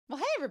Well,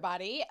 hey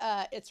everybody,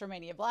 it's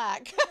Romania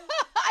Black.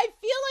 I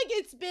feel like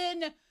it's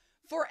been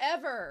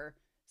forever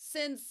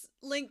since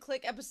Link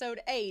Click episode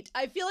 8.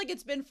 I feel like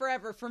it's been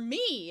forever for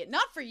me,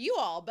 not for you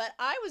all, but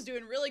I was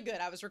doing really good.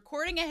 I was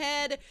recording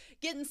ahead,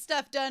 getting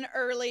stuff done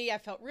early. I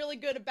felt really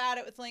good about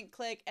it with Link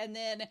Click, and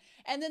then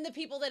the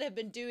people that have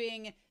been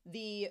doing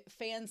the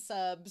fan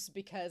subs,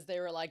 because they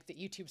were like, the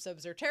YouTube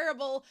subs are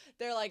terrible.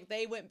 They're like,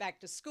 they went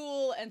back to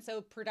school, and so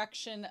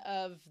production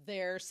of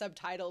their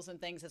subtitles and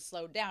things has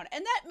slowed down.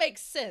 And that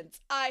makes sense.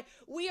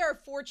 We are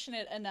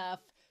fortunate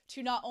enough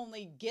to not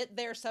only get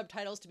their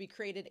subtitles to be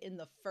created in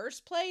the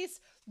first place,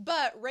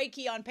 but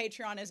Reiki on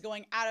Patreon is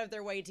going out of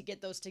their way to get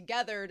those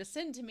together to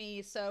send to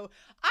me. So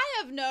I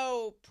have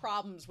no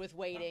problems with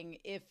waiting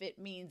if it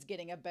means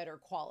getting a better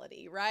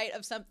quality, right,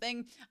 of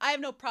something. I have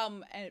no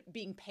problem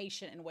being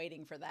patient and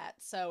waiting for that.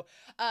 So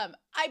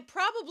I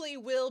probably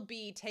will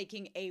be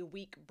taking a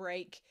week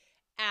break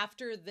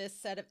after this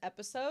set of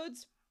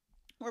episodes.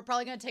 We're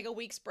probably going to take a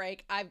week's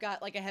break. I've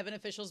got like a Heaven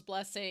Official's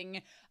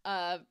Blessing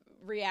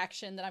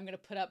reaction that I'm going to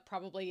put up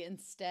probably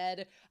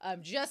instead,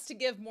 just to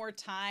give more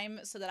time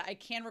so that I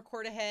can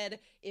record ahead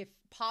if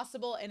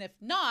possible. And if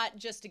not,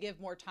 just to give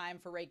more time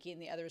for Reiki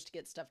and the others to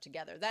get stuff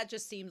together. That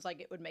just seems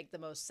like it would make the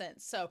most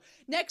sense. So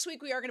next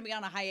week we are going to be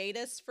on a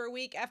hiatus for a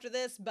week after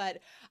this, but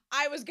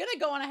I was going to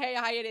go on a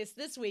hiatus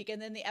this week,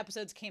 and then the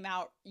episodes came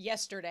out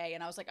yesterday,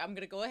 and I was like, I'm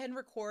going to go ahead and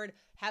record,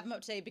 have them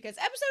up today, because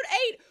episode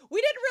 8,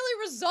 we didn't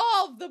really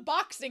resolve the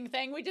boxing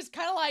thing. We just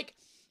kind of like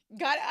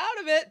got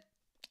out of it.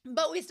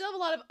 But we still have a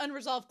lot of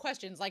unresolved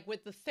questions, like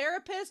with the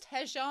therapist,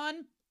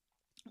 Heshe,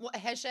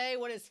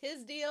 what is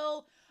his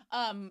deal?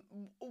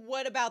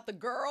 What about the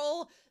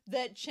girl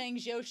that Cheng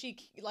Xiaoshi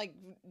like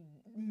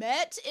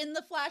met in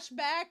the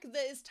flashback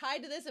that is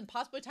tied to this and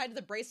possibly tied to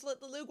the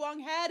bracelet that Lu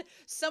Guang had?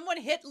 Someone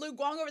hit Lu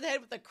Guang over the head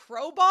with a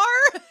crowbar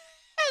and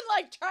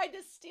like tried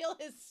to steal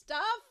his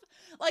stuff.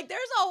 Like,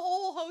 there's a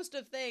whole host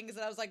of things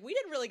that I was like, we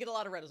didn't really get a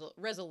lot of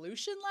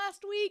resolution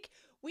last week.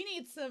 We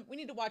need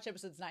to watch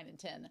episodes 9 and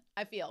 10,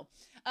 I feel.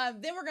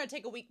 Then we're going to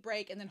take a week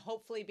break and then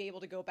hopefully be able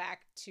to go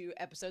back to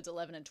episodes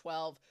 11 and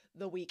 12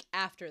 the week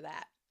after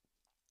that.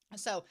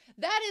 So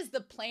that is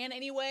the plan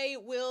anyway.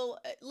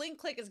 Link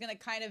Click is going to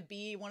kind of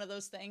be one of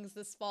those things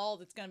this fall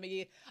that's going to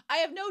be, I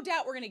have no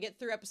doubt we're going to get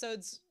through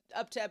episodes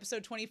up to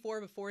episode 24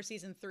 before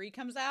season 3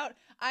 comes out.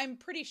 I'm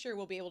pretty sure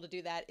we'll be able to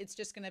do that. It's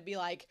just going to be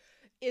like,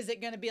 is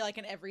it going to be like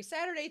an every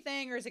Saturday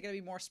thing, or is it going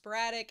to be more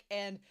sporadic?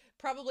 And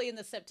probably in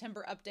the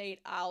September update,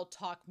 I'll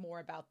talk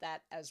more about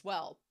that as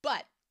well.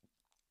 But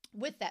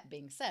with that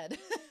being said,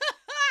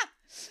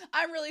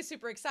 I'm really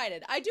super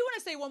excited. I do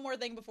want to say one more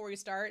thing before we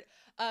start.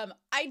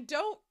 I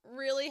don't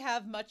really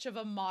have much of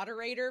a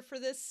moderator for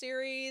this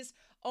series,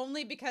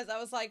 only because I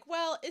was like,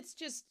 well, it's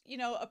just,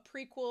 a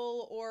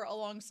prequel or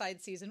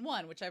alongside season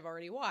 1, which I've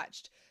already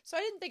watched. So I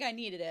didn't think I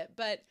needed it,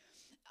 but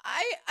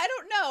I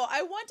don't know.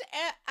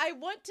 I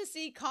want to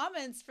see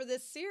comments for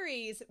this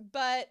series,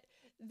 but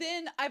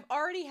then I've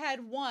already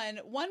had one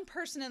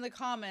person in the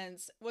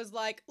comments was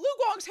like, Lu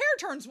Guang's hair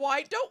turns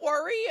white, don't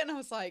worry. And I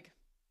was like,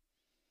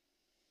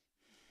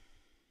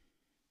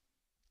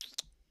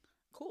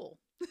 cool.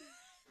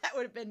 That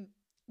would have been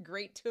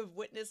great to have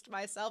witnessed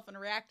myself and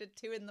reacted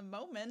to in the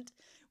moment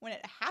when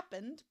it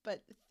happened,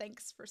 but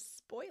thanks for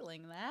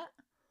spoiling that.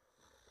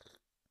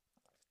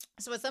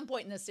 So at some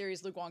point in this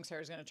series, Lu Guang's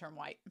hair is going to turn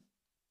white.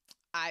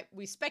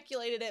 We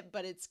speculated it,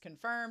 but it's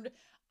confirmed.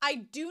 I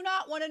do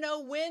not want to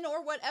know when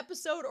or what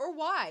episode or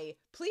why.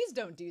 Please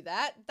don't do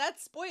that.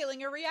 That's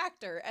spoiling a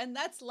reactor, and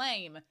that's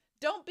lame.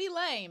 Don't be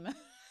lame. And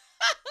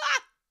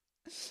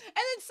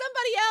then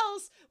somebody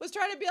else was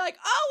trying to be like,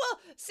 oh, well,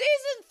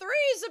 season 3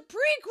 is a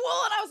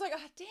prequel. And I was like,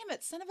 oh, damn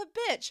it, son of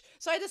a bitch.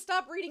 So I had to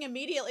stop reading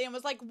immediately and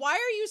was like, why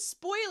are you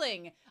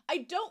spoiling? I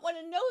don't want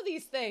to know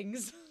these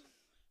things.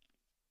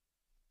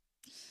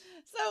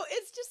 So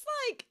it's just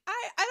like, I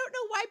don't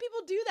know why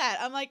people do that.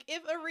 I'm like,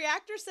 if a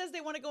reactor says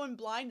they want to go in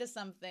blind to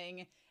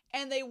something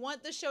and they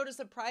want the show to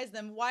surprise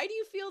them, why do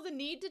you feel the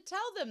need to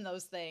tell them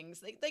those things?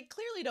 They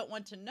clearly don't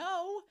want to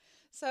know.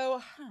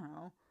 So, I don't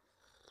know.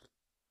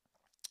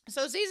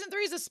 So season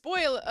 3 is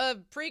a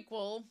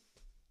prequel.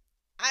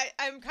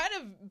 I'm kind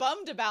of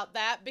bummed about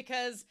that,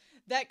 because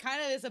that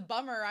kind of is a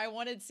bummer. I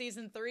wanted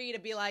season 3 to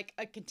be like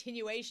a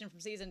continuation from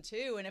season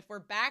 2. And if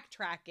we're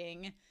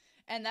backtracking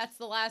and that's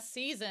the last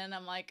season,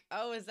 I'm like,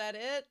 oh, is that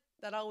it?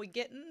 That all we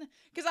getting?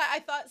 Because I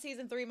thought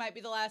season 3 might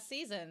be the last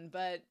season,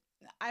 but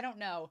I don't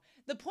know.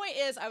 The point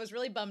is, I was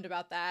really bummed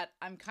about that.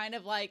 I'm kind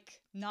of like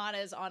not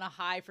as on a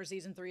high for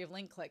season 3 of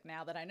Link Click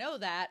now that I know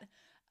that.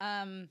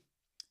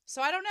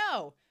 So I don't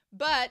know,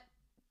 but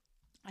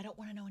I don't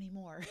want to know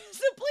anymore.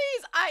 So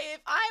please,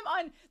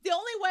 the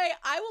only way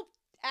I will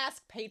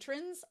ask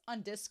patrons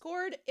on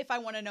Discord if I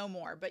want to know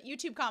more, but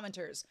YouTube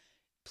commenters,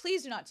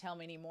 please do not tell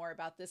me any more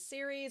about this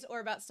series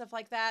or about stuff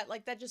like that.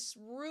 Like, that just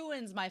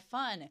ruins my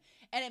fun.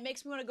 And it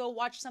makes me want to go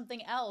watch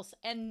something else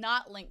and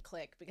not Link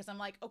Click, because I'm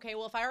like, okay,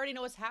 well, if I already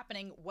know what's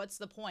happening, what's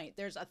the point?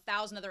 There's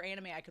 1,000 other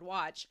anime I could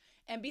watch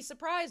and be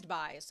surprised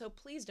by. So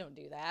please don't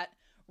do that.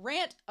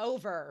 rant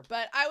over.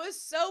 But I was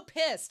so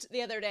pissed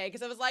the other day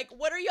because I was like,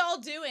 what are y'all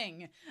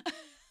doing?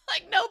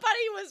 Like,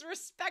 nobody was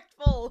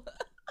respectful.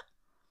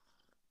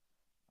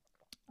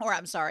 Or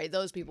I'm sorry,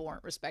 those people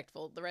weren't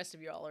respectful. The rest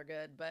of you all are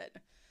good, but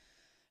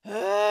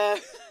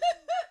leave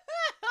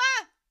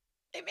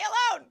me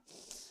alone.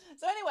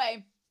 So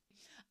anyway,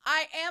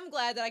 I am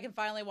glad that I can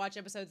finally watch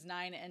episodes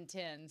 9 and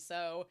 10.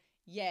 So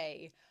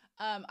yay.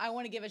 I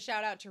want to give a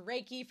shout out to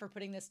Reiki for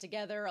putting this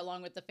together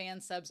along with the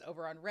fan subs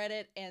over on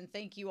Reddit. And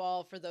thank you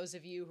all for those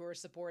of you who are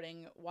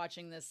supporting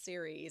watching this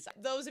series.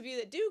 Those of you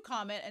that do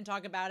comment and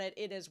talk about it,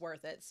 it is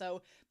worth it.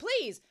 So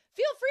please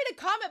feel free to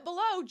comment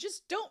below.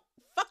 Just don't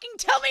fucking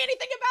tell me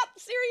anything about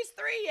series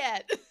 3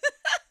 yet.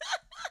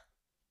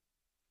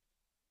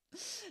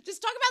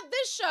 Just talk about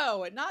this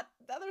show and not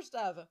the other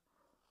stuff.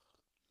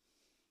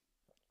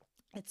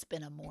 It's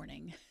been a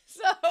morning.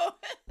 So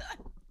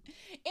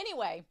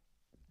anyway,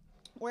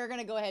 we're going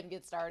to go ahead and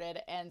get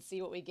started and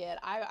see what we get.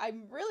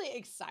 I'm really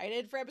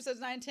excited for episodes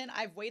 9 and 10.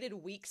 I've waited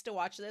weeks to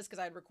watch this because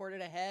I'd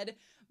recorded ahead,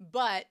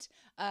 but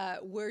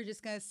we're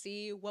just going to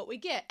see what we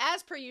get.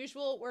 As per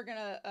usual, we're going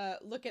to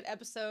look at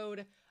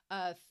episode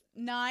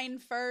 9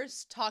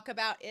 first, talk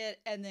about it,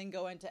 and then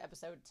go into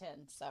episode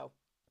 10. So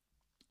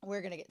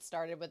we're going to get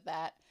started with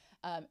that.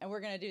 And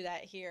we're going to do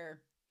that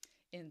here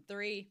in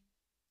 3,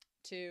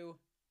 2,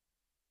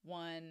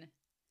 1,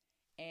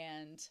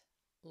 and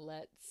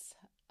let's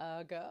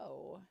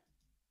go.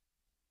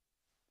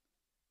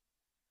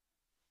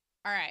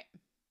 All right.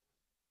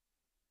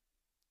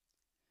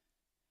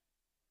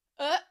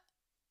 Oh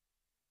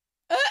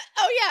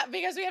yeah,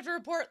 because we have to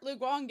report Lu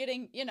Guang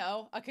getting, you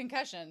know, a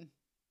concussion.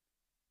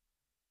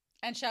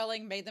 And Qiao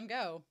Ling made them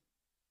go.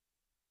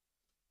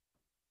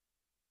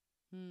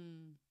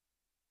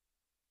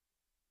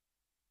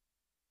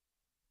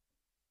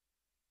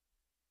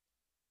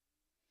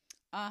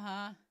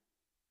 Uh-huh.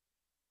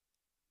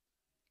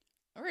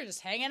 We're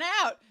just hanging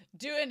out,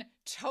 doing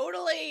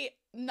totally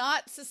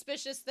not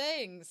suspicious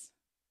things.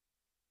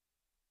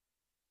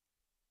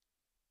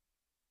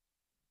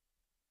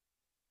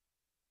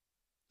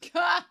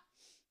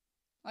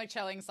 Like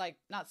Qiao Ling's like,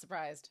 not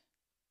surprised.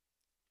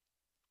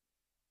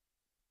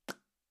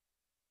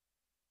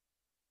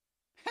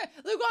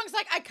 Lu Guang's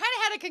like, I kind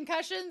of had a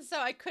concussion, so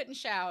I couldn't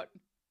shout.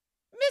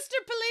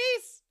 Mr.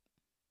 Police!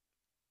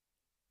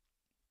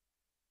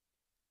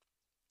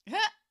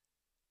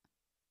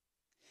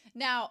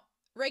 Now,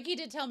 Reiki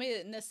did tell me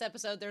that in this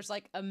episode, there's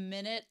like a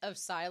minute of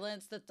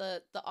silence, that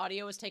the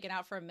audio was taken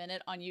out for a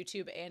minute on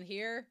YouTube and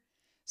here.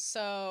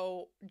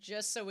 So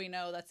just so we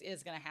know, that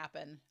is going to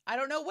happen. I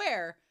don't know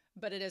where,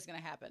 but it is going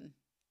to happen.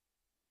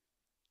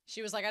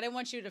 She was like, I didn't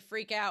want you to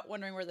freak out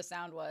wondering where the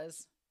sound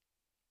was.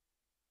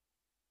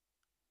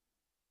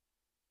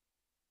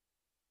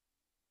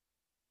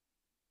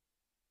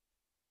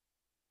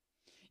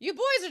 You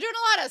boys are doing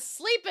a lot of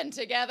sleeping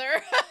together.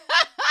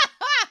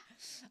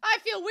 I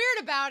feel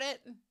weird about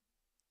it.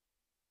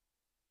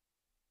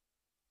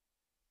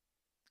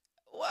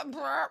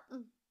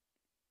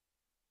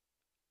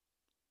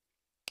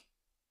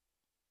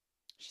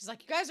 She's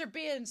like, you guys are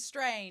being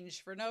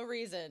strange for no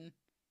reason.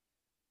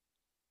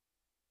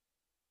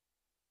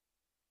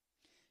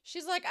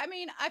 She's like, I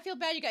mean, I feel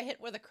bad you got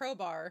hit with a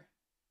crowbar.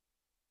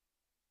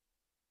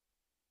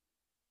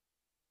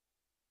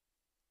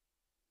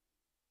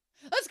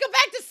 Let's go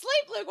back to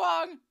sleep, Lu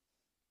Guang.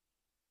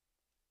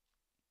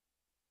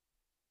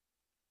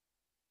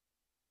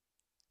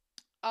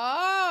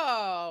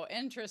 Oh,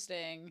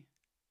 interesting.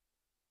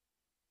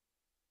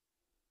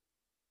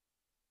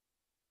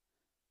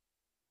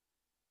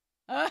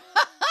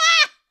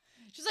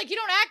 She's like, you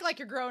don't act like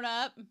you're grown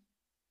up.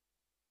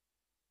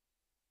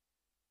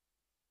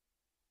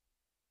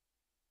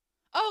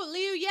 Oh,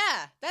 Liu,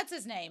 yeah, that's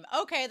his name.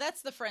 Okay,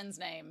 that's the friend's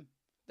name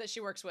that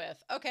she works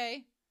with.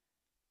 Okay.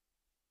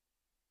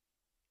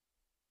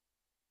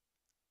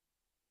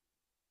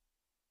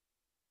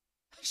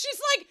 She's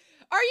like,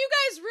 are you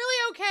guys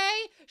really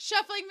okay?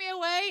 Shuffling me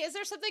away? Is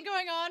there something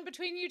going on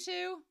between you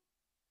two?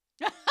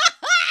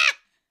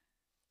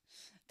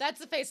 That's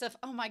the face of,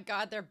 oh my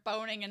god, they're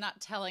boning and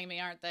not telling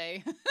me, aren't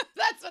they?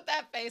 That's what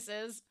that face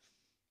is.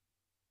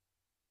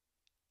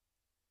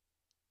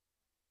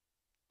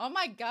 Oh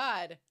my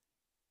god.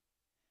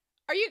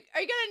 Are you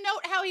gonna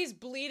note how he's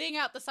bleeding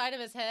out the side of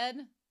his head?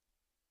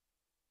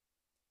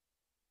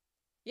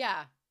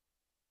 Yeah.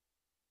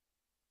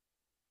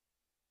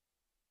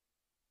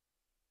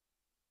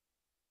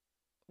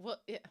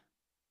 Well, yeah.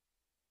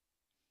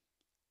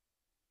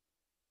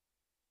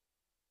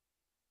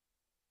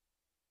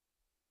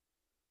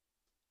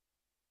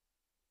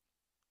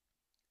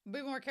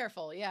 Be more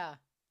careful, yeah.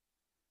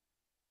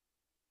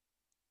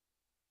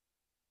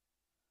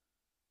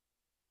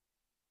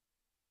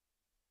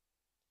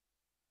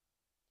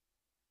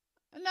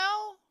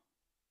 No.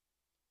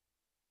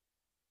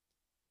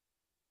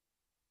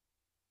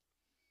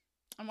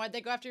 And why'd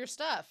they go after your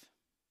stuff?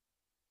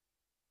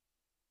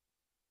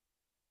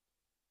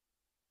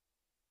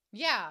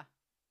 Yeah.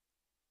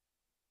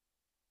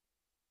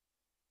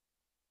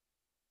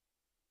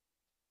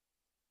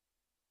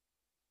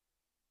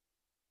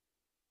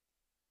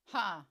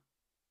 Huh.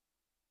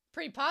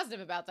 Pretty positive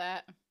about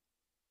that.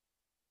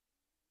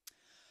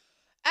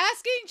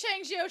 Asking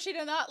Cheng Xiaoshi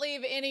to not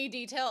leave any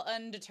detail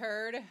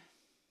undeterred.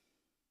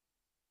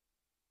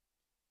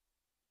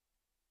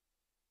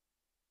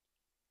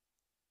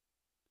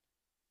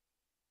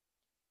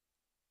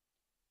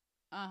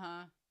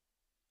 Uh-huh.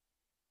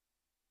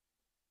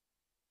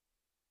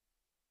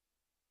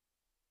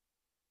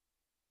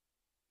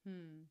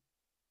 Hmm.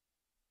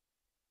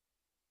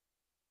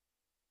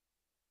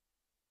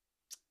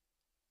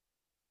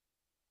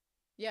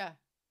 Yeah.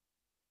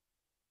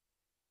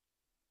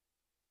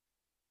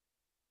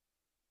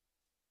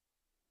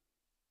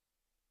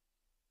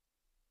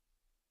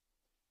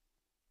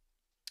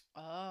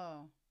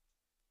 Oh.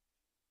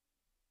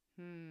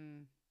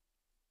 Hmm.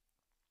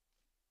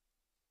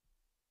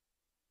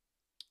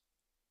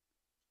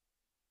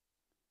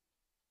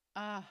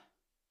 Ah.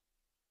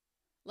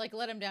 Like,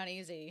 let him down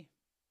easy.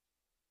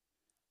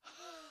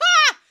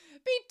 Ha!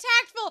 Be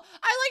tactful!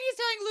 I like he's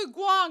telling Lu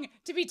Guang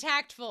to be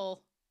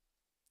tactful.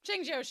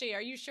 Cheng Xiaoshi,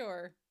 are you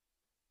sure?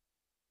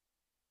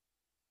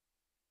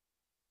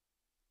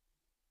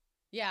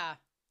 Yeah.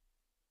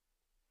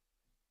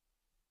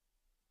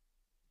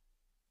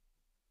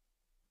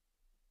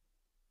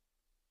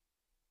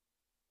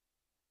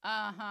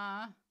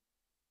 Uh-huh.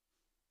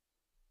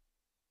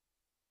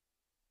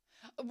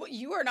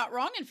 You are not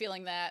wrong in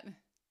feeling that.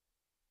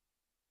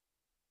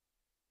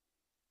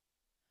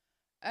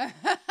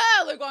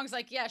 Lu Guang's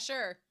like, yeah,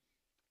 sure.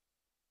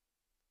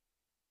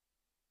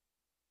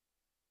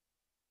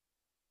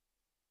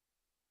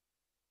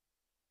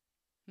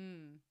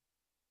 Hmm.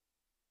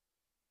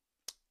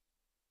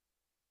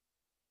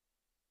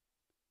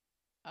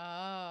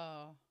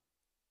 Oh.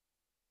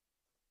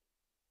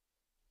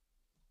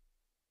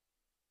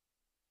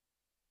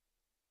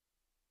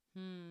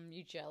 Hmm.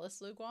 You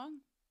jealous, Lu Guang?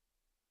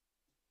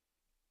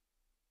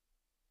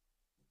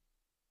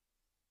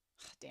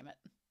 Damn it.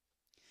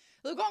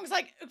 Lu Guang's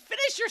like,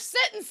 finish your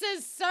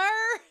sentences, sir!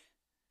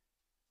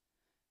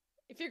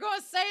 If you're going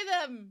to say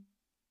them.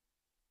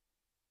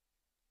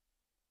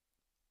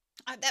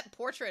 That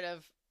portrait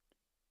of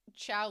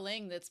Qiao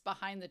Ling that's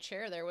behind the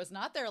chair there was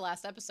not there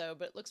last episode,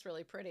 but it looks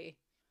really pretty.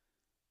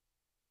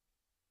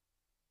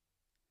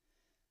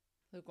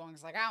 Lu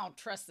Guang's like, I don't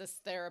trust this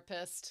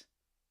therapist.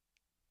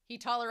 He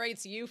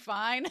tolerates you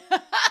fine.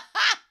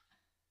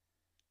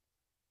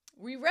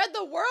 We read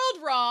the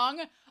world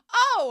wrong.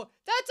 Oh,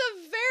 that's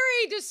a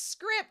very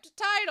descript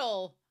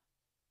title.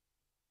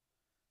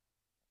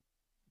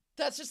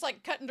 That's just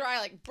like cut and dry,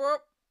 like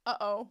burp.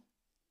 Uh-oh.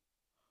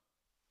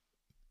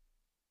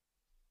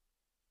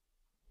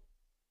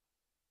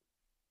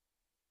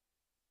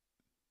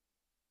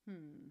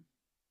 Hmm.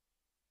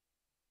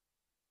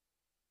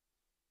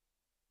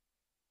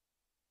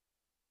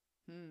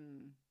 Hmm.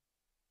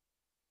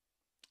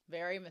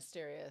 Very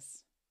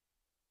mysterious.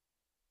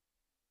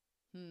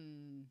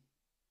 Hmm.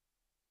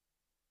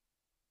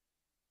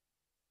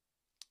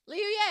 Liu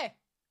Ye.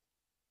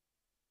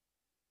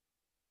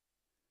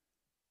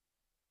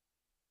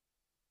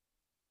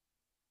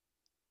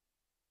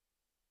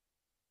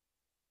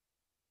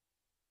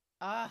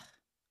 Ah.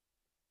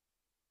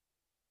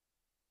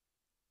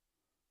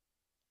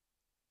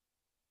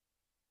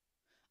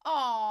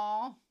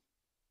 Aw.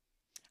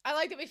 I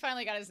like that we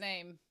finally got his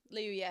name.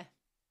 Liu Ye.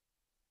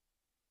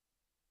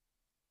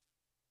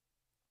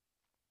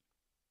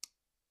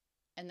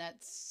 And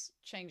that's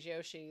Cheng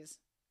Jioshi's.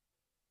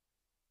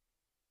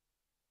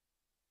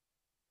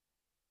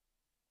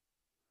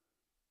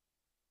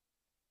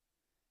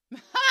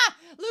 Ha!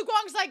 Lu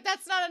Guang's like,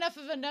 that's not enough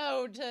of a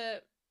no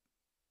to...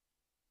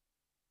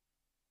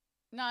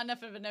 Not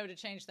enough of a no to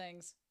change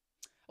things.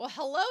 Well,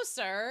 hello,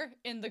 sir,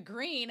 in the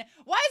green.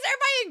 Why is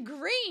everybody in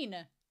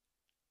green?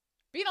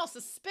 Being all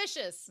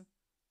suspicious.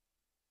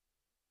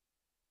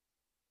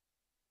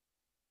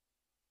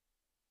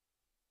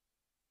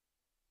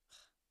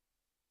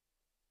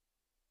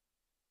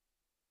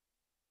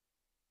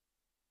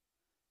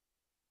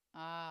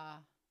 Ah.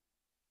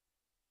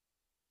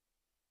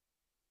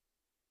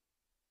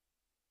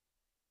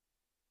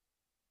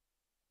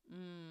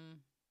 Hmm.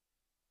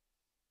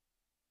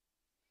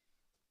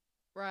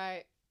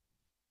 Right.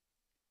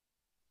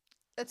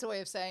 That's a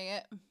way of saying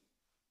it.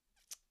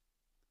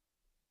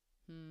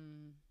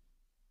 Hmm.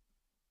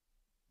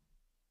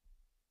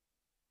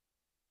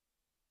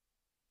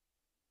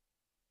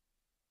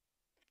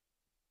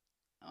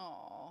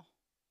 Oh.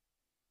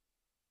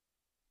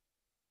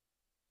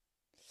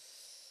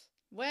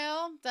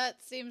 Well,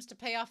 that seems to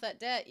pay off that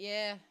debt,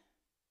 yeah.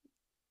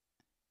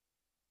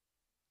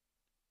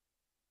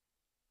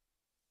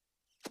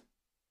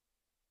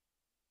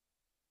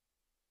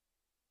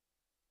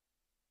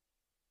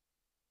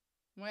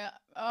 Well,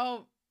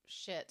 oh,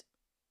 shit.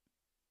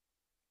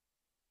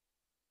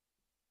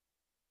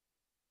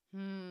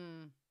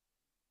 Hmm.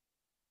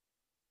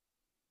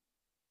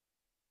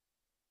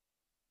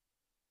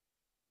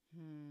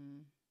 Hmm.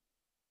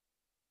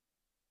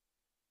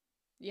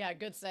 Yeah,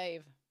 good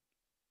save.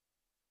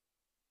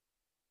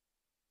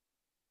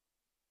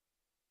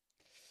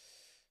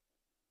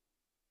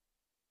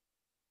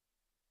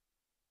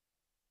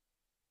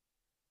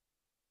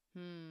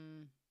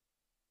 Hmm.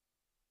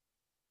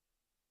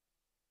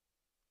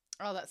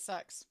 Oh, that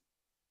sucks.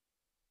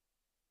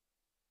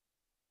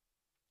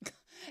 Cheng,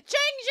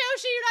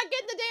 Xiaoshi, you're not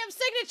getting the damn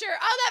signature.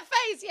 Oh, that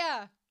face,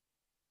 yeah.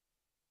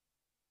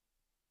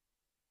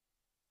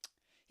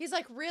 He's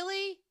like,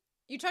 really?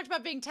 You talked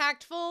about being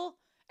tactful,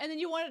 and then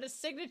you wanted a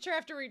signature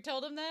after we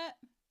told him that?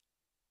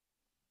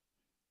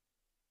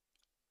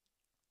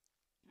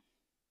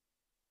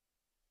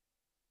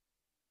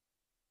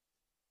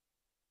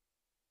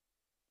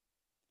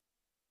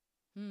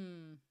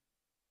 Hmm.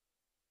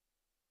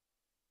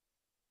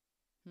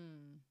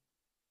 Hmm.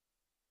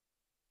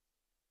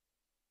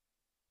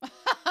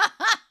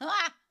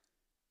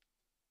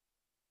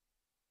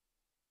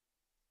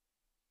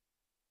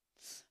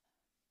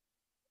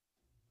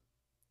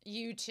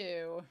 You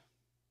too.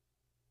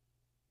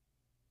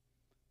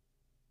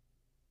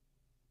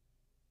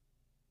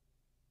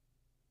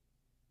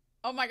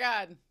 Oh my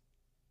god.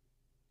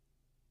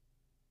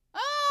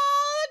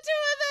 Oh, the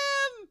two of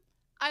them!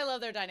 I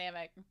love their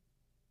dynamic.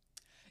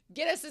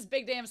 Get us this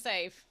big damn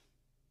safe.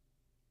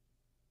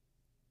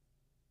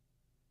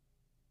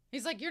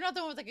 He's like, you're not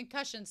the one with the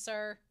concussion,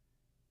 sir.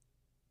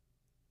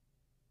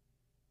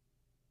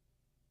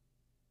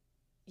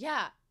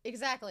 Yeah,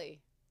 exactly.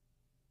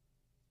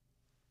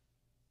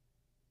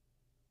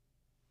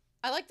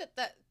 I like that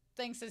that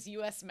thing says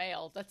US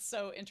mail. That's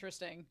so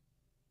interesting.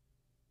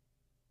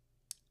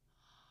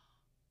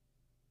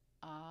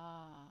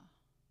 Ah.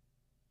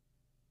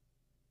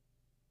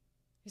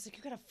 He's like,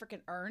 you got a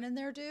freaking urn in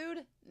there,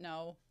 dude?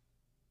 No.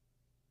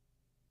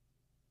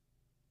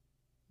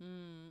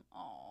 Hmm.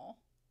 Oh.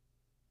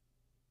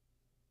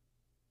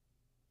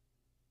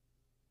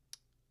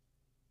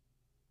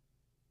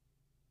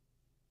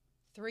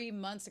 3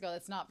 months ago.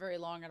 That's not very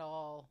long at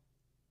all.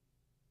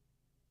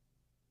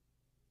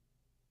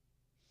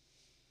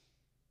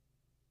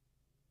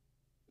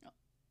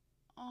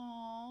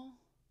 Oh.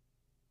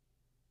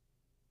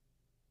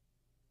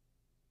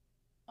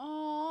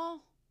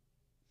 Oh.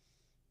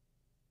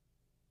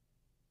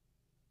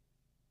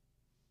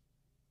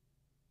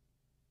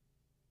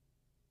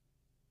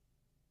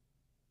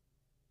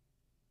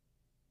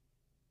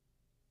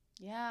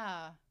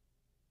 Yeah.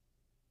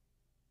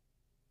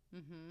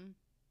 Mm-hmm.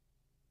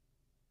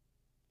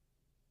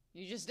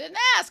 You just didn't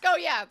ask. Oh,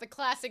 yeah. The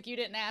classic you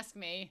didn't ask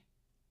me.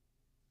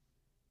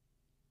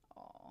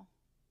 Oh.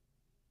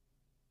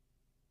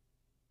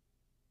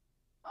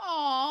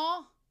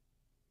 Aw.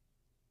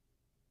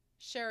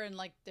 Sharing,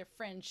 like, their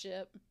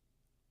friendship.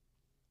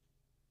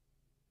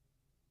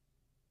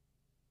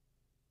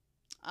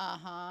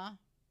 Uh-huh.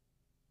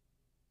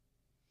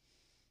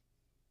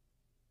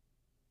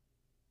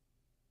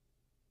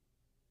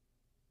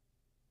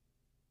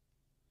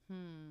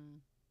 Hmm.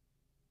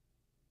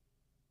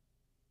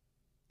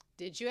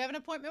 Did you have an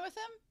appointment with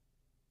him?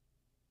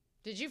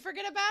 Did you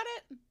forget about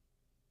it?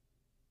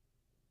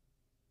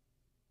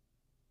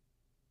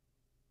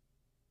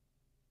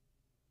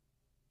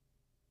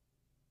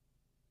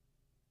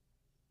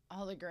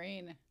 Oh, the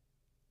green.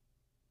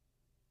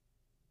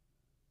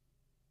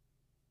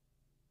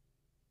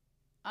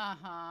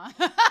 Uh-huh.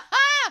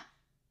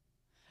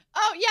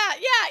 Oh, yeah,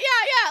 yeah,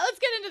 yeah, yeah. Let's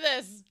get into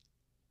this.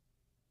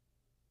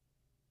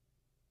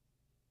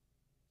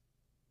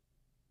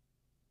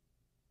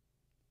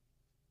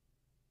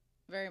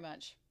 Very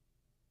much.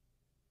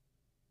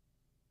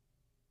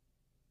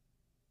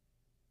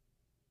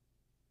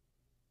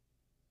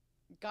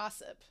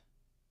 Gossip.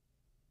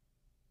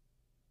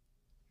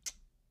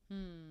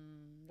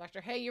 Hmm.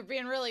 Dr. Hey, you're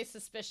being really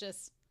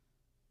suspicious.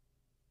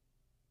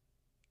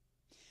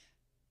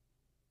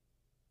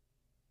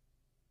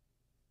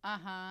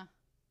 Uh-huh.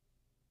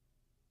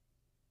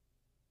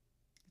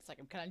 It's like,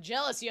 I'm kind of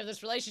jealous you have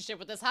this relationship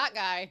with this hot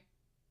guy.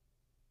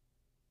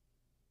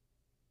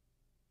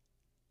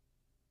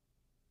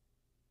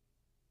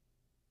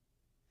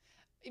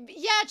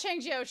 Yeah,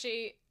 Cheng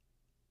Jiaoshi.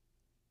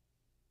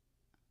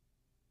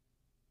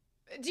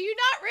 Do you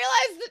not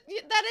realize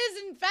that that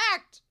is, in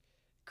fact,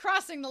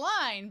 crossing the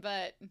line,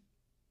 but... yeah,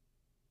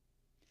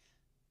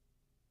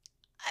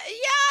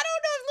 I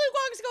don't know if Luke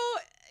Wong's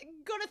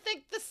gonna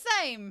think the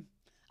same.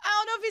 I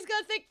don't know if he's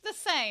gonna think the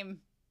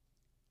same.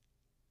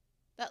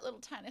 That little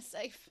tiny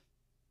safe.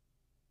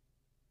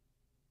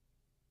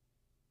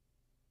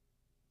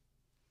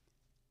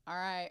 All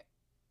right.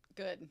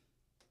 Good.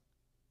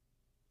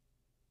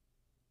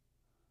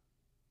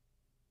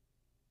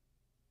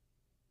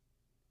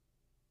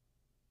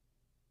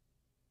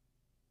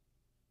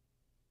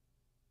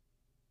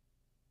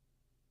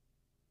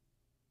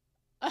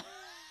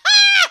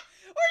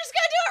 We're just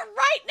gonna do it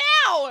right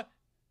now.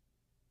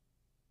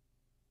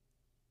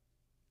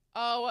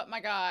 Oh my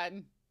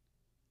god.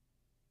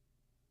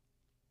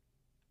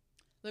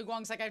 Luke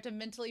Wong's like, I have to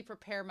mentally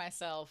prepare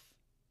myself.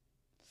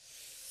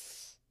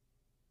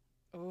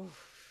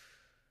 Oof.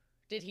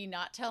 Did he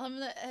not tell him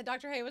that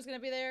Dr. Hay was going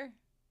to be there?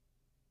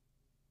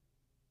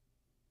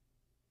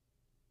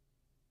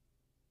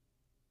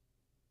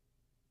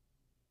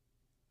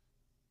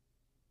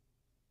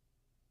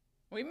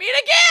 We meet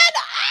again!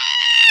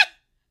 Ah!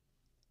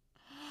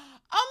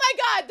 Oh my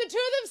god, the two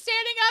of them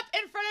standing up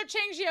in front of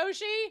Cheng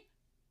Xiaoshi.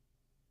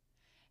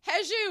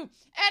 Heju,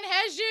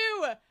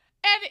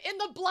 and in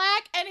the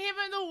black and him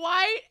in the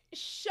white.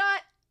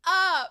 Shut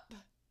up.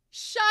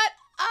 Shut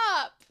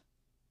up.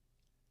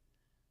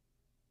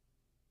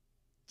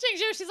 Cheng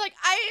Xiaoshi's like,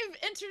 I've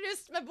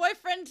introduced my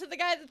boyfriend to the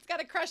guy that's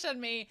got a crush on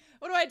me.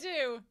 What do I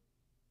do?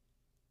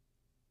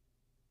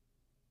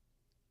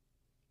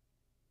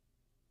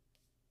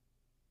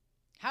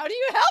 How do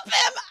you help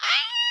him? Ah!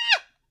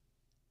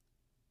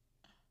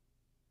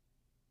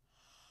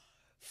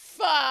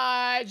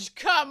 Fudge,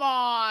 come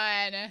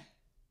on.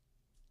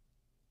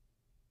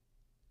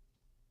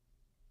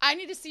 I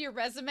need to see your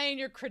resume and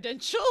your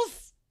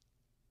credentials.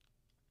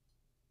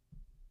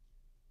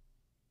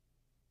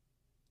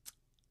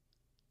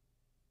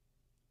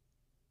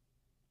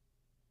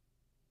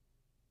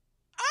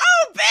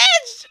 Oh,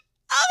 bitch!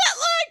 Oh, that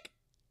look!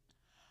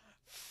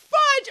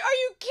 Fudge, are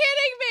you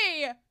kidding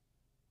me?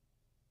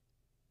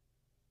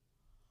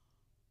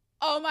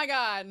 Oh my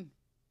god.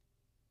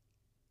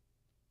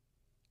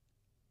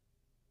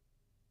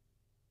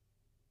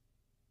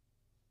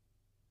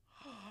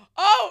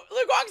 Oh,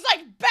 Lu Guang's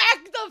like,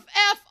 back the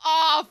F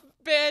off,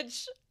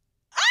 bitch.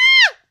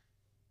 Ah!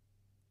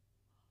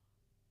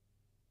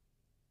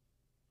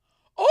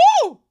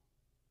 Oh!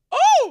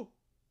 Oh!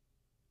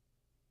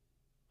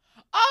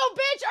 Oh,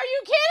 bitch, are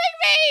you kidding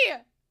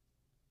me?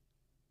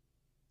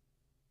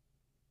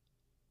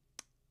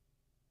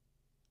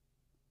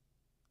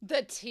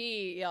 The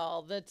tea,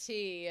 y'all, the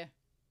tea.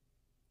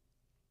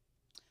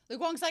 Lu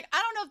Guang's like,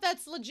 I don't know if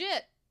that's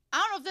legit. I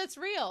don't know if that's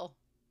real.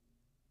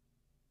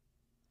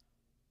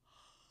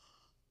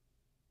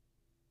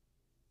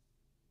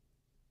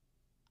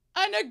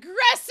 An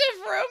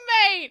aggressive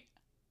roommate!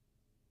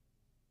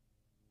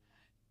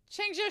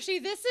 Cheng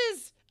Xiaoshi, this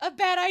is a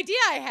bad idea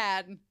I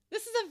had.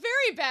 This is a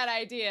very bad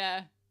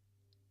idea.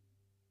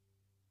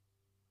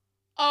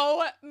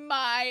 Oh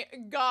my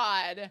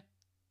god.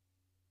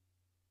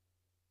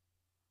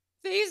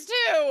 These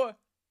two!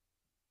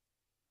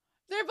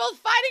 They're both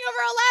fighting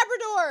over a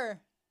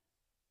Labrador!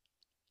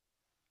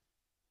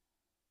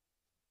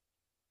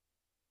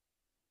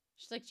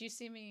 She's like, do you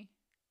see me?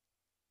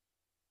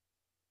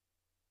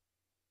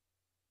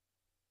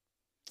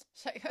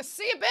 She's like,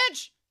 see you,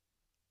 bitch!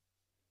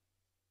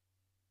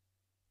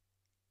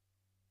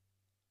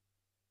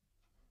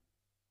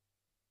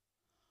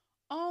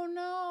 Oh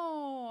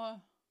no.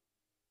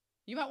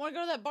 You might want to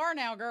go to that bar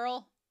now,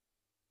 girl.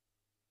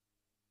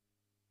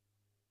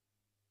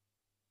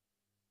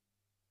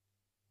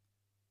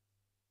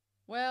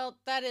 Well,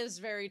 that is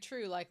very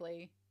true,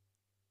 likely.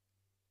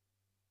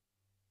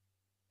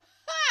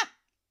 Ha!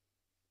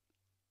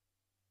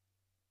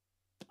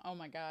 Oh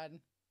my god.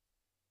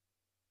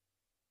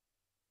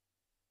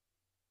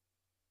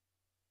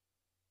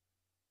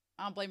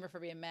 I don't blame her for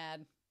being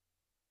mad.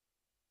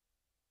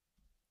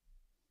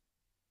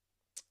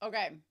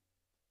 Okay.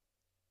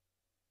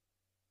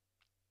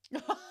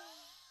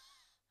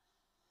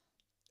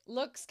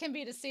 Looks can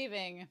be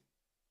deceiving.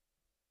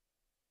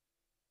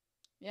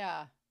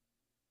 Yeah.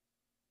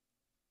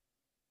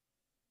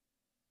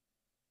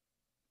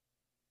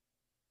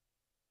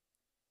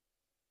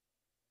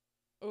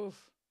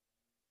 Oof.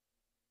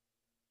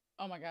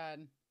 Oh my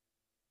god.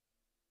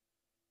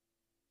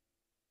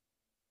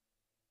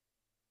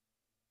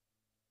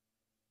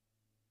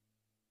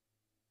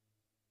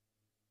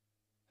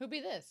 Who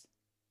be this?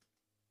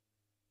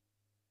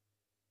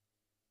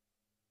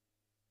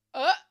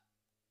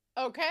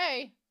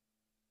 Okay.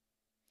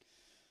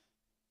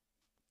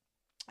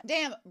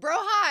 Damn, Bro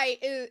High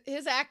is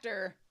his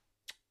actor.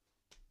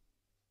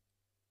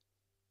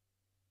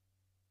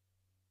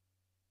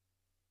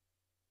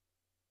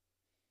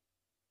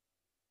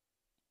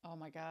 Oh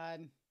my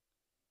god.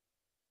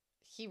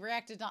 He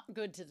reacted not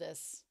good to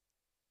this.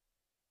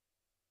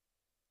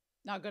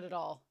 Not good at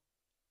all.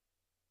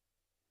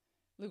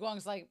 Lu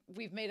Guang's like,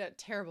 we've made a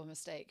terrible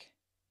mistake.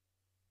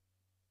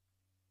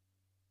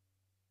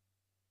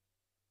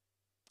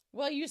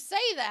 Well, you say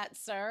that,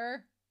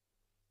 sir.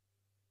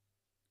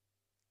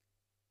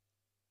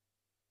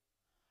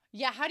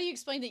 Yeah, how do you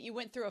explain that you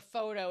went through a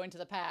photo into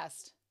the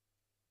past?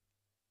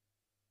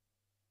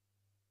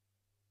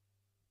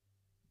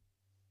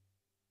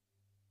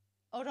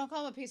 Oh, don't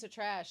call him a piece of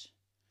trash.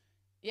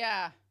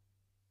 Yeah.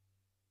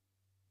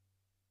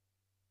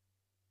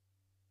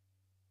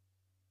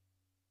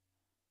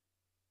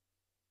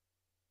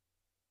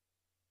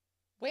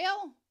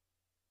 Well.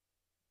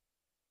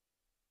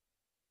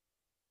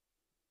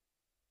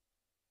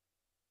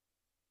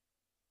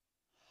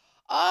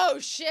 Oh,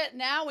 shit.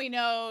 Now we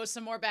know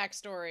some more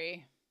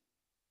backstory.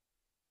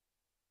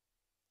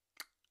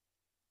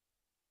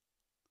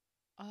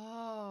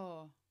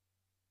 Oh.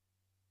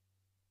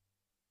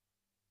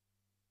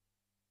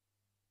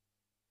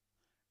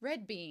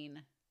 Red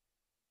Bean.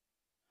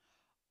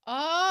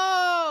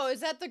 Oh,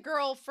 is that the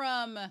girl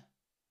from...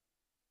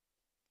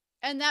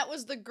 And that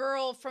was the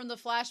girl from the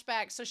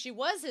flashback. So she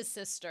was his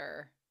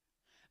sister.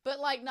 But,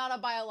 like, not a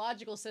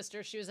biological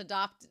sister. She was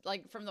adopted,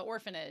 like, from the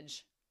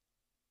orphanage.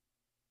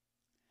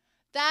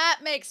 That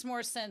makes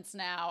more sense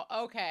now.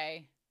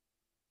 Okay.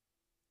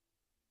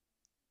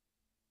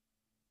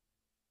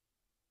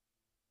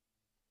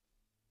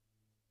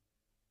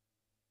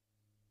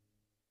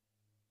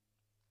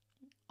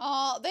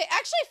 Oh, they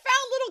actually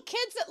found little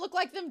kids that look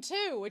like them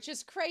too, which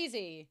is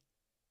crazy.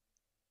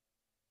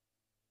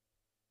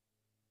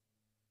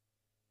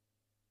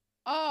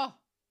 Oh.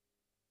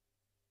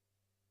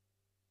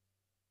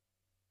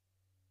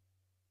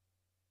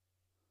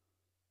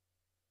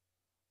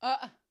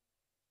 Uh.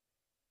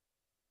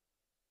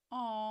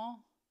 Oh.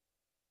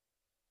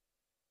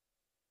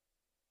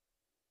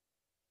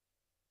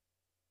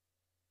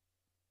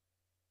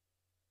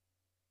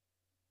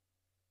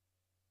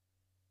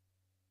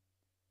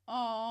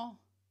 Oh.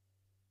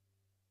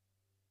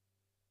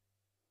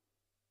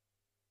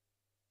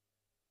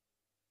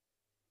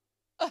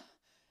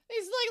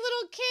 These like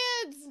little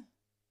kids.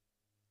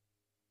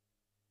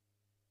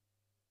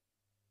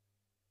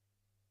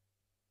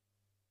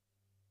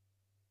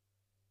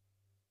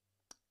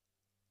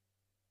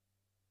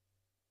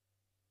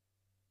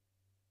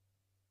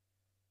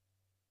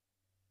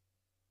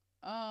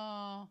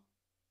 Oh.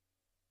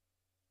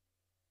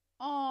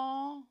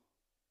 Oh.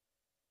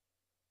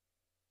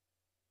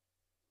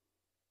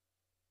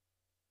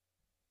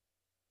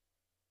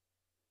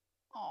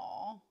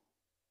 Oh.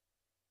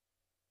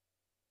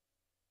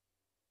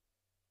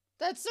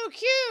 That's so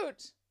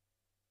cute.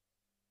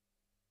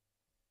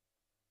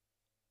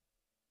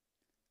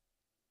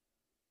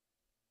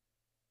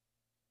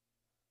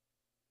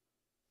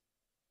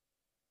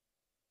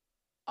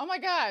 Oh my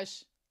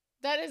gosh.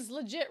 That is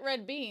legit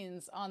red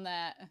beans on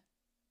that.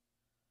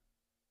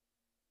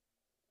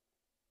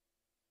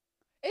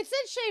 It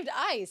said shaved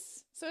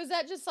ice. So is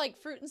that just like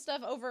fruit and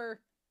stuff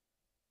over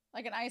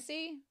like an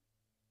icy?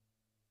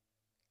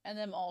 And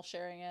them all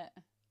sharing it.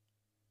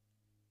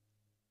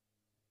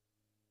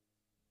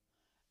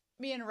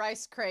 Me and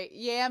rice crate.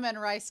 Yam and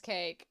rice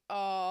cake.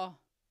 Oh.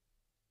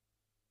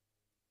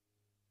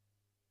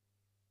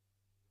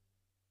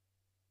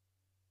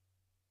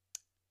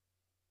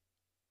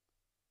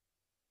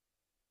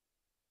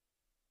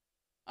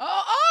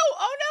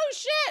 Oh no,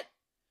 shit!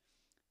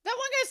 That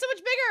one guy's so much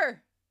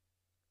bigger!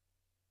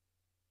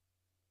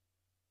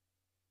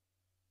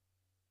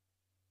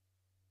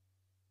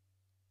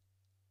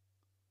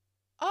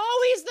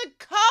 Oh, he's the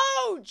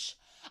coach!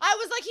 I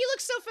was like, he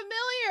looks so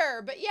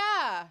familiar, but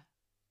yeah.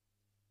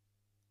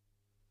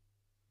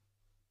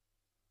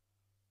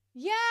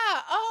 Yeah,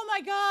 oh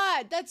my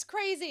god, that's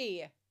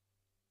crazy.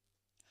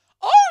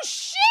 Oh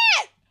shit!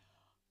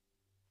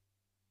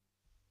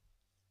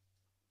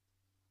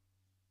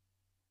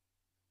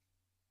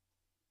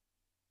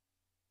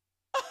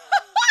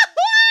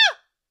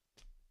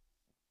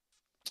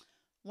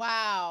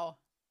 Wow.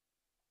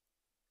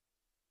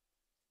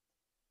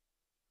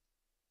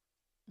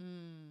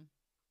 Hmm.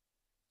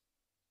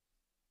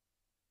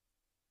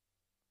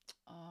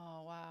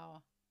 Oh,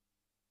 wow.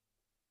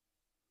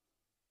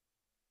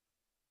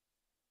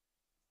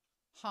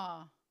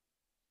 Huh.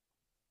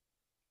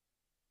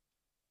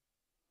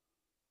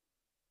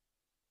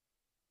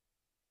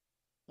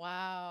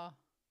 Wow.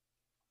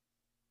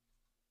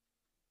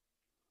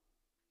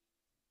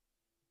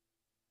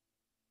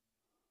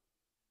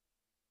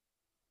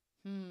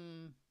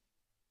 Hmm.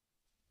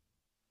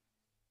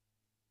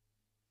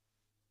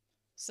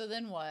 So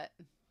then what?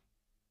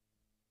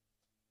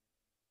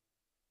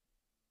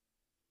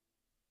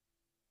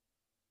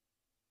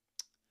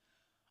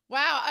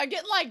 Wow, I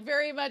get like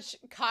very much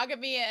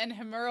Kagami and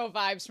Himuro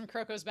vibes from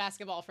Kuroko's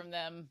basketball from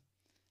them.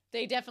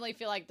 They definitely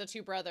feel like the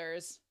two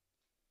brothers.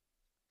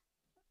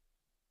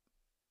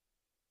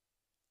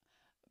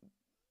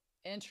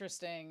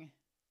 Interesting.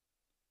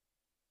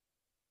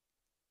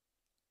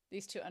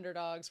 These two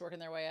underdogs working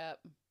their way up.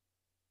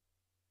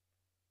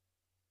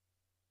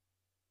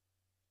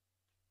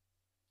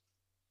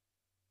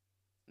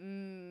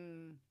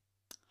 Mm.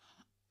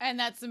 And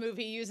that's the move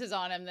he uses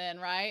on him then,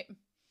 right?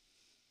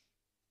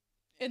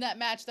 In that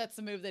match, that's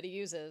the move that he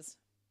uses.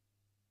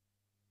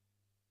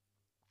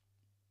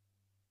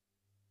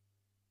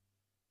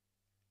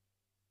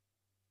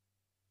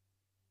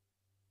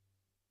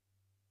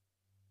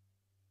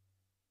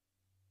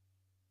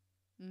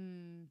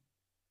 Mm.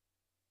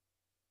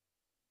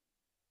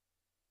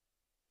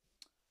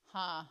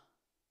 Huh.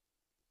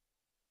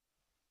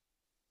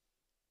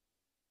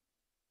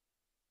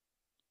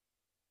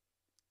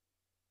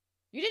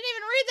 You didn't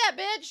even read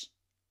that, bitch!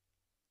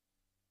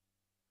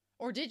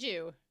 Or did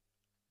you?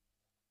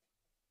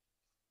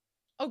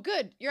 Oh,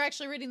 good. You're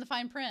actually reading the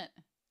fine print.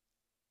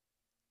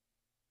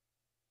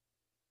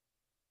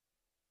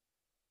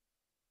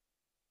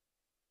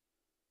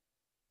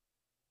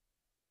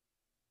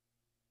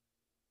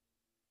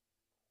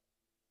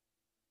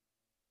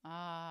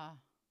 Ah.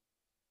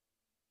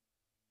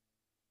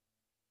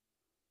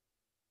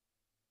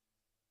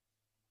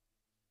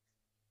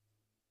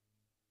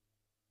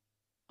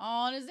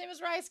 Oh, and his name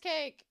is Rice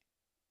Cake.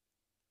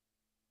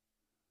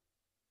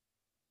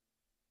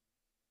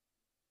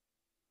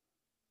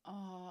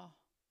 Oh.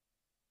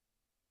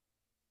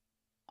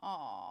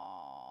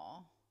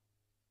 Oh.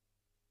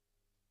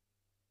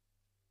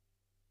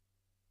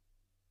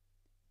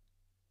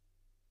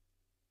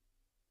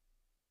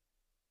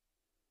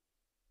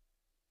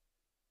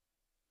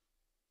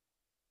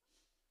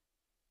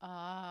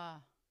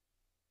 Ah.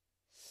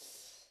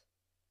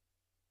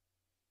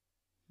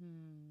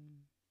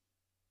 Hmm.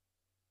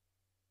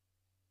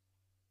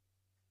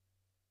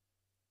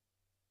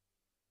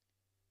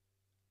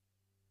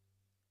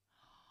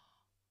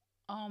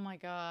 Oh my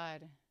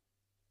God.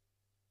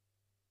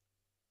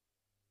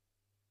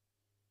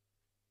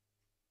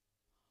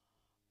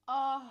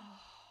 Oh.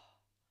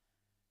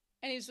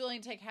 And he's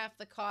willing to take half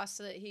the cost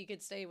so that he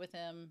could stay with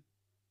him.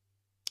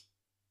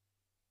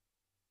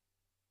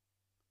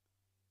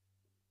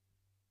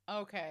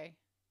 Okay.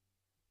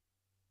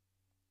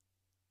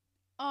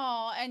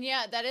 Oh, and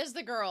yeah, that is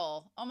the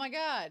girl. Oh my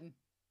God.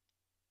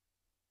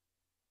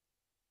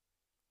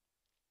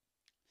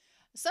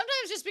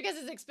 Sometimes just because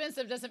it's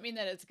expensive doesn't mean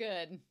that it's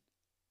good.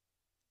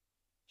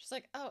 She's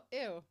like, oh,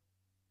 ew.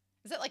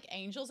 Is it like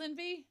Angel's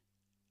Envy?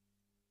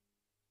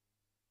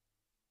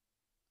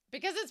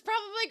 Because it's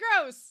probably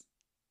gross.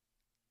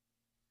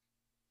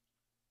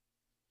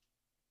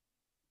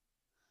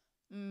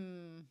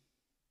 Hmm.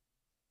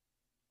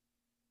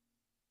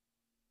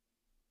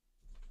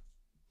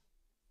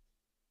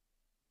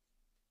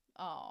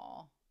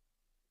 Oh.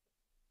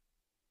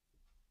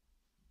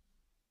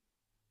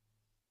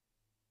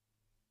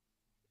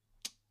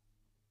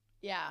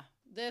 Yeah.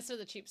 This or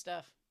the cheap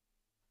stuff.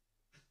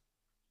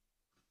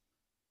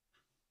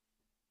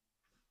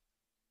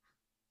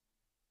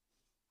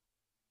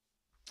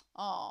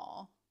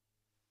 Oh.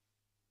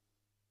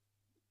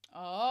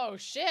 Oh,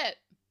 shit.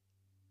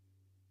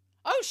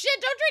 Oh, shit.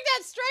 Don't drink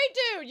that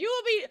straight, dude. You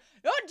will be...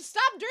 Oh,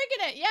 stop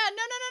drinking it. Yeah,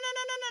 no, no, no, no,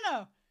 no, no, no,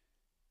 no.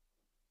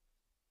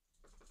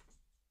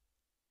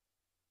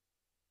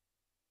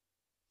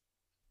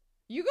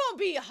 You gonna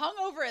be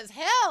hungover as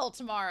hell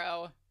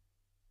tomorrow.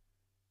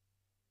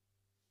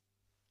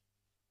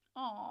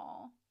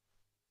 Oh.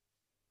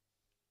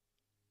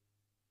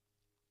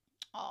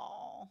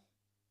 Oh.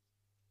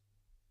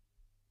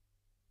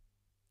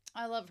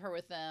 I love her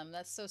with them.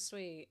 That's so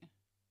sweet.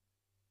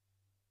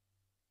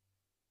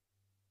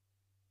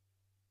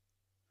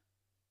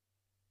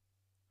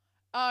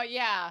 Oh,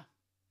 yeah.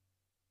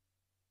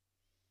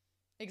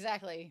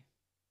 Exactly.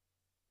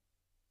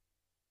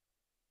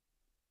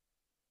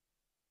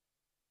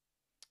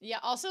 Yeah,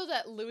 also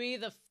that Louis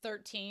the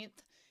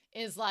 13th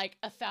is like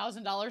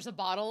 $1,000 a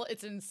bottle.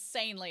 It's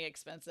insanely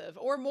expensive.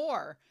 Or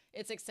more.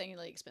 It's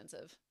insanely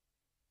expensive.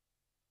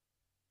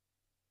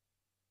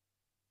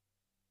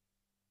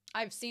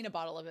 I've seen a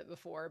bottle of it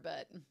before,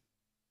 but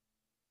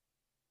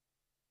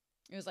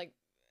it was like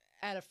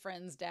at a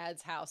friend's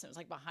dad's house. And it was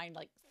like behind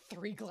like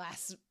 3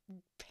 glass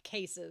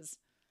cases.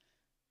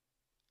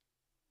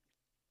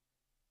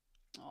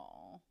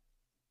 Oh.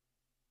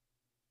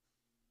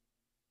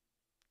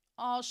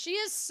 Oh, she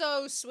is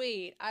so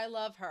sweet. I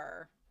love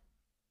her.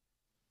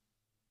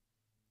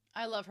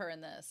 I love her in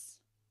this.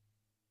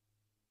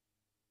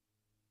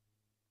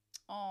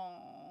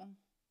 Oh.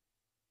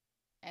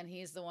 And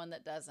he's the one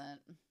that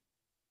doesn't.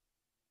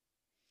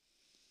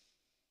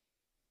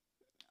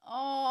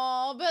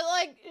 Oh, but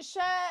like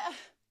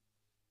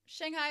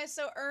Shanghai is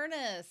so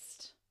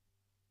earnest.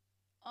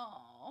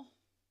 Oh.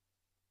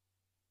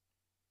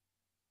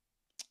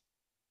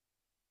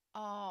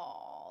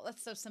 Oh,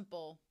 that's so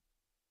simple.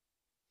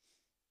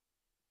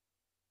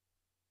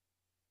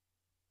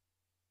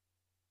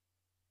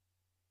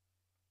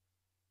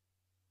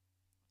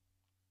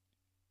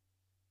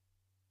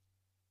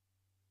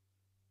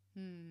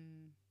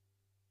 Hmm.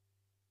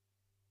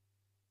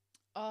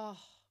 Oh,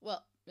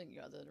 well, then you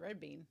got the red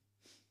bean.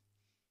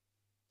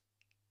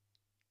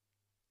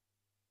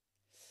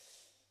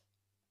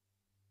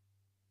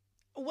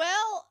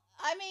 Well,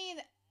 I mean,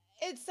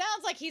 it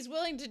sounds like he's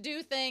willing to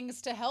do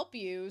things to help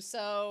you,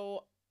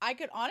 so I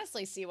could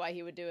honestly see why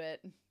he would do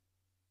it.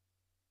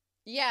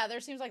 Yeah, there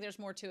seems like there's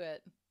more to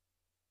it.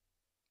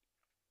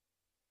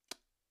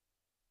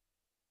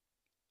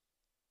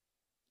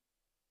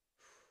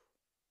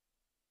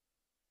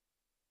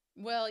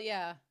 Well,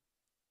 yeah.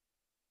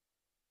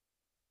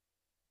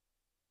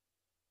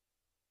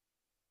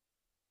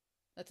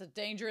 That's a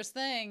dangerous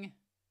thing.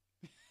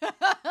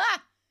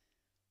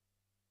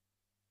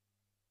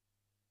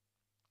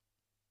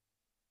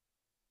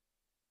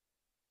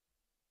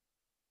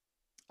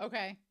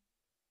 Okay.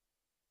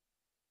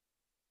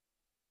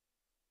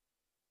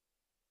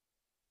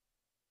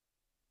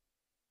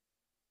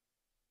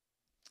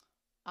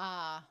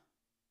 Ah.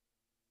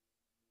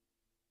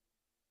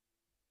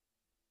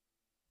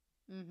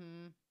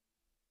 Mm-hmm.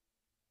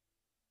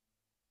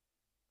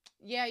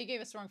 Yeah, you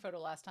gave us the wrong photo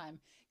last time.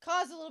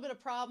 Caused a little bit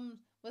of problem,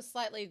 was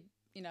slightly,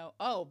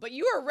 oh, but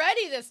you were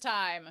ready this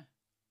time.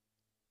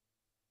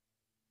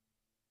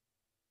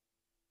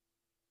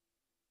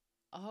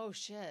 Oh,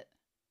 shit.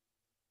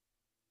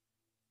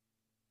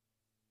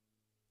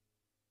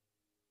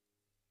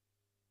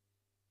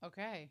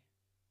 Okay.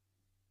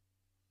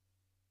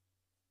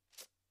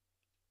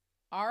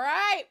 All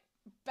right.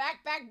 Back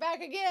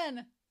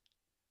again.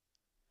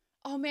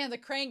 Oh, man, the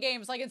crane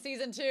games like in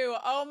season 2.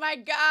 Oh, my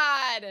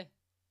God.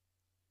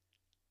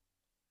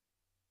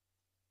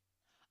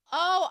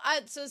 Oh,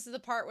 so this is the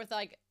part with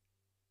like,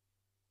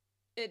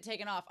 it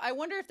taken off. I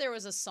wonder if there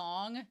was a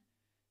song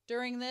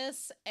during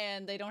this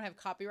and they don't have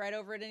copyright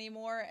over it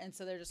anymore, and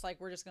so they're just like,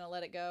 we're just gonna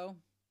let it go.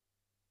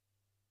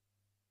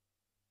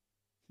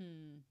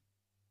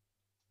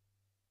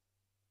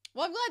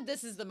 Well, I'm glad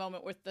this is the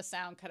moment with the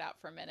sound cut out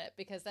for a minute,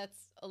 because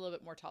that's a little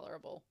bit more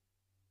tolerable.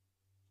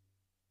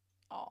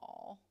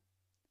 Aw.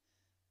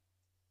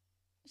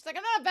 She's like,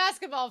 I'm not a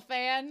basketball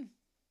fan.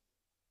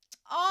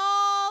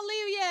 Oh,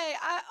 Liu Ye.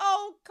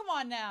 Oh, come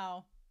on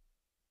now.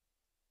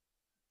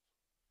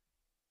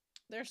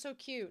 They're so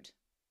cute.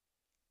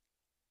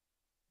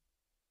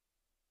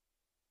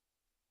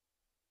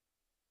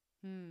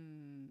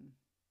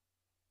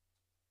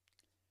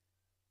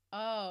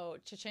 Oh,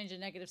 to change a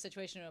negative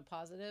situation to a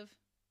positive?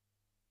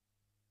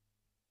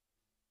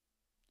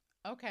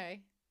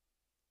 Okay.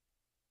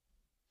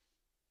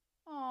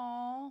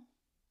 Aww.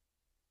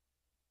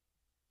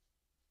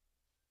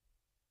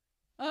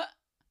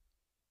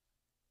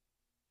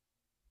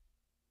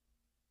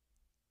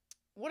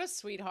 What a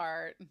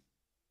sweetheart.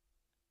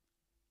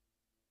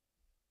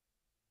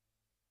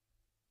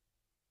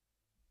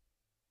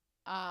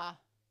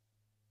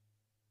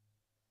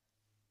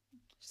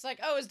 She's like,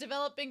 oh, is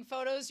developing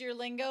photos your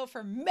lingo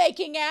for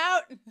making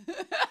out?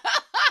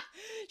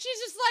 She's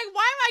just like,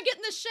 why am I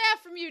getting the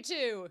shaft from you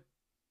two?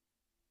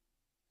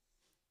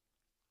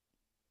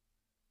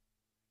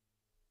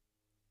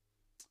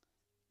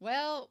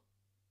 Well,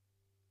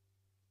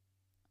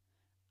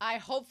 I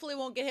hopefully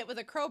won't get hit with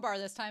a crowbar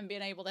this time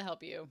being able to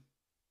help you.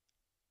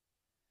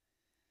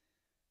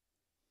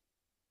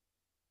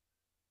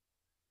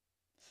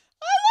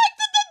 I like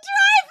that the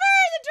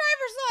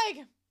driver's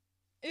like,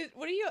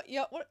 what are you,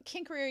 what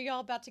kinkery are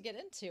y'all about to get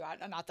into?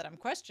 Not that I'm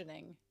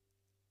questioning.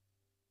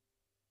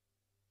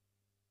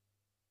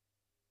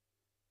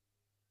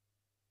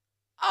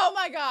 Oh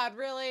my God,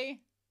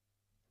 really?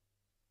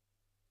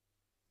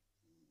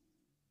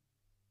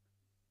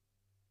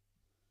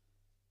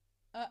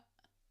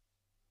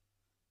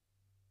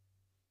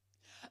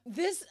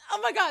 Oh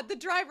my God, the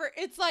driver,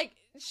 it's like,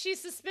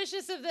 she's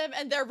suspicious of them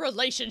and their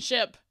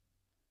relationship.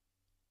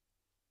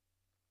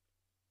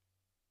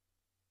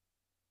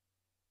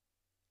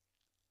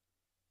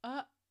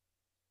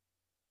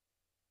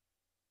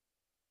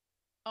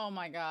 Oh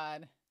my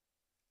God.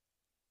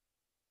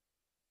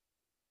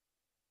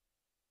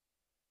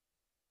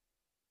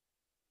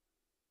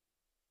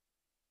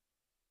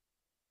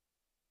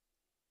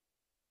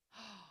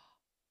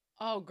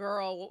 Oh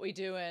girl, what we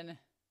doing?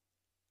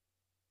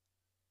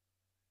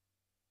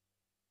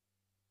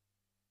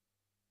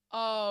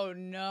 Oh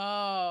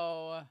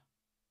no.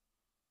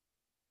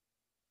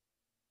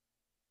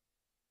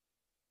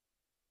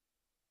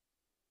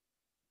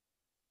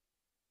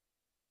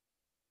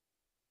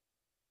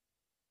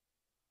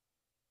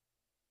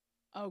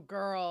 Oh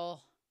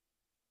girl.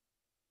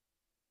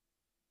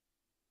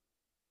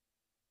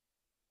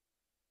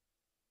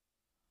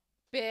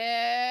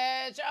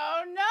 Bitch.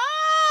 Oh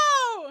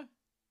no.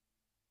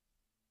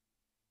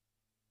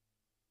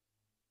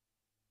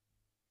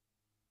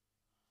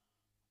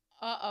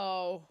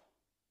 Uh-oh.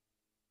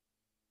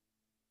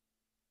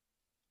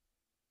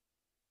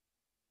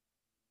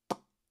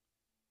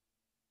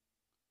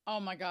 Oh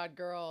my God,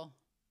 girl.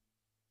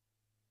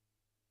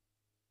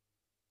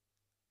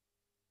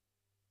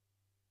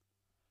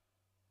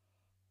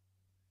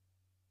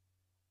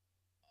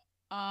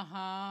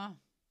 Uh-huh.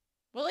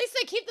 Well, at least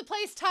they keep the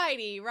place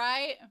tidy,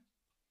 right?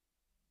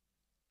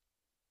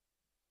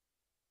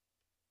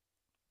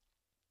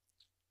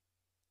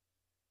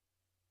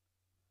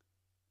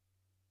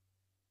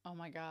 Oh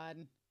my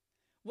God.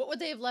 What would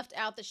they have left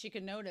out that she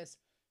could notice?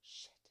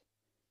 Shit.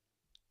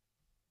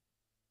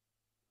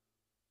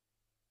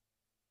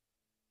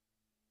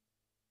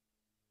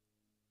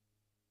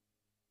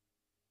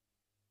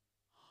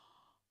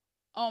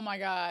 Oh my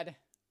God.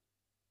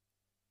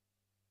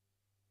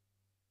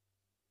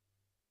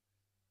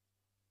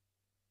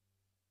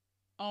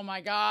 Oh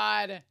my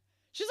God.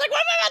 She's like, what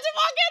am I about to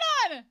walk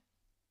in on?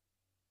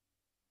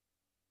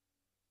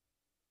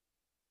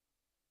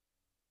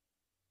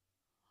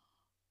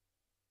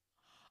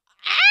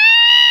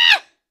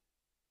 Ah!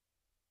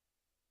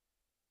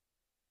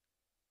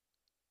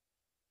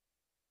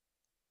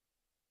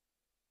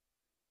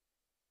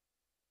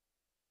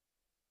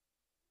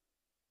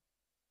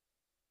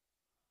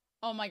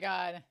 Oh my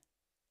God.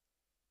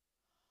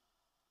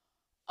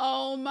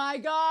 Oh my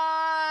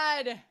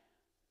God.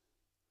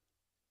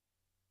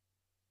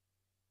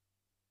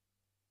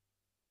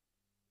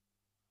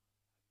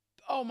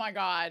 Oh my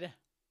God.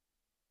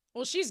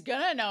 Well, she's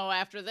gonna know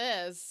after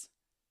this.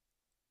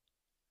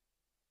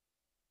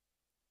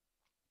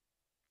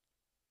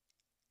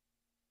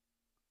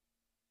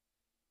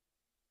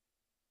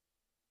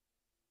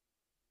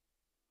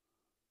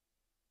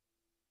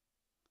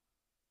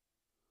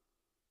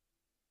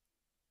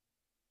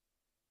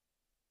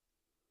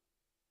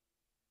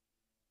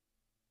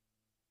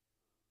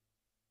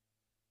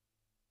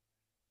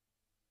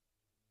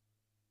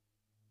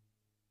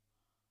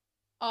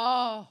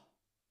 Oh.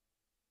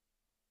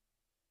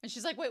 And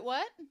she's like, wait,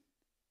 what?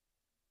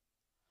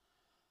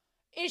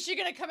 Is she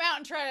gonna come out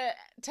and try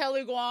to tell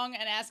Lu Guang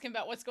and ask him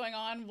about what's going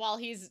on while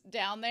he's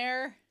down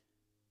there?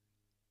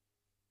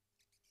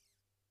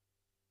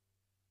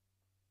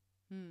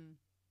 Hmm.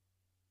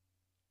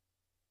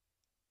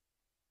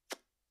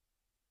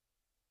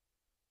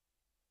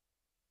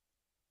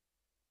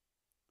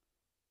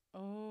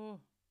 Oh.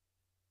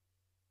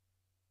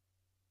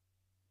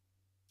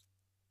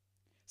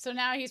 So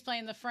now he's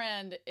playing the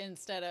friend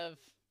instead of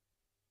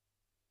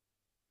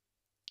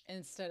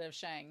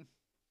Cheng.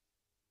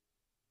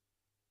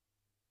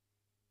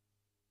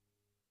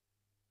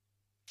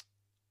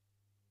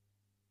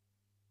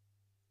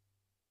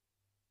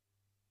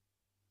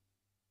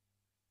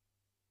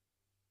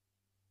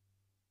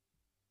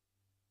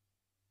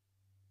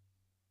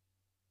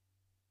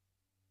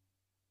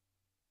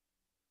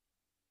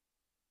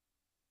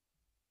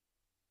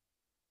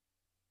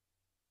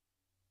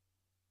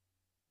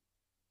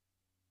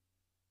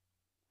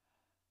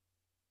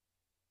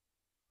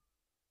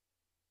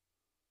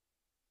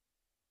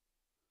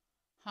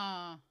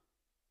 Huh.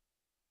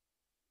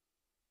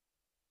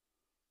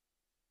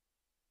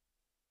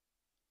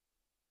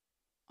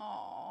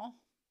 Aw.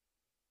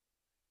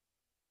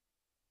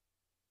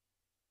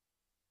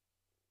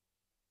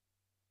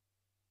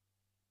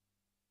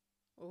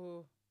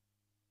 Ooh.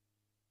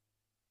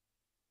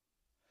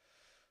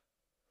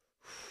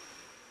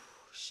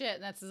 Shit,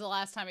 and that's the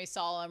last time he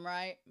saw him,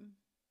 right?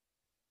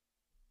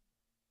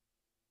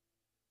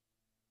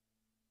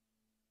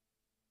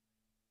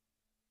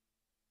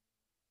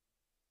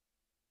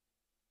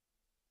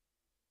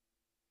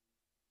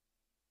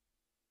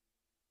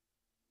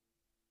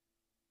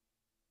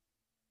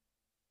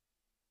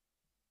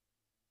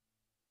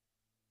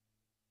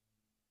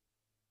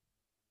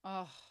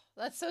 Oh,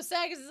 that's so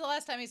sad because it's the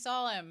last time he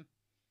saw him.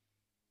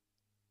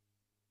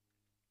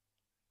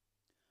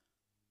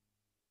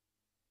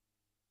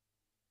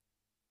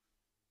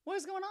 What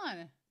is going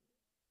on?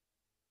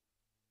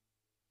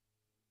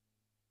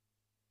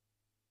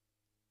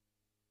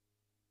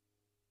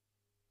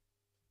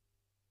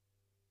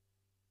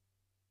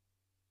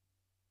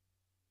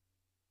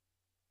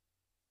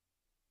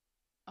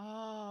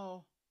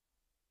 Oh.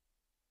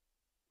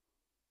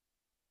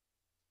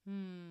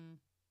 Hmm.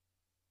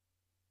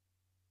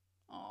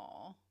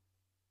 Oh.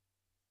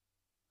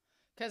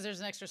 Because there's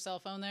an extra cell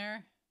phone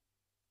there?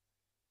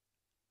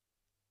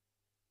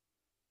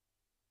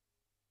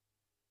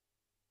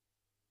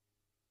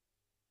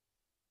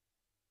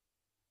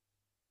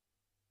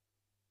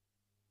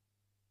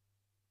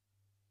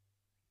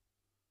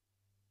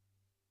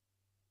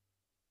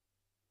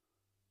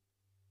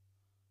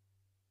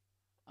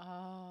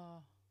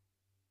 Oh.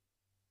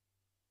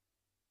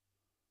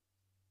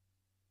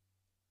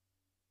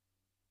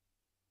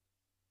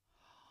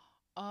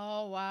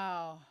 Oh,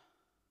 wow.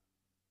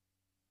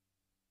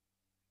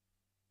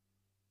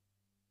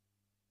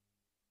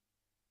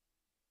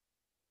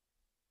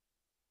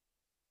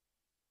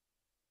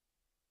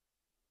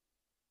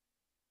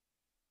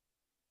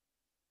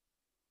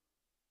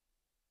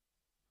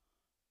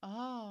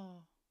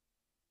 Oh.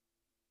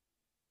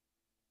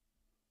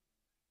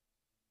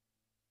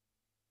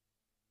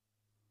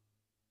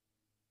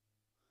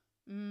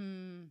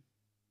 Hmm.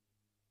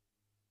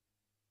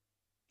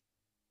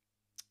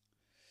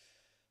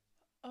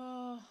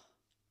 Oh.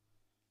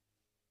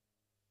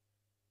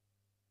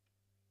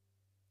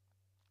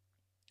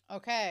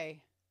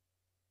 Okay.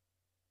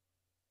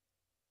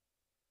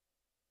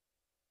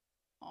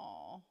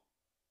 Oh.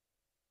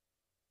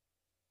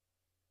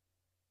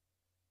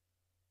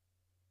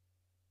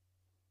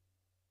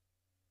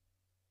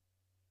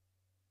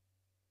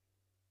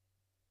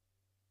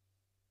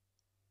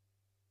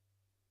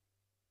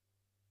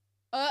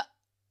 Uh.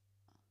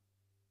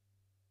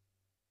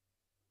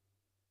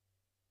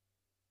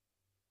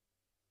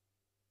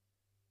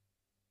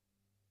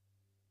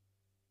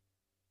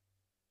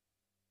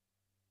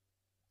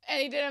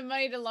 And he didn't have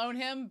money to loan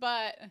him,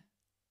 but.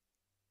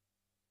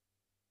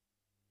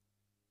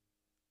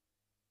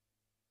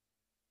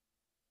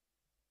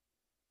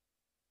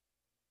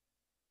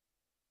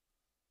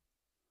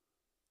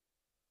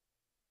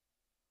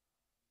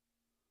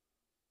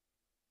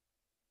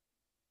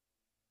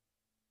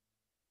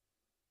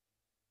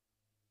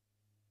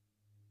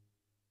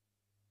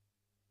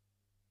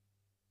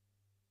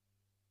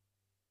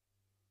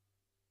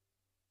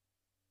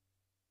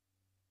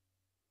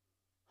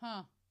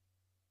 Huh.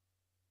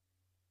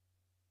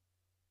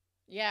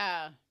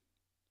 Yeah.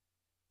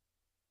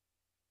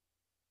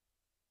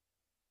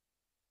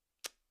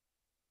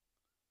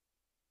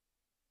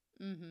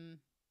 Mm hmm.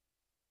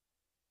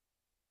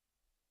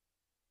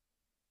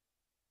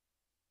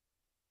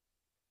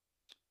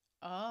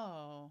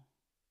 Oh.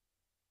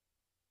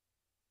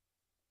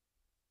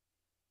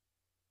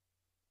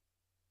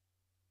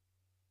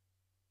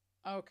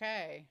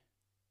 Okay.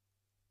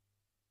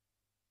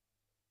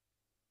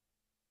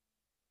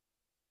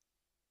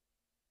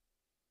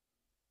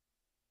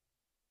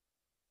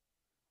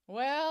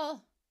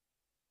 Well.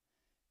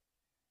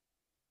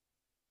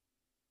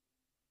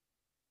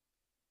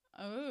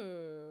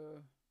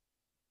 Ooh.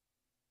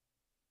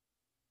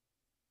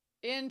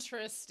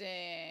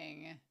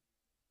 Interesting.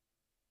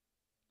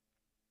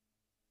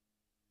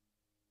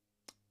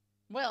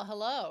 Well,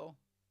 hello.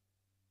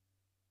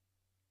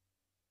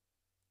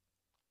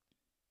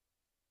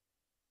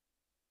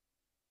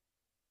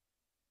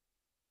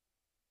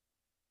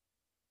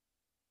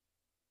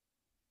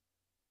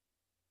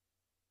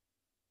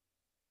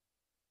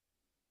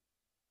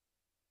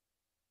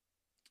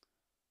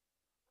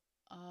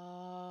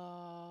 Oh.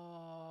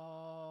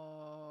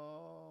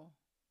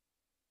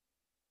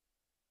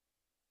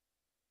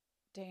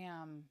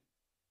 Damn.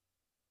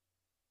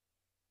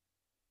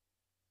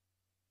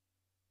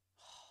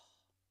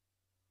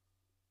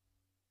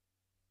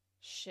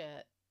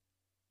 Shit.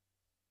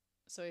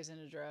 So he's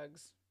into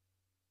drugs.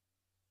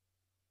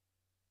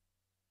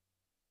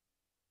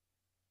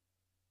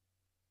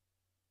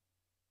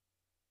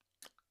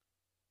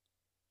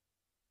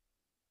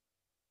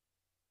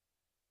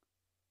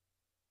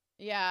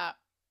 Yeah.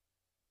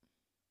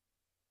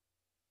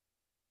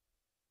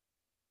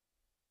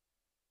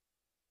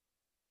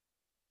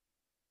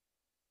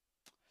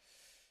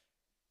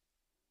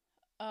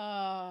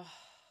 Uh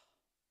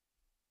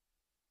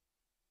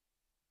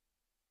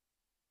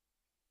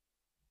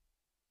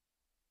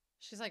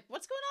She's like,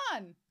 "What's going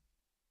on?"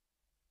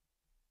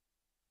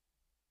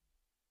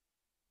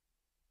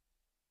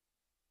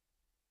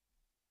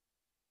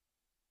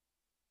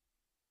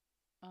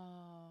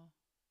 Oh.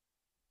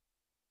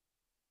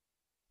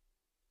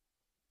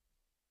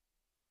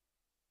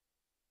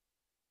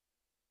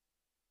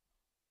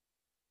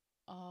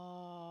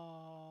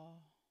 Oh.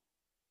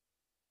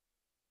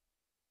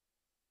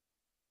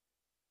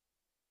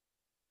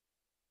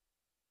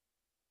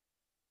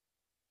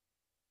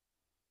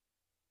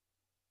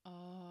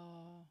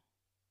 Oh.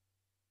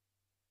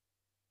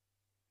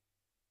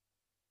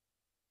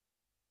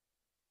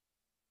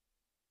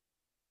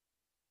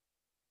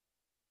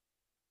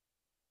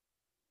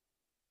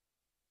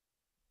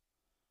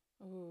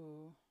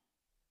 Ooh.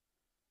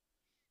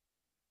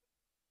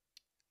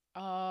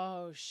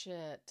 Oh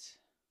shit.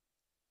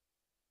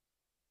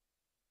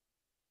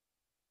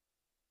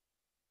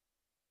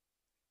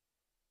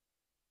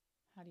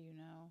 How do you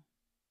know?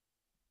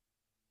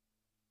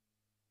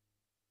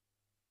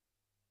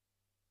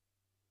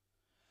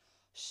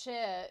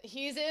 Shit.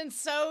 He's in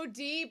so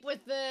deep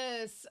with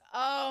this.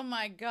 Oh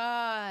my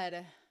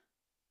god.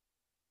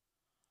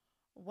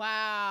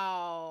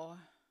 Wow.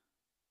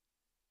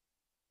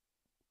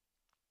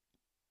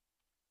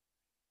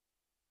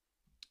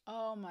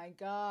 Oh my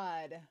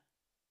god.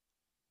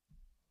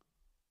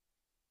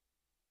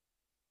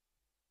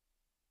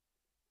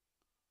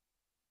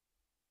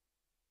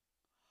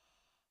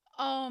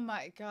 Oh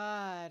my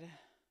god.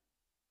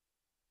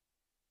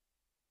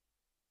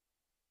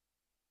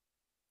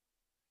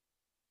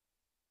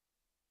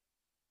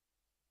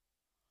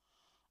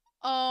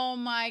 Oh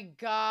my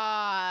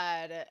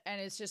god. And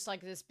it's just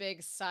like this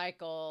big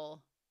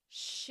cycle.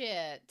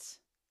 Shit.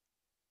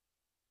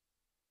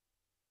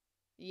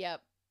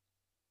 Yep.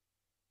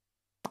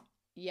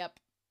 Yep.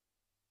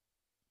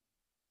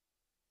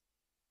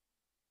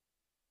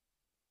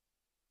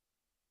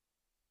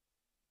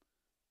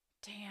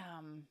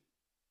 Damn.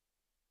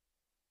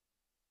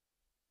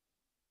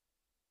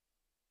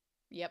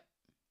 Yep.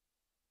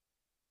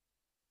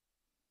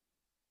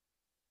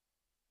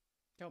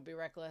 Don't be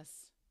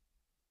reckless.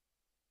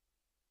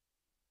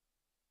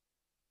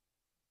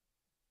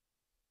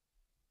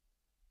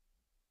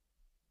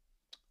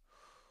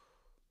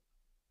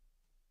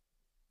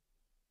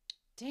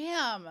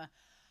 Damn.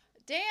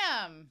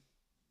 Damn.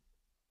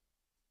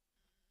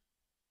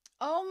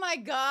 Oh my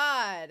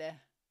god.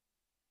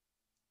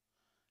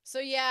 So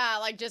yeah,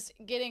 like just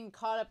getting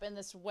caught up in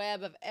this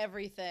web of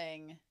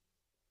everything.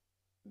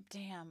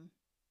 Damn.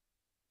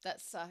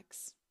 That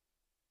sucks.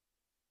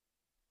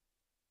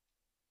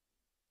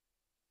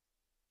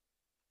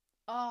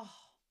 Oh,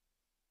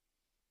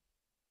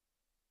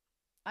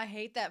 I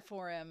hate that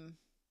for him.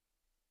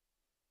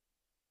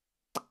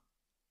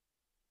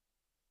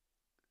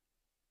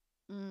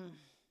 Mm.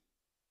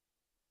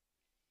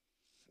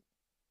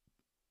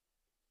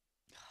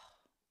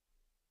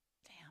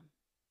 Damn.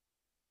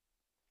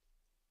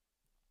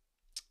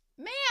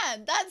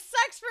 Man, that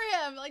sucks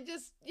for him. Like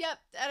just, yep,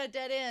 at a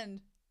dead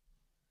end.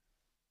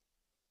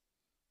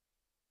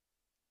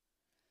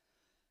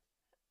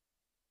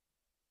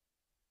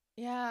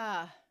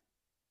 Yeah.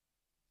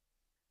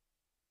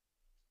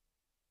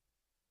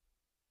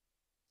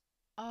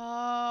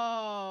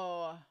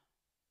 Oh.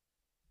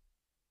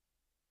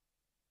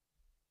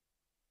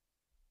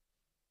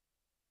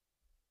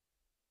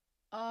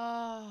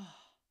 Oh.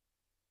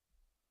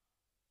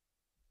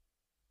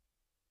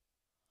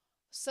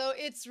 So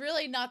it's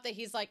really not that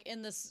he's like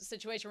in this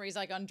situation where he's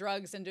like on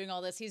drugs and doing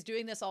all this. He's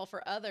doing this all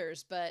for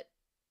others, but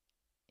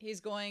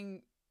he's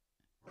going.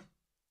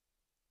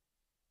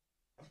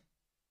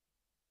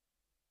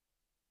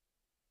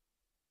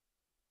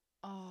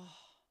 Oh.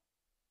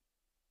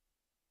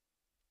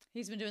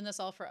 He's been doing this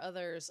all for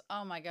others.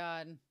 Oh my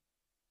god.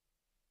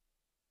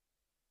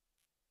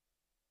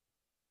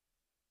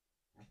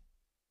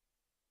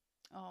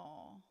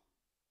 Oh.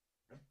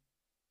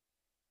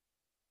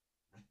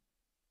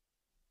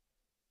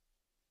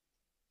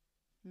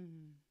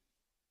 Mm.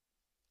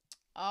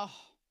 Oh,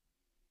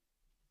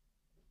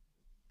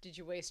 did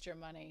you waste your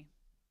money?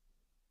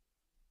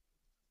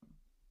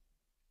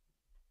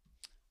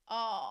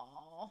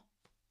 Oh.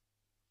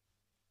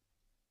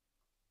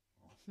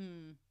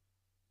 Hmm.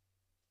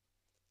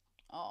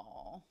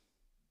 Oh.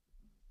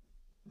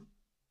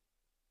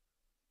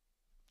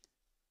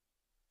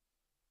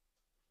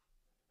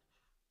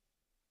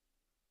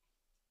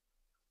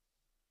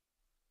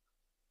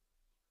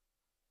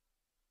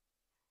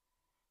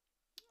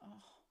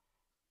 Oh.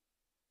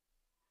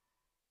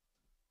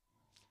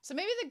 So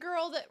maybe the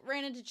girl that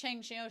ran into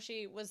Cheng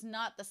Xiaoshi was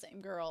not the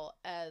same girl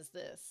as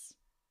this.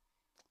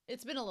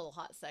 It's been a little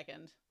hot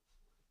second.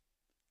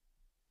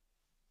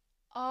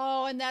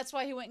 Oh, and that's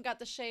why he went and got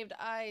the shaved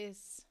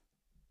ice.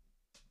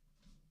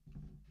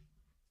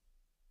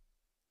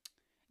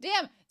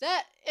 Damn,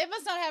 it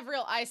must not have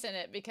real ice in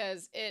it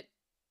because it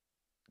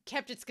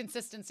kept its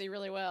consistency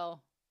really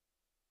well.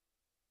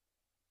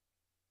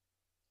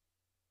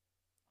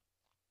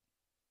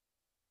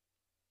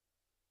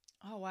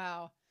 Oh,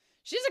 wow.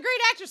 She's a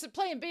great actress at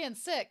playing being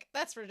sick.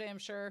 That's for damn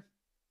sure.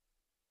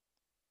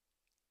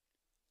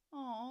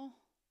 Oh.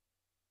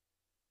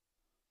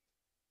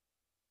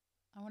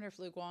 I wonder if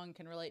Lu Guang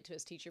can relate to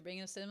his teacher being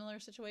in a similar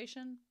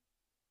situation.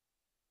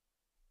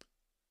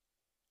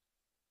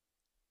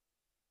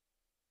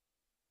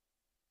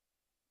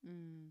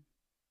 Mm.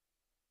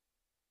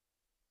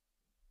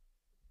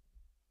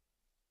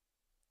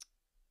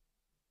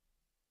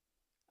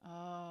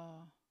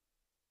 Oh.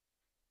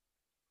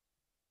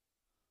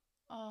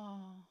 Oh.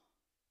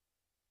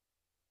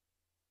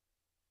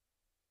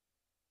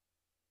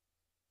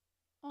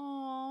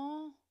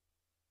 Oh.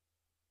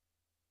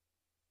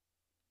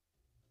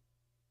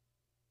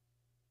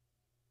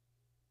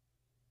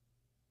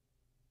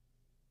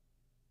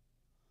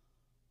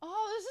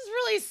 Oh, this is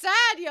really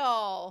sad,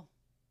 y'all.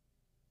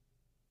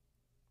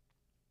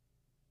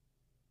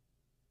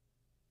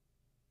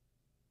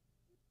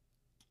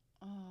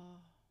 Oh.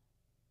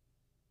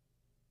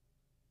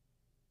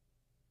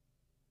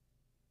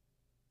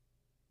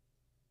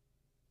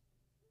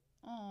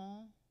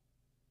 Oh.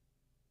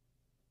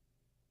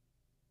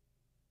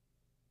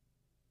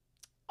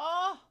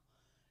 Oh.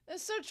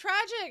 It's so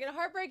tragic and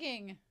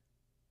heartbreaking.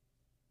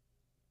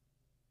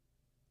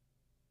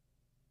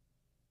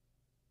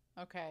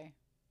 Okay.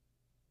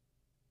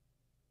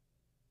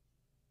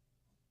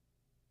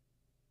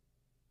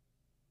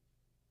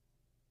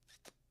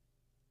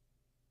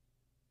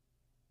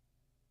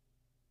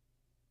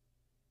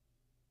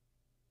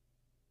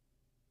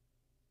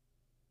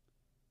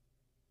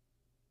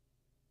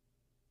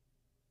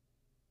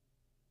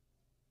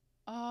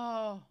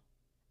 Oh.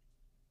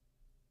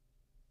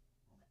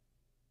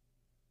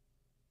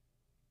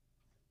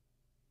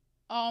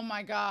 Oh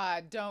my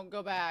God. Don't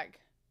go back.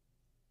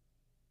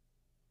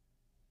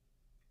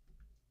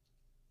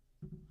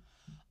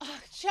 Oh,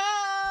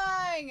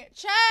 Cheng!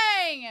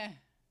 Cheng!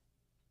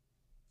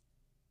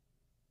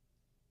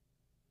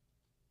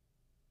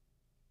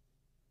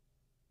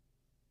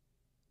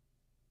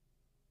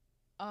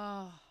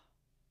 Oh.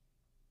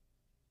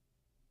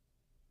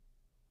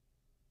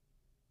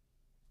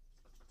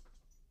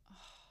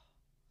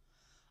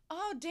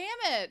 Oh, damn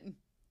it.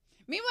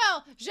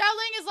 Meanwhile, Qiao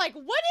Ling is like,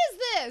 what is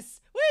this?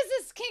 What is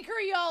this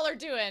kinkery y'all are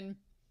doing?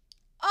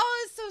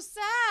 Oh, it's so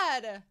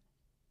sad.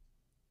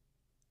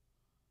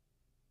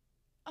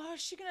 Oh,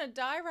 is she gonna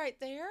die right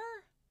there?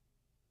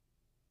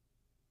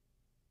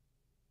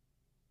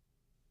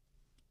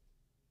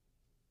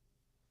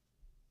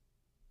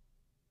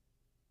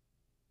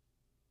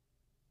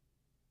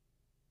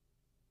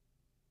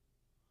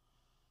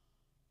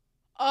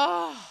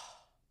 Oh.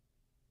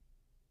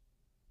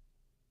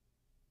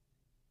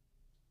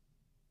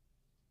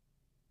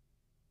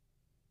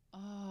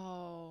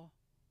 Oh.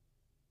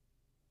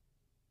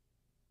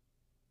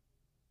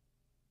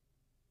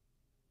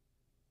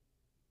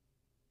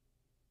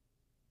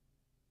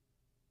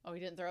 Oh, he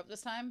didn't throw up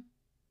this time?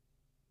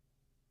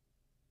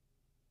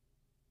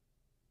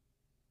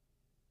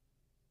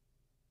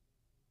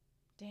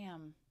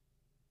 Damn.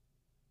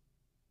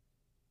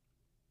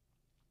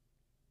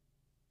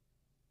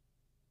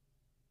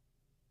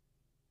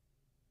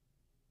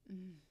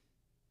 Mm.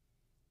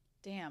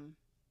 Damn.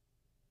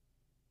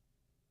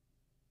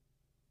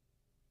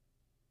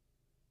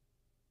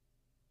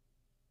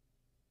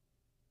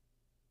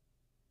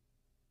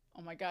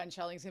 Oh my God, and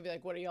Qiao Ling's gonna be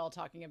like, what are y'all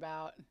talking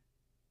about?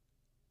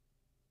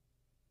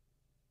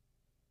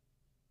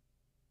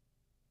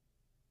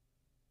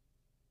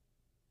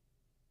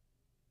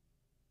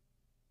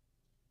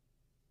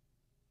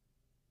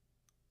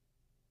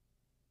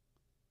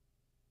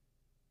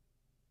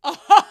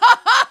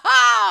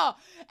 Oh,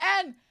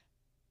 and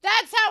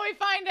that's how we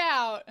find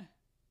out.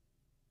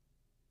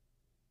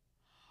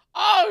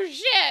 Oh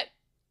shit!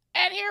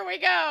 And here we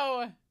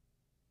go.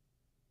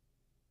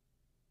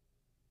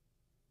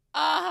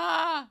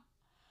 Uh-huh.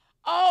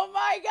 Oh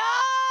my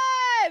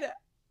God!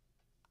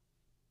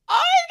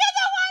 Oh, he's got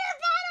the water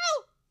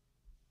bottle!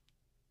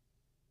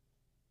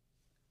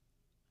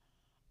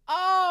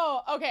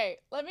 Oh, okay.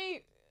 Let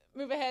me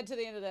move ahead to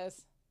the end of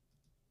this.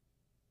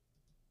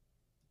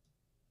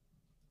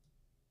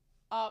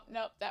 Oh,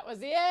 nope, that was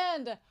the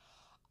end.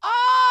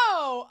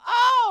 Oh,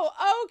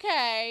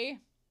 okay.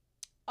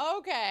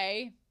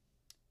 Okay.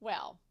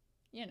 Well,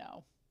 you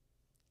know,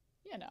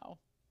 you know.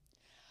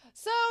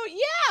 So,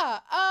 yeah,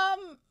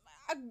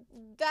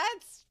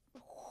 that's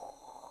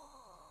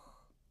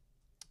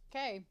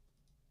okay.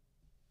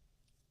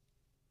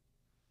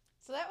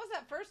 So that was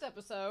that first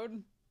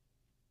episode.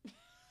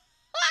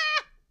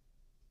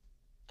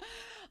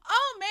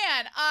 Oh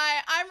man,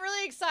 I'm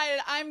really excited.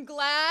 I'm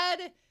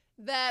glad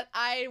that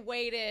I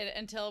waited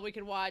until we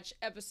could watch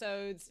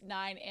episodes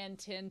 9 and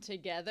 10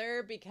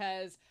 together,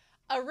 because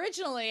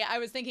originally I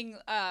was thinking,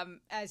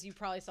 as you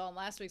probably saw in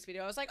last week's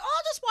video, I was like, oh,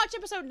 I'll just watch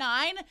episode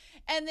 9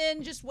 and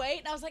then just wait.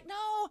 And I was like,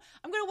 no,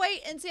 I'm going to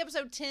wait and see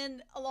episode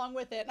 10 along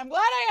with it. And I'm glad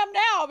I am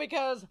now,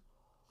 because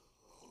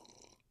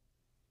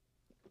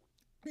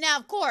now,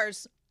 of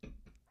course,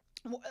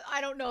 I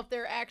don't know if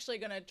they're actually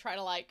going to try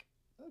to like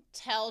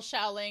tell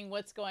Qiao Ling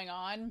what's going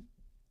on,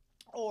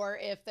 or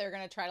if they're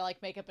gonna try to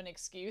like make up an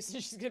excuse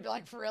and she's gonna be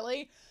like,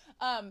 really?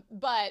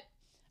 But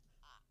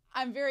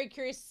I'm very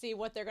curious to see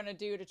what they're gonna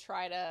do to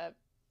try to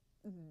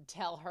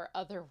tell her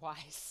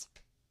otherwise.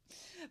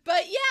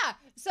 But yeah,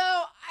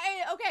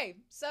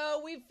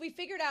 so we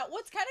figured out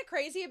what's kind of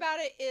crazy about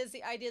it is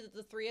the idea that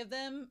the three of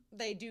them,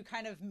 they do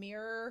kind of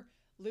mirror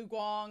Lu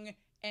Guang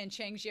and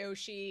Cheng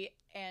Xiaoshi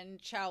and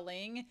Qiao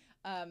Ling.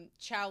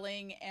 Qiao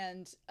Ling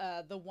and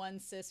the one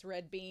cis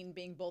Red Bean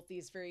being both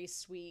these very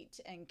sweet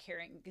and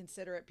caring,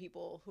 considerate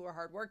people who are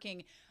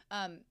hardworking.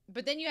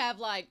 But then you have,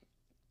 like,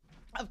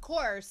 of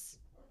course,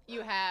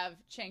 you have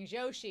Cheng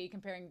Xiaoshi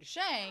comparing to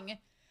Cheng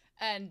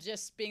and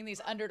just being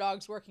these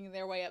underdogs working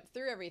their way up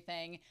through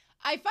everything.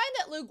 I find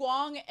that Lu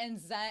Guang and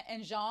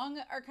Zhang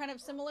are kind of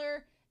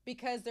similar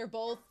because they're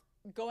both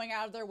going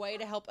out of their way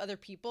to help other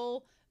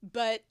people,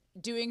 but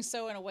doing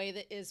so in a way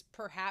that is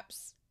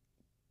perhaps,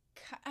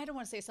 I don't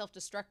want to say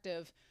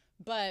self-destructive,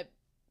 but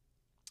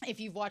if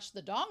you've watched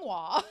the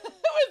Donghua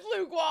with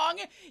Lu Guang,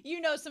 you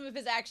know some of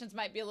his actions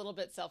might be a little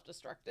bit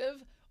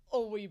self-destructive,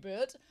 a wee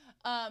bit.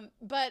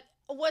 But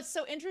what's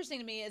so interesting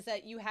to me is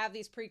that you have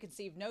these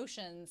preconceived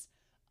notions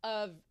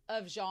of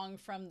Zhang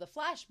from the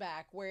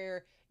flashback,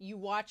 where you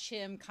watch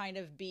him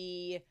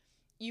be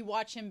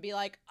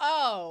like,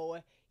 oh,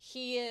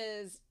 he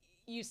is,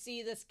 you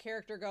see this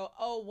character go,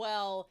 oh,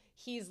 well,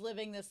 he's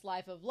living this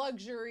life of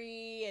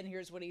luxury and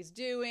here's what he's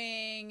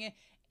doing.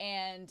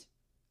 And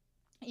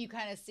you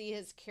kind of see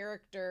his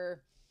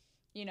character,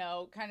 you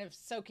know, kind of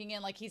soaking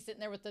in, like he's sitting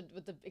there with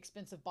the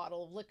expensive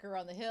bottle of liquor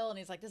on the hill, and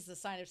he's like, this is a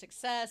sign of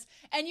success.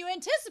 And you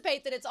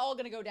anticipate that it's all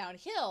going to go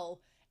downhill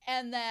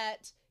and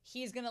that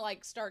he's going to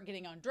like start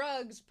getting on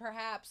drugs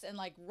perhaps and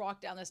like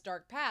walk down this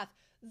dark path.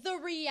 The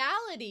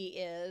reality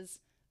is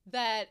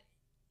that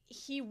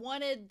he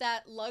wanted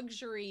that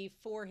luxury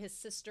for his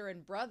sister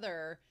and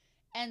brother,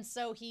 and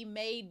so he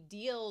made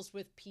deals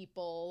with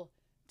people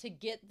to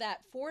get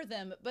that for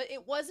them, but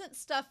it wasn't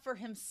stuff for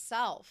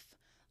himself.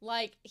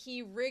 Like,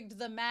 he rigged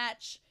the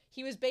match.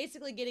 He was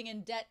basically getting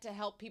in debt to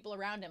help people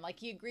around him. Like,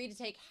 he agreed to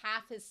take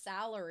half his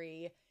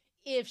salary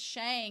if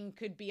Cheng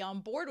could be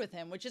on board with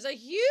him, which is a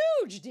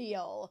huge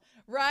deal,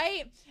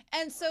 right?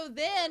 And so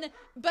then,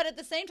 but at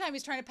the same time,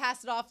 he's trying to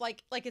pass it off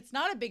like it's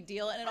not a big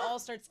deal, and it all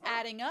starts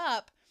adding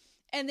up.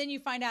 And then you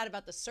find out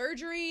about the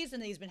surgeries,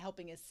 and that he's been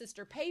helping his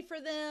sister pay for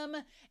them,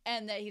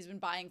 and that he's been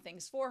buying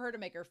things for her to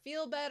make her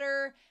feel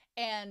better,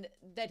 and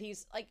that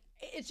he's like,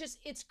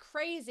 it's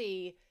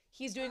crazy.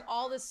 He's doing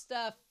all this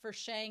stuff for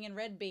Cheng and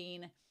Red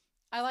Bean.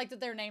 I like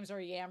that their names are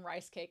Yam,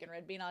 Rice Cake, and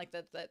Red Bean. I like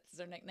that that's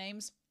their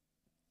nicknames.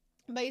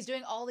 But he's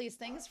doing all these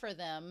things for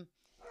them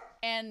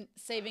and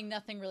saving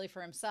nothing really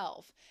for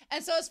himself.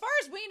 And so as far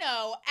as we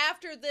know,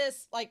 after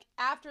this, like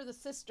after the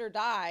sister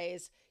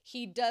dies,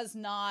 he does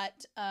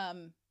not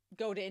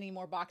go to any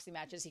more boxing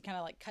matches. He kind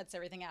of like cuts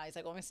everything out. He's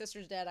like, well, my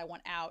sister's dead. I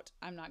want out.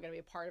 I'm not going to be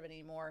a part of it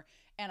anymore.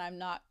 And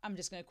I'm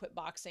just going to quit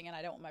boxing, and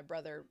I don't want my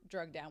brother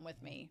drugged down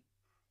with me.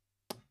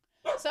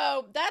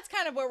 So that's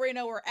kind of where we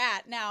know we're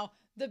at. Now,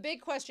 the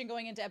big question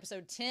going into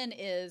episode 10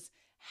 is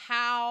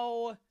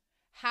how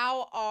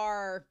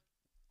are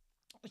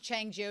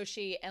Cheng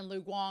Xiaoshi and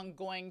Lu Guang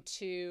going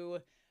to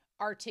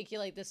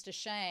articulate this to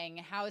Cheng?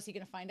 How is he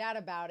going to find out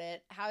about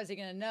it? How is he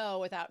going to know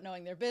without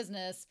knowing their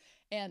business?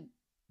 And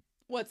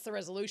what's the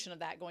resolution of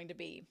that going to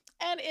be?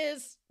 And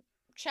is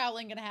Qiao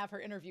Ling going to have her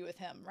interview with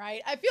him,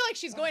 right? I feel like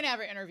she's going to have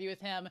her interview with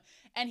him,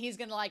 and he's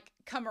going to like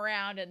come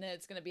around, and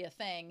it's going to be a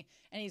thing,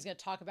 and he's going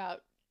to talk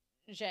about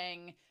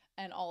Zhang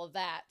and all of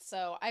that.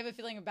 So I have a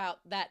feeling about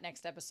that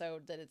next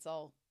episode that it's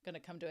all going to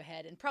come to a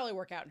head and probably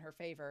work out in her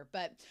favor.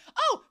 But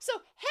oh, so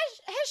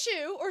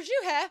Heshu or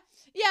Juhe,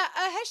 yeah,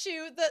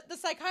 Heshu, the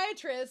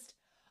psychiatrist.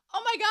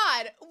 Oh my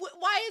God,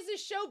 why is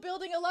this show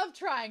building a love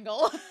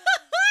triangle?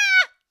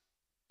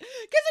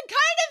 Because it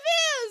kind of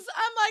is.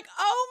 I'm like,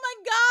 oh my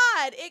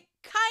God, it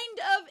kind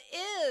of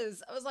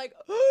is. I was like,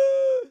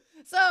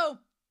 so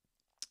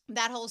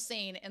that whole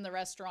scene in the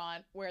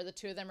restaurant where the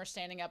two of them are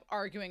standing up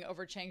arguing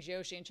over Cheng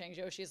Xiaoshi, and Cheng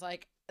Xiaoshi's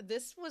like,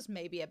 this was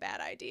maybe a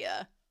bad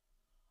idea.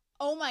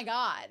 Oh my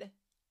God.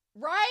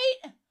 Right?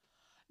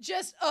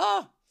 Just,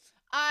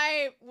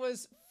 I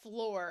was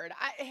floored.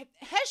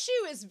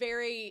 Heshu is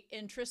very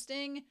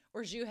interesting,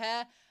 or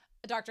Zhuhe,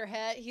 Dr.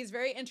 He. He's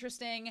very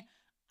interesting.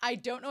 I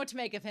don't know what to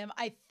make of him.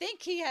 I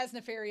think he has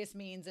nefarious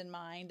means in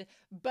mind,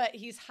 but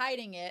he's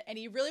hiding it. And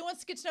he really wants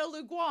to get to know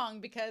Lu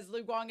Guang because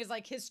Lu Guang is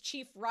like his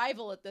chief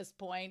rival at this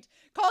point.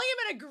 Calling him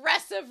an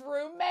aggressive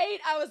roommate,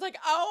 I was like,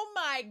 oh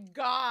my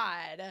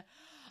God.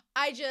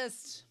 I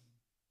just,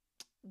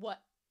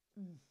 what?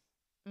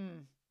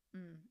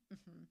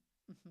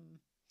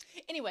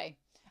 Anyway,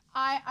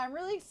 I'm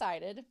really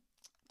excited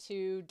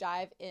to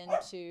dive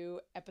into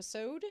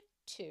episode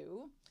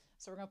 2.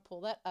 So we're going to pull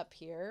that up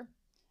here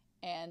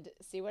and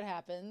see what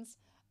happens.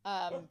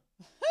 And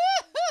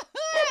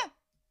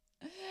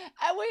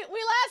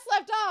we last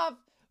left off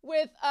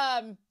with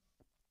oh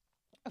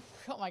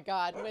my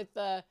God,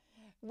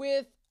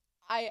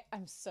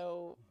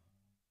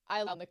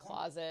 I love the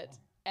closet,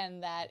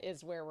 and that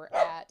is where we're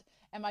at.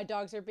 And my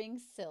dogs are being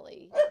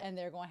silly, and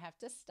they're going to have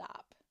to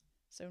stop.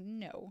 So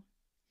no.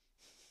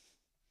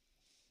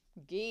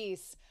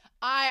 Geese.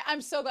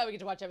 I'm so glad we get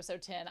to watch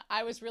episode 10.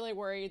 I was really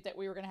worried that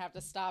we were going to have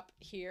to stop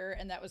here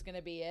and that was going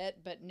to be it.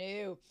 But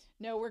no,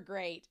 we're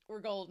great.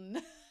 We're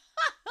golden.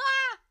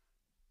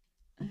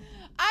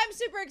 I'm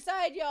super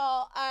excited,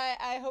 y'all.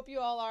 I hope you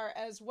all are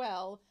as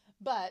well.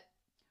 But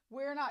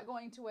we're not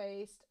going to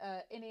waste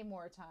any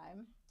more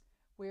time.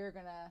 We're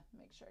going to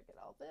make sure I get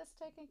all this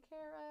taken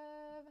care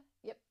of.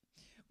 Yep.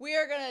 We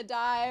are going to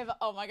dive.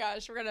 Oh my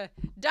gosh. We're going to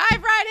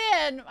dive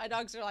right in. My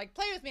dogs are like,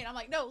 play with me. And I'm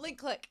like, no, link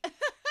click.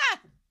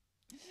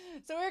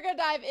 So we're going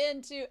to dive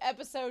into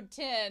episode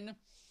 10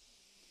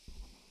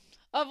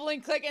 of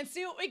Link Click and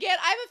see what we get.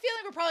 I have a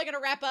feeling we're probably going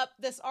to wrap up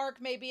this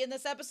arc maybe in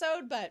this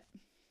episode, but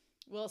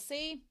we'll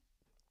see.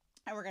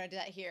 And we're going to do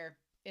that here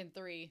in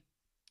 3,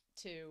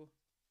 2,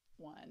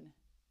 1.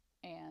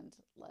 And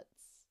let's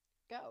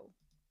go.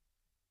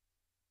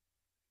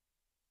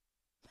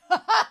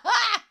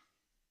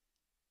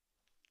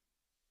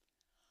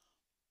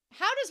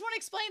 How does one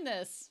explain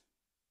this?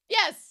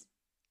 Yes.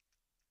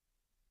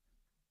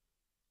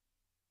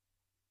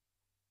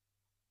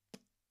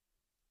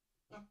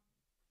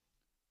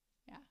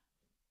 Yeah.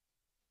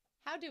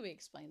 How do we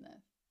explain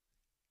this?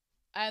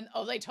 And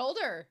oh, they told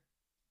her.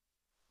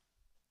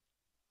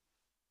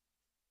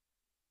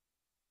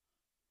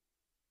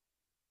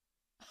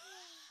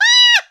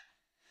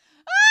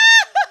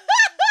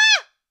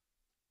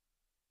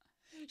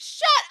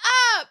 Shut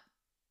up!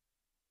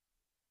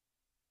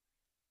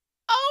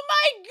 Oh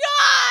my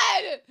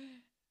God!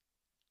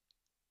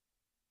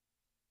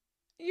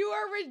 You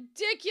are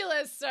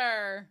ridiculous,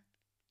 sir.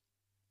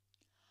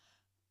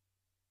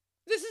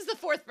 This is the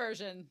 4th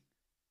version.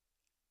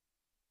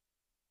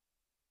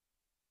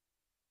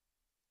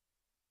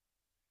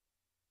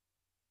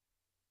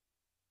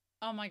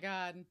 Oh my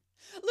God.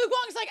 Lu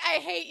Guang's like, I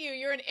hate you.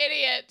 You're an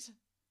idiot.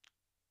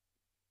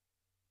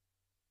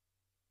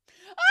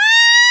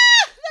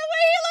 Ah! The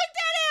way he looked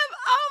at him!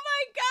 Oh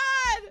my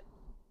God!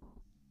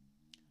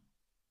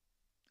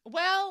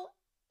 Well,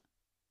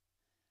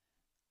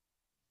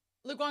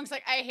 Lu Guang's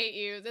like, I hate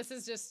you. This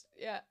is just,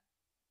 yeah.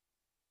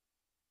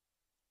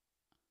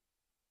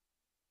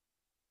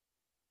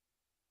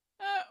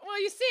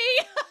 Well, you see?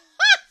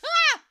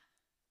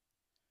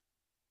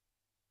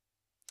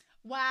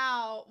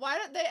 Wow. Why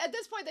don't they, at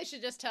this point, they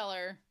should just tell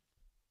her.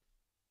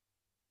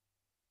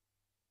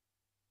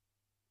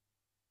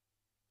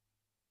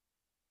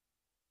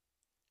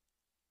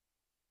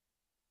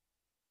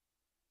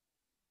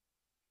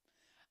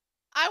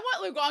 I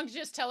want Lu Guang to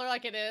just tell her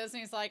like it is.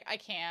 And he's like, I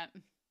can't.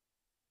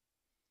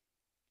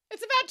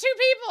 It's about 2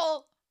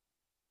 people.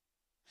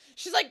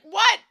 She's like,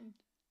 what?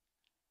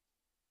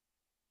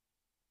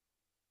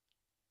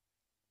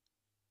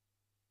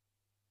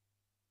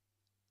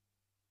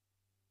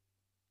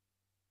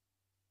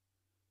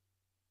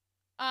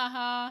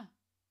 Uh-huh.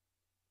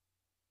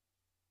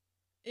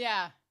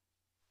 Yeah.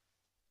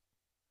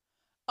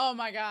 Oh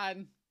my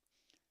God.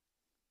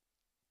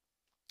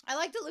 I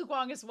like that Lu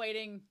Guang is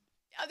waiting.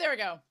 Oh, there we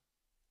go.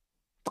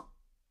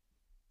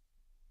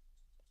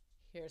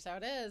 Here's how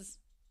it is.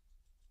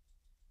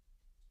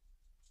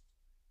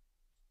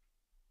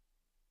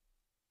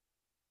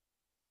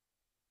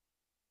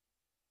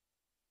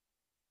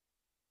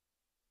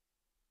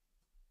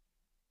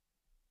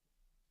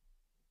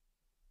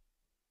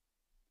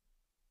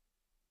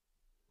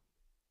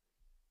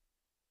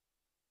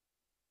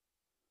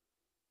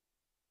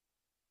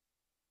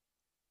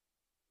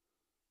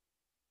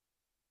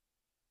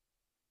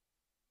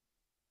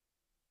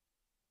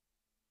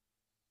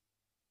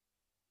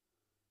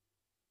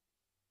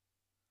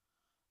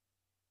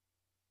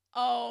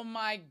 Oh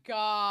my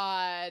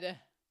God.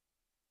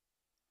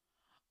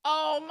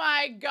 Oh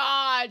my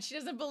God. She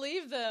doesn't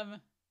believe them.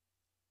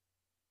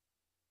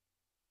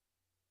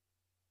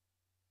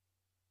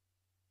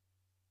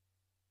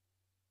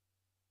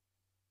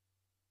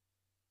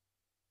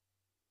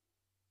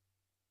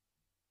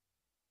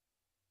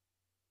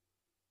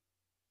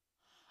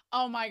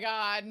 Oh my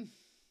God.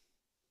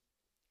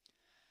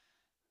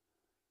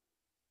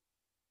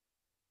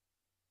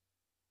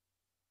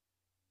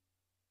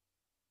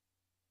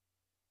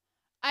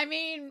 I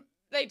mean,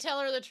 they tell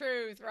her the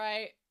truth,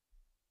 right?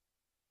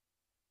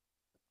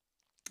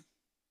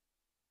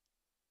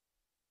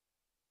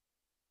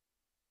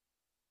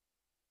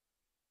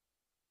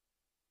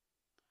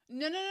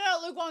 No, no, no,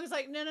 no. Luke Wong's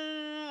like, no, no, no,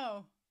 no,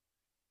 no.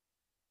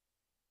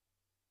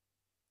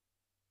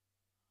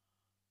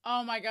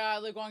 Oh my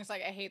god, Luke Wong's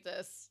like, I hate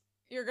this.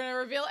 You're gonna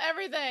reveal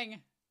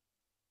everything.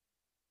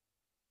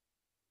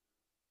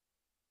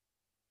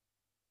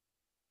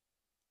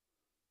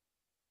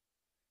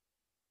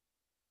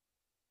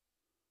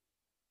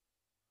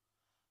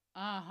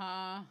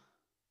 Uh-huh.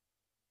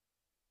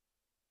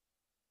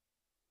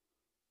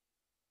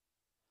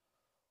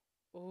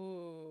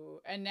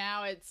 Ooh. And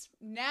now it's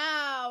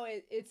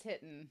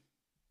hitting.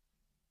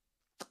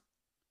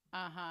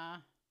 Uh-huh.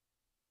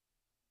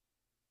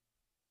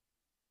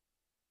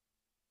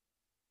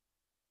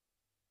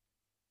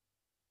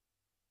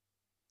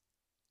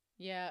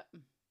 Yep.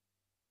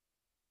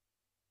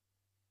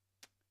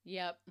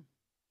 Yep.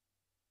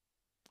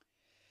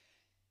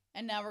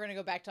 And now we're gonna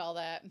go back to all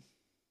that.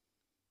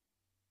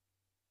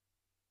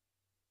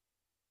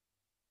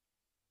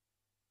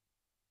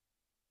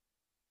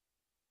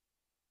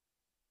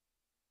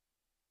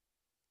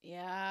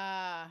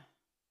 Yeah.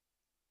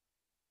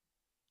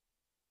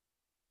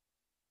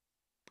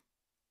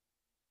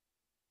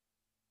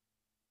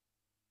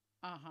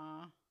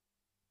 Uh-huh.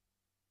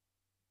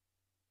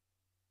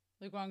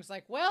 Luke Wong's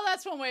like, well,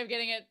 that's one way of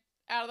getting it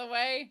out of the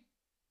way.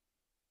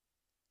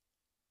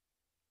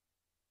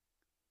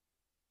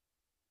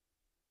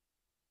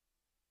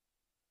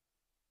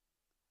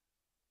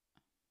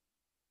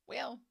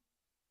 Well,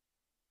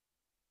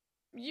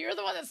 you're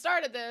the one that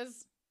started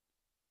this.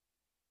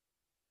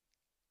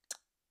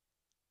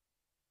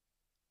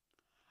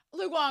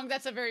 Luke Wong,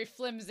 that's a very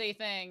flimsy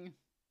thing.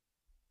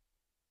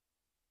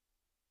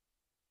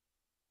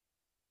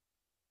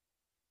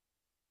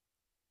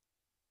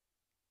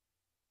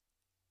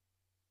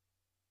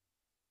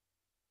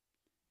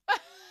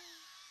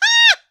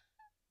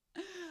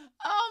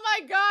 Oh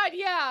my god,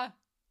 yeah.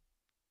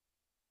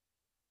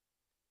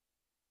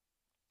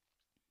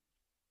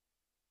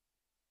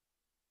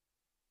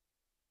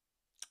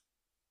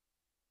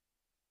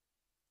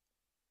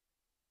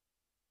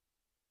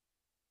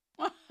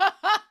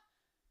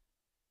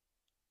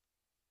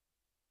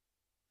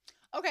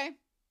 Okay.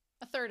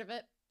 A third of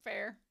it.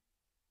 Fair.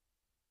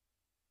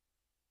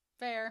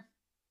 Fair.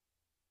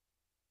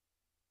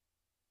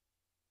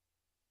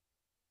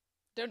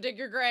 Don't dig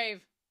your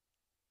grave.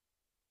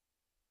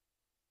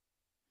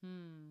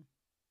 Hmm.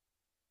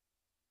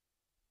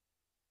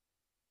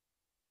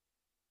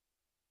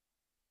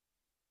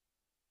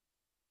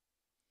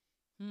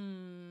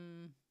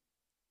 Hmm.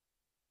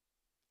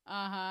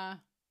 Uh-huh.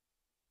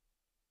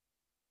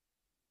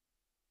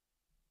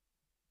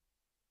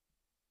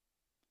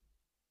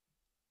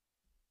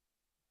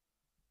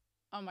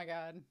 Oh my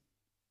god.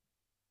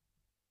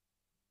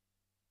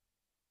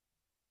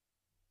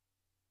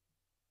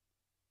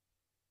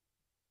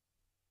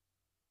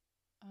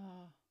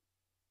 Oh.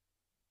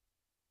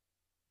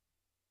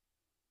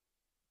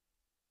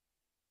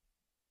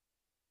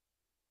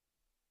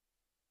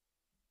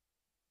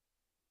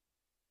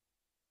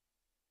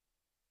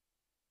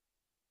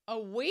 A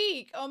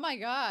week? Oh my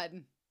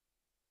god.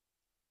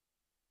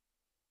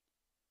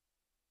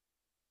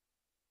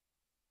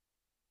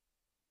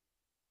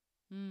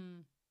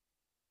 Hmm.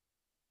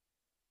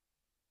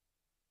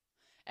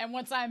 And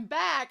once I'm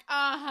back,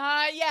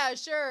 uh-huh, yeah,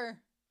 sure.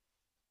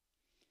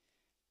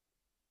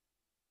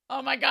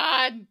 Oh my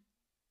god.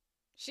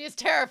 She is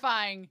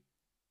terrifying.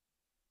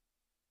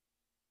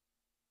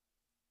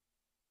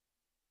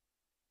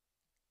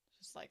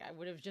 Just like, I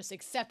would have just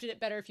accepted it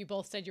better if you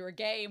both said you were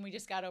gay and we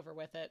just got over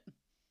with it.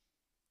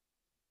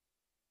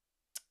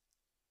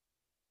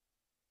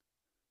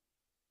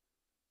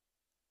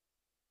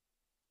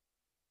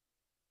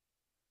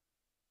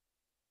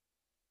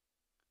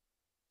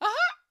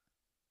 Uh-huh.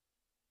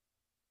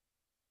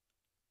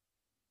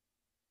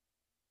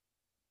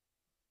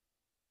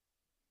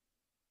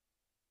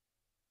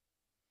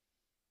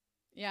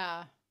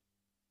 Yeah.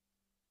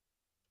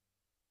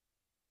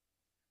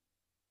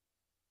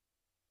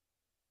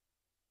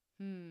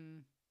 Hmm.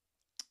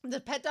 The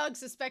pet dog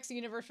suspects the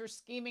universe for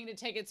scheming to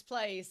take its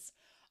place.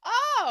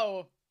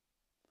 Oh!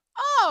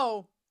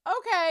 Oh!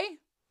 Okay.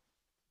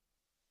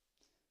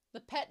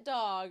 The pet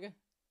dog.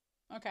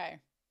 Okay.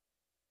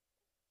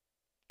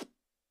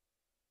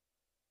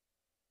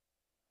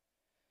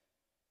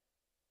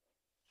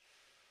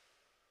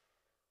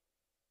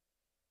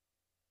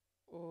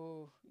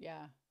 Oh,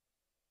 yeah.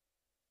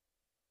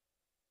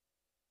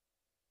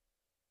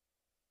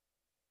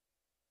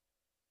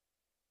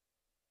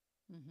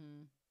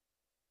 Mm-hmm.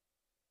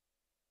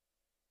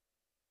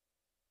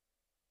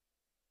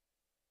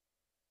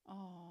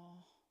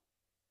 Oh.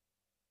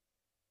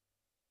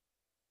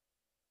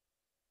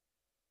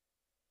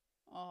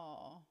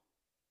 Oh.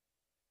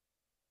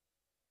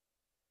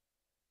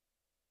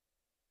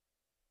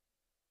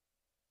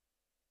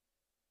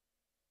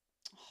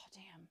 Oh,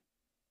 damn.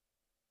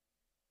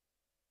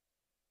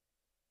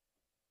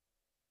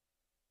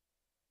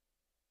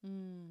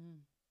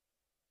 Hmm.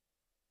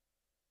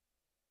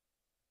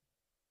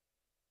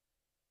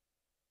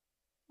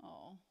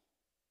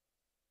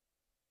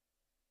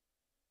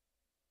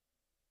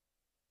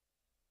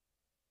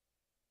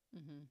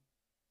 Mm-hmm.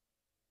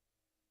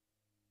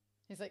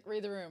 He's like,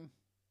 read the room.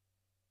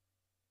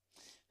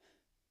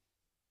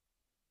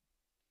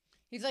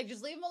 He's like,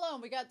 just leave him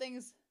alone. We got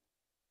things.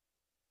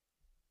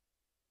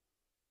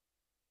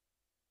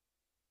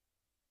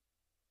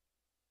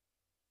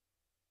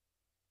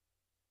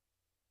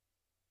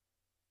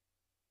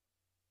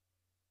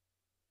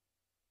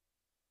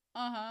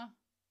 Uh-huh.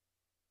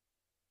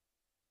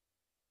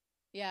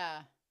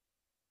 Yeah.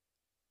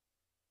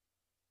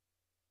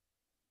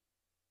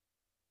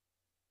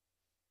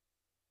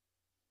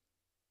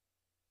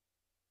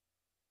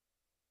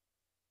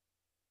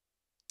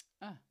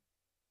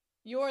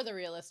 You're the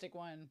realistic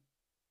one.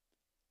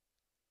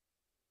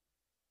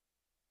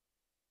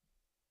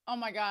 Oh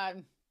my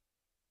God.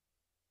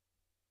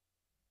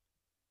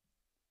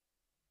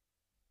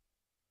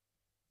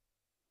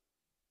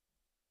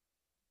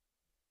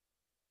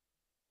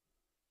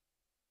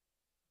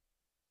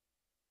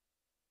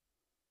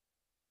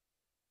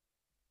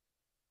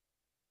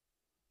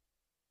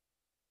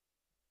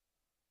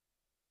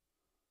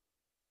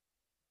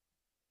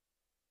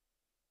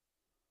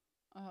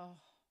 Oh.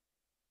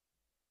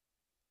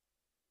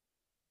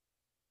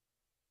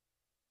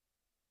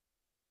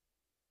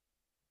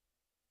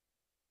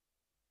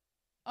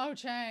 Oh,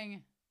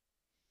 Cheng.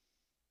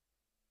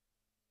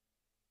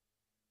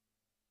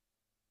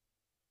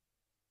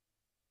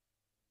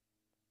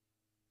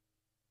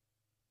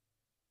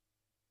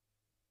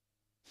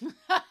 Did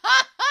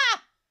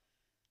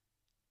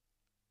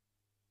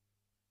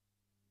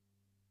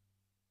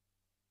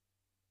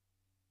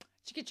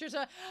you get yours? Oh,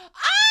 look at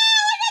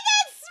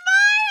that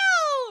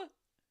smile!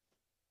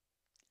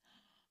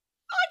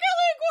 Look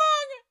at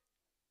Guang!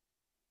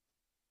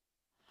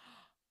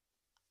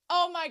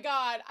 Oh my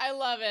God. I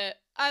love it.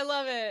 I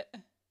love it.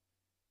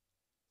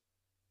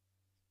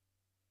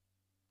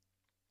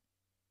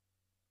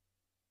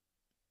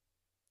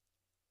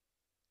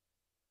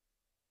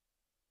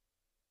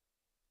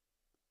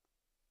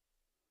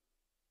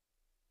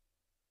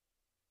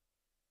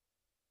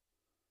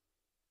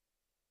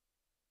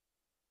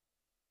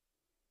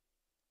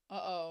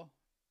 Uh-oh.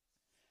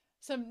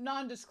 Some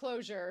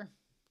non-disclosure.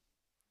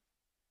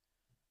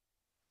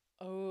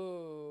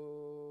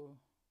 Oh.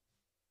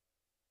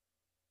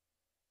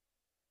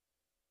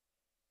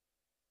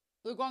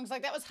 Lu Guang's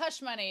like, that was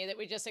hush money that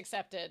we just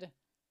accepted.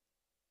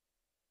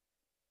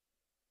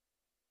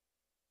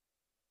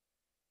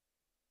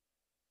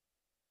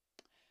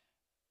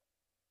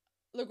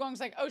 Lu Guang's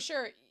like, oh,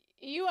 sure,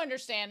 you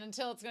understand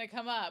until it's going to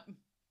come up.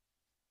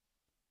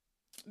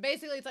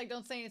 Basically, it's like,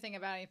 don't say anything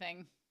about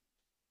anything.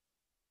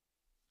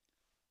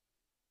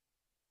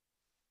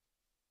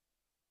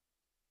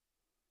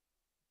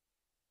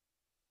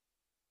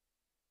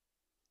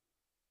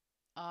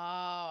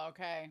 Oh,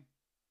 okay.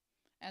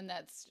 And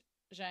that's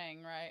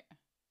Zhang, right?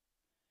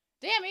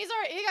 Damn, he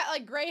got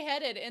like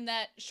gray-headed in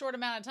that short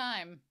amount of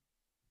time.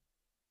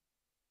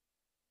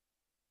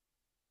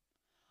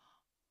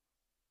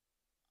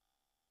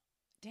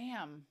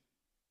 Damn.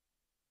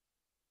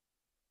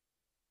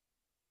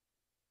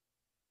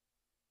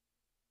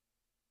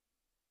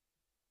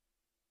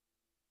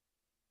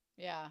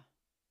 Yeah.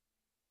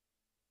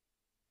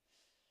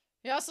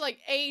 He also like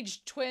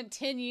aged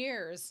 10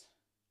 years.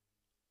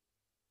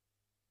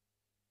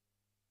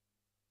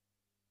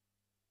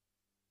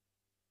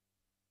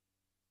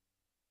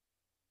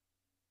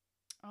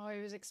 Oh,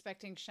 he was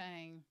expecting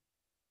Shang.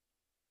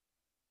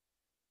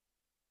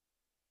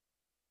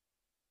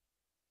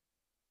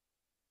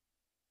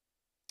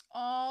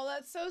 Oh,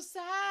 that's so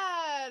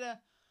sad.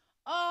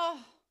 Oh,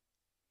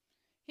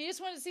 he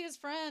just wanted to see his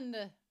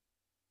friend.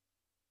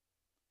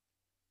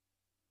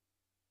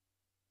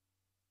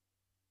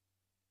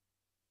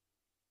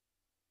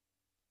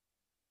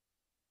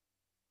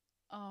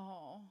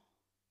 Oh.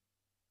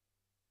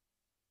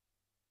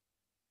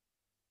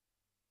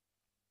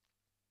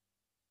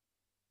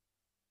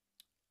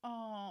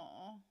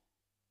 Oh.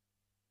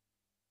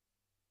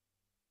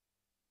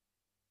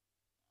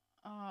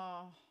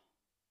 Oh.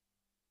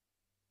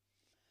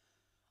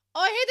 Oh,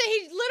 I hate that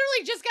he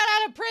literally just got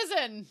out of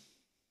prison.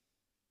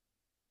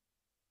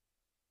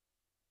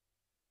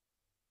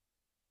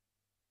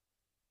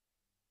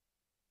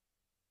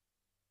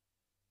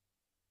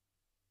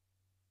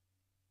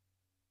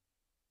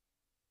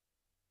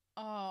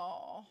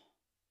 Oh.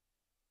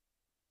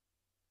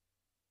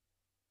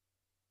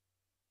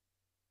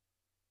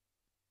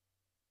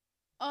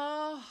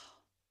 Oh.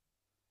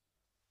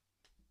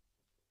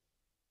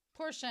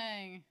 Poor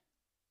Shang.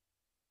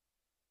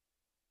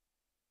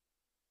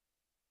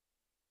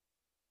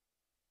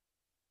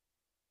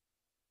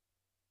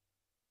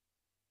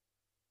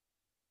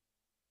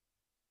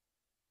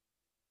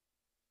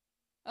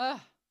 Ugh.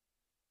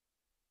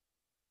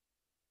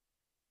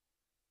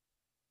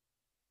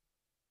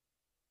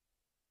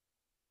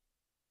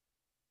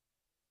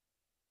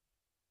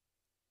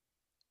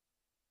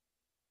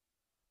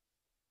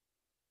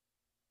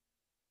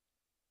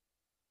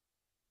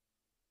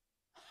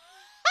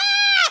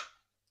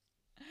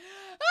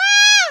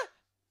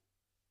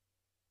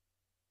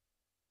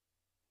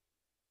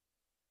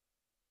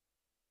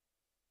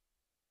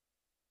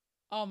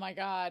 Ah! Oh my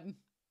God.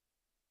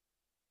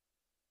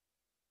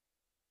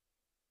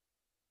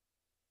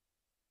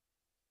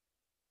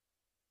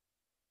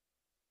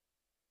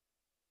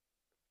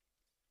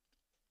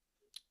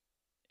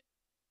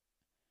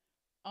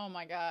 Oh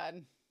my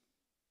God.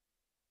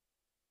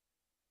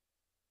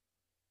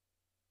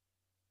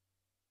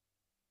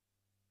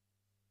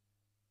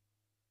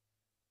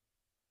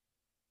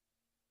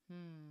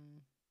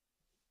 Hmm.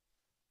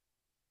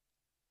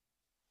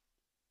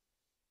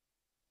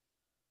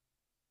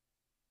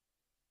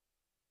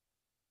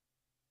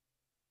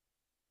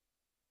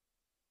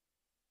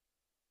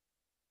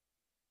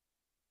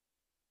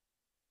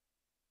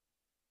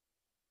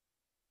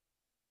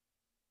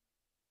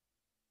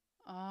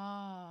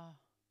 Ah.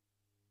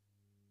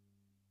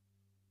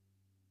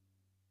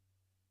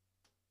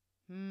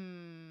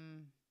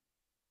 Hmm.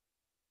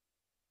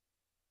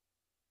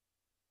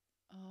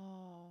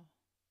 Oh.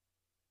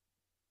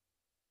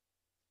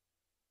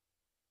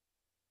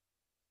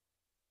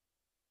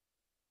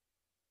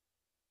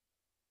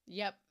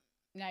 Yep.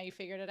 Now you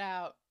figured it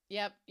out.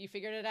 Yep, you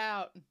figured it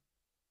out.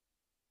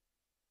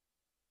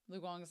 Lu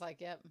Guang's like,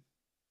 yep.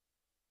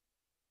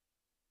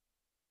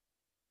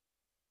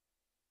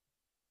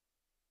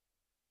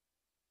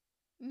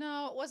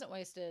 No, it wasn't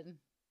wasted.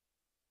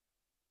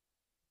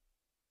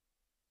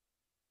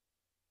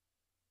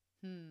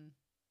 Hmm.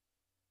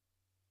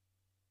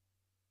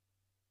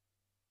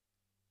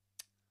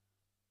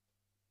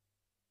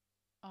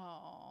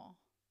 Oh.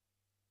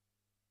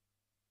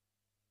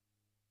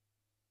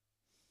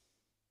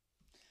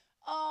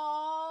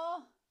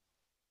 Oh.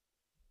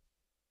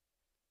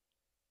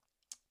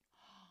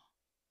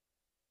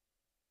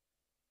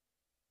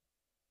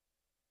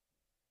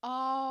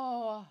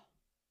 Oh.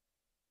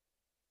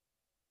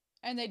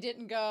 And they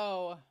didn't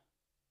go.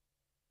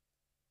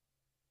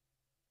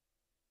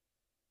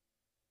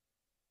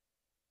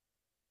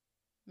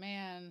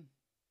 Man.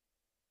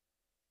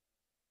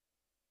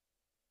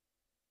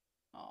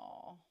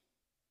 Oh.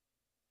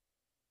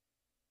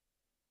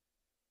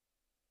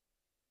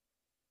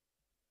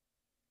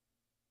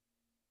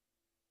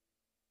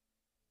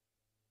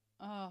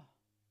 Oh.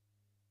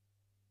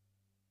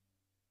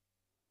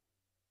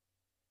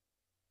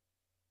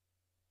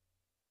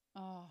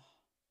 Oh.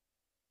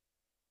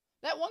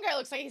 That one guy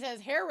looks like he's had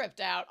his hair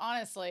ripped out,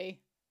 honestly.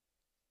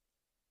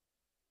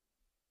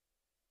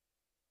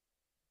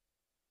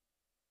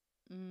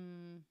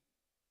 Mm.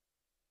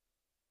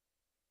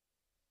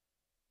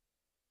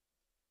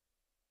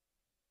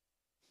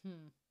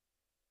 Hmm.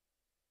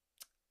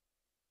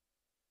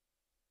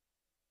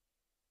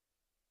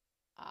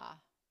 Ah.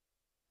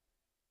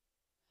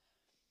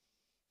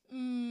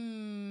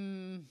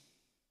 Hmm.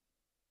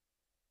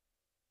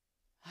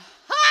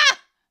 Ha!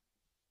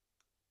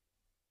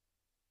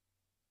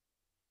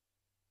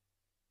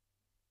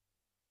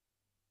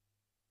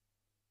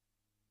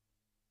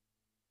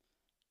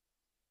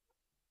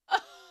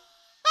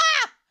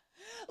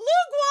 Lu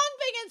Guang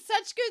being in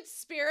such good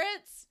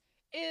spirits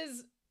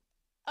is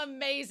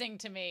amazing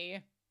to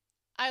me.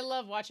 I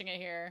love watching it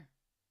here.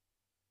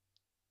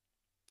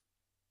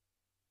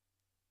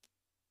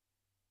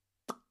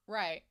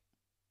 Right.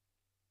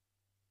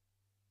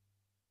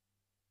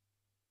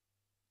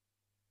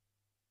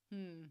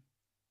 Hmm.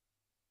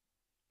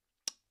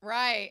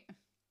 Right.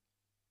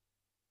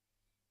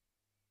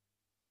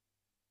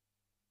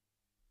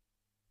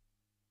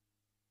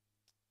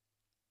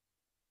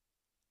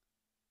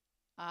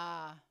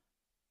 Ah.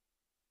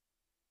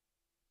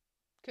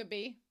 Could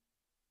be.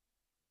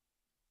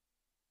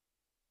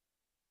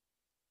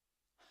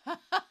 Ah!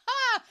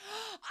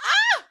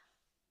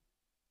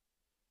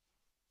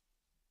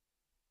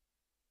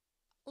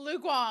 Lu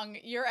Guang,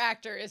 your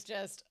actor is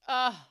just,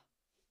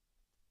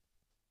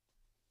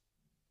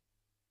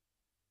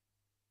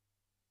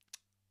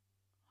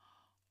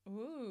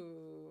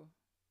 Ooh.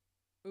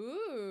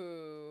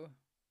 Ooh.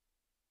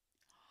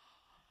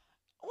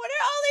 What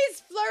are all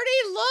these flirty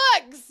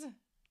looks?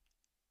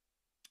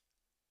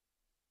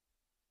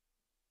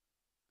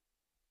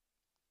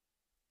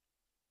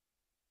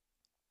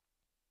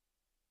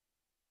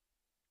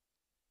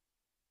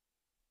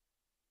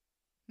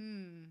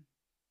 Hmm.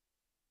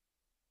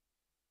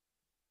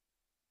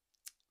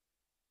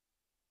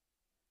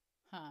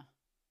 Huh.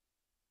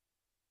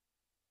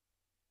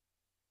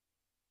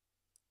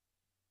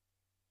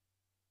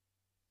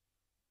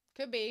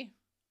 Could be.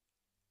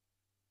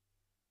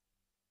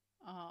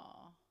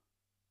 Oh.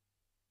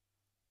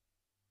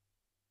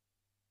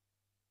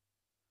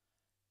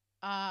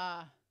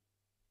 Ah.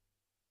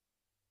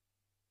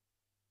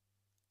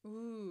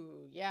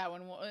 Ooh. Yeah,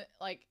 when,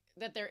 like,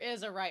 that there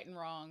is a right and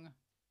wrong.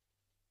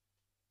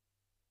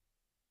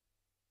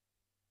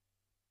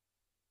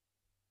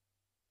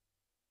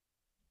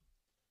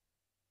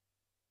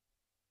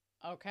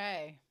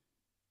 Okay.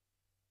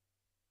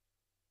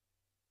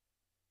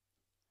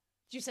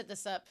 Did you set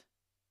this up?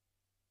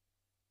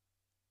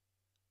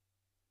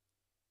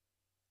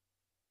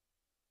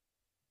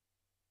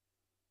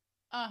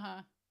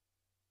 Uh-huh.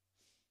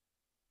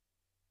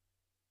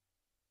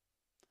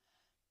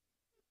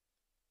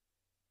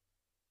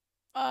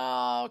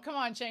 Oh, Oh, come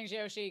on, Cheng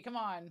Xiaoshi. Come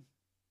on.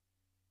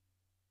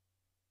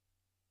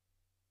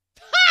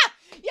 Ha!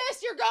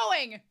 Yes, you're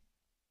going.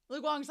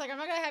 Lu Guang's like, I'm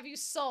not going to have you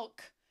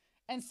sulk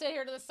and sit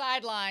here to the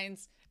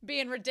sidelines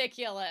being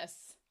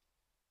ridiculous.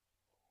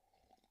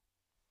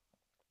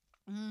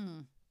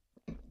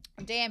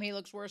 Damn, he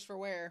looks worse for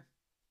wear.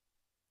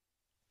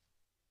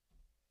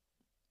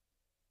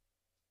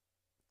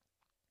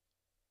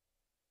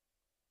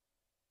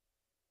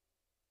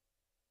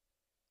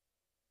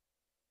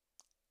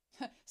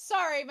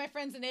 Sorry, my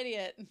friend's an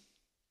idiot.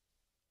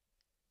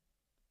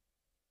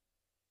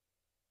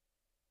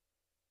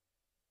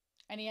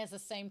 And he has the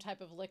same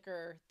type of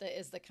liquor that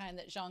is the kind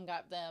that Zhang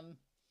got them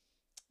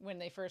when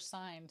they first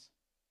signed.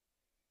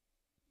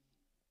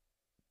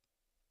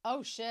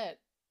 Oh, shit.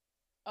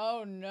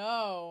 Oh,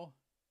 no.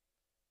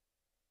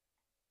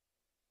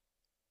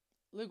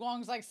 Lu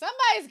Guang's like,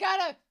 somebody's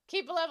gotta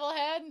keep a level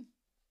head.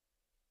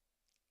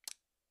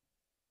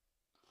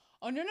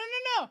 Oh, no, no,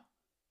 no, no.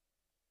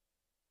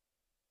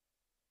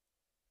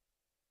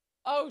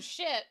 Oh,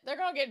 shit. They're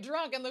gonna get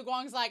drunk, and Lu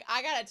Guang's like,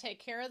 I gotta take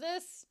care of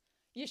this.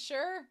 You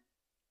sure?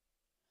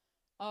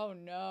 Oh,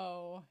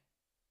 no.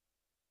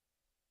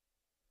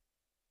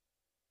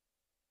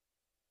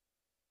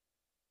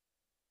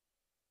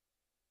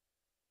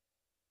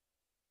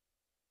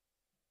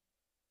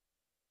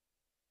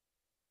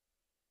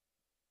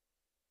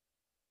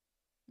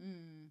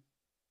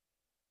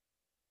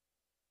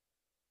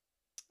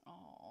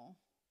 Oh.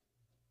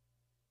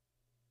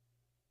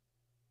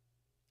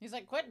 He's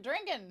like, quit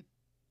drinking.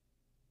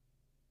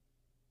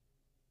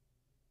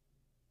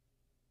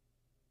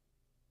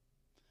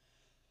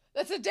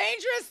 That's a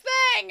dangerous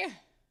thing.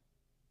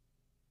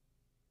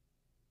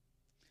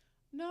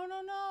 No,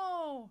 no,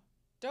 no.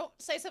 Don't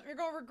say something you're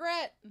going to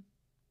regret.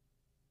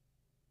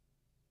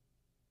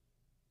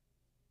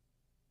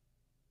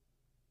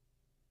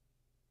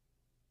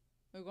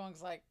 Lu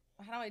Guang's like,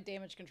 how do I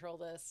damage control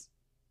this?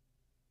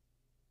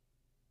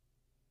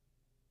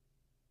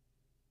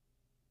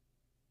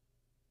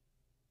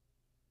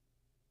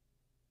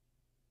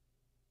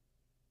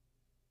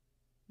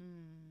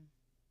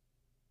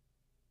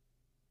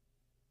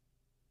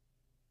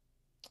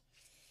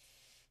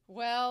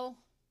 Well,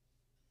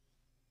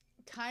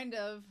 kind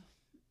of.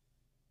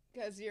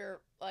 Because you're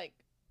like,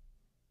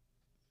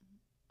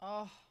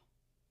 oh.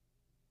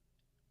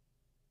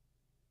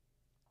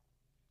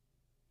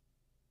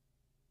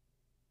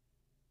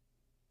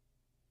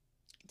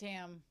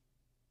 Damn.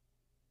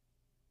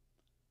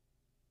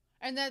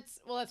 And that's,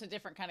 well, that's a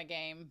different kind of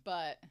game,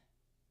 but.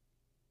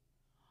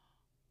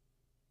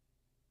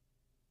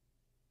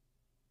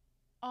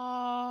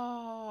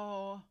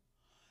 Oh.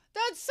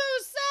 That's so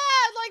sad.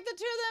 Like the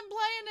two of them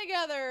playing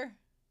together.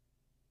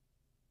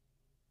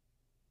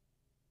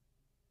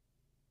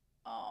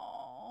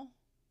 Oh.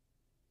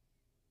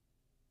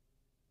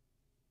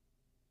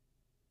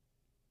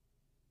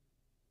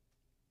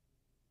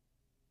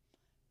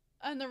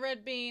 And the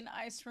red bean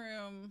ice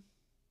room.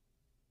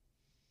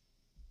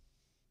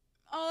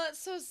 Oh, that's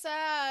so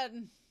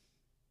sad.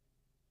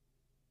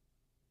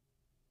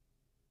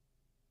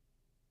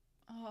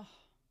 Oh.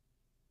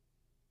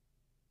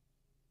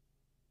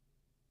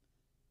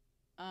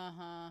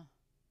 Uh-huh.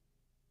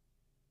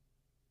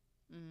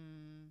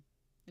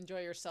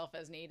 Enjoy yourself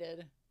as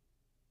needed.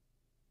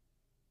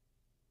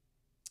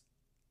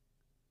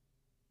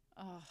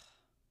 Oh.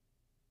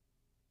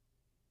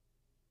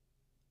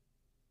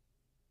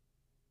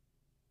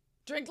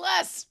 Drink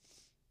less.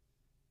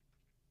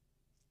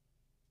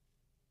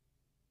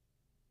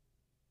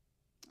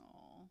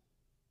 Oh.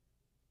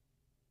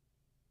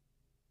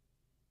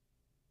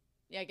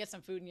 Yeah, get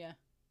some food in ya.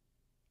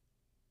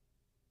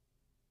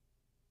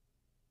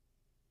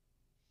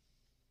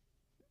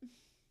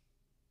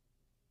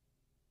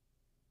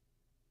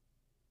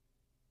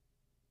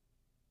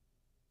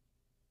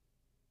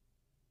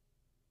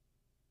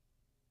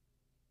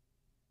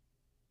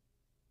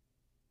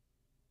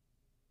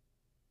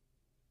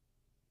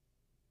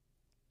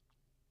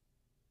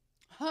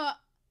 Huh.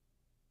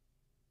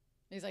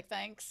 He's like,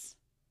 thanks.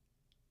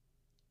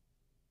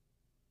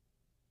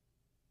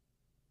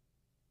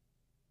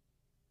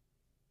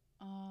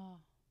 Oh.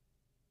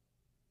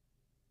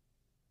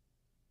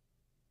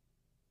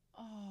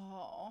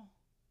 Oh.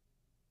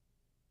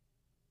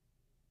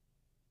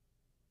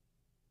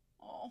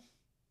 Oh.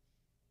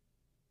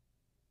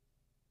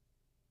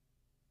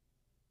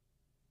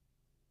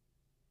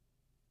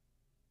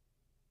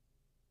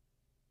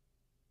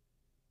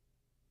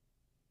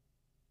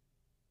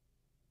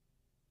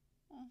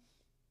 Oh.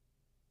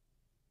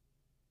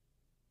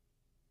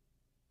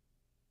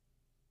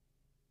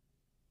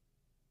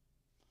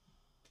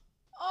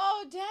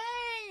 Oh, dang.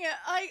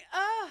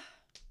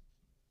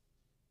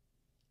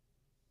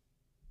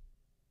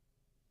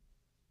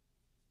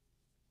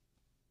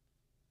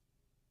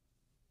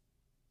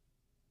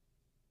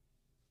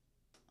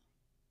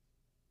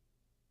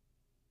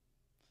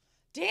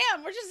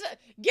 Damn, we're just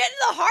getting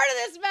to the heart of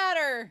this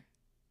matter.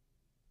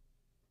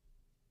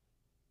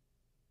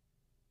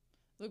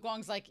 Lu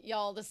Guang's like,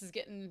 y'all, this is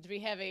getting to be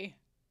heavy.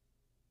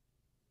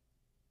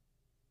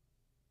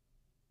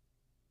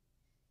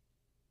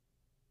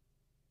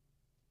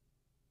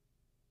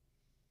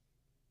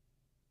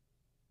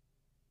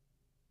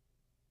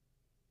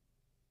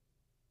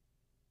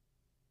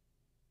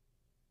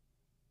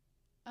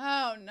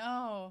 Oh,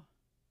 no.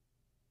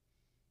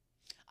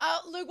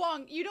 Lu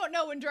Guang, you don't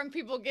know when drunk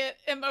people get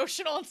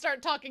emotional and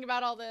start talking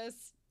about all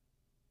this.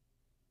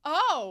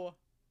 Oh.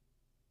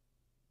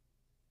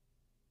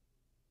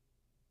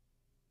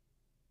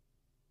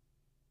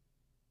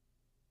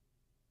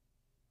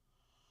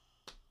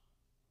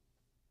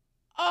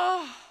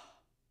 Oh.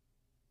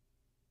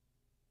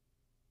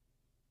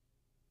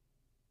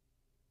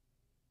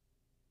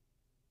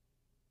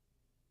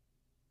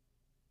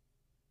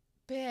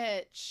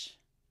 Bitch.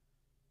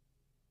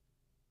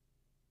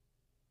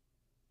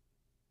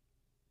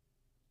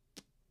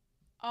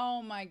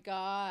 Oh my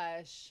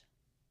gosh.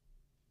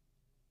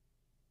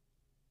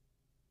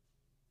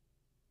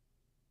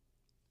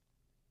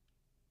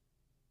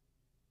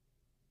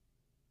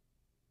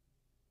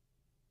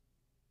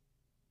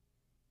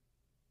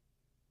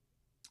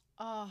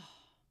 Oh.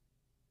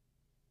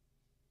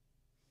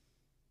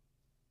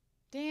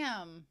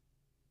 Damn.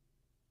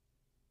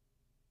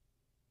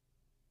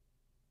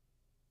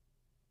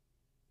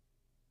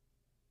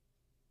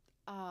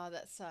 Ah,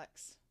 that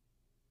sucks.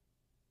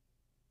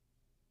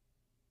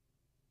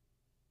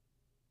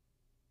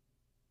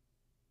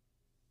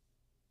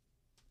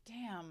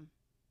 Damn.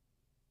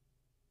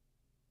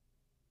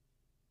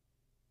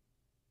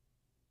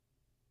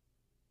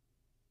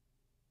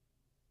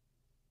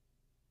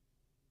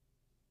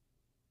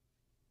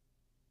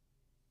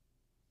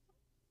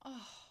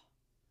 Oh.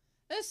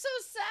 That's so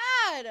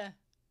sad.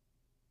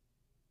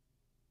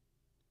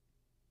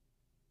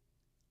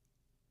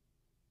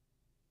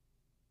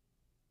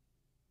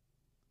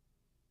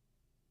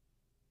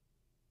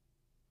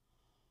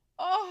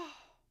 Oh.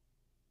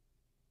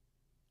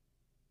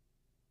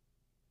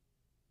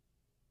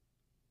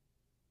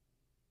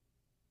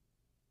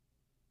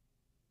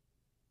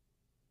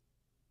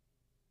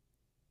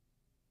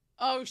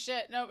 Oh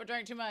shit. Nope, I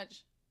drank too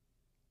much.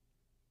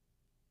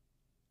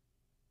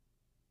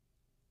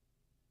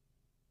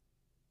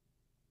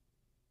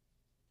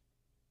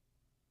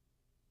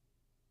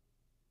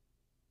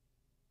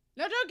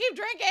 No, don't keep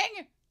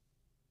drinking.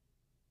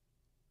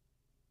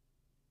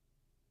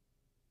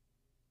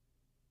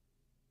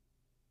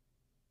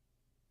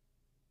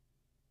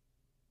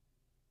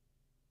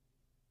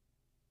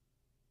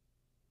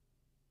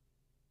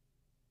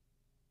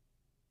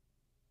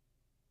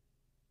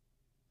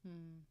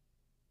 Hmm.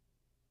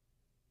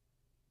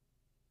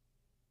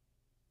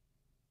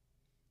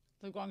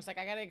 Lu Guang's like,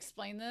 I gotta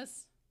explain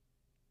this.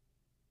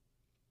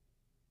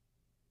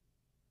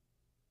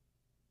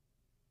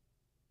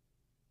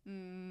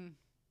 Hmm.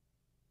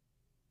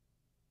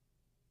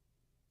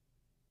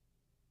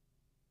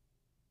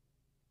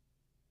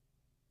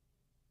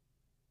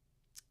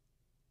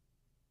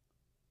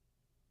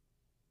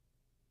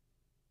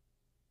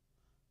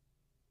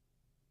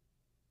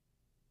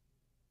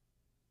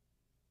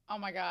 Oh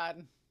my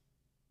god.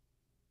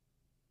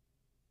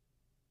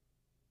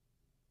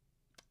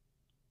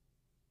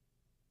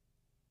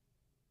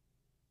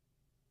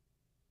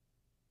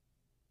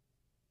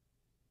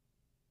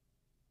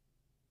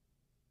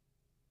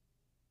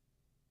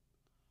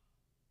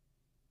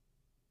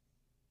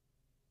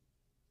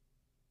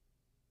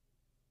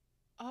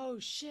 Oh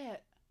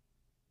shit.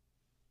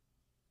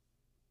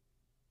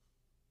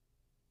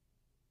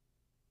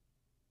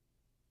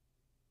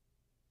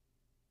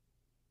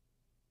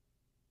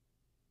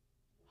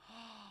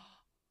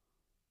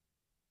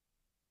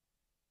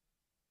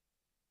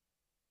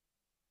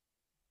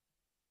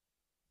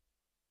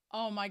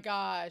 Oh my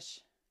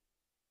gosh.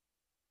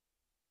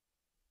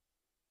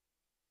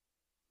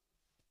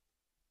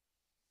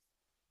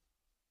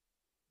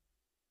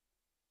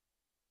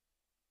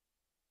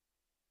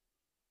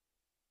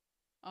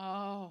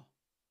 Oh.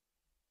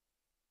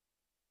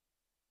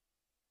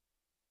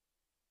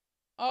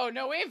 Oh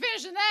no, we ain't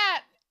finishing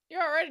that.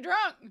 You're already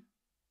drunk.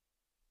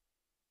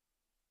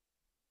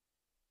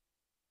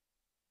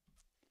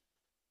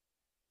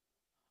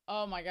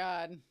 Oh my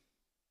god.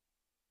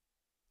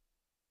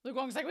 Lu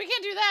Guang's like, we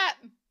can't do that.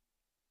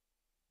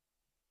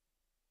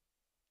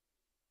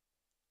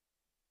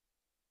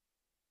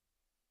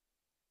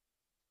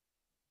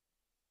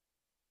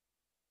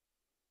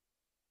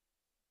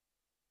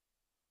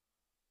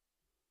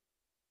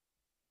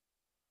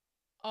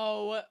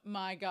 Oh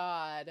my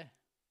god.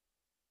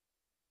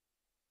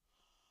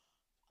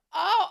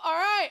 Oh, all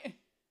right.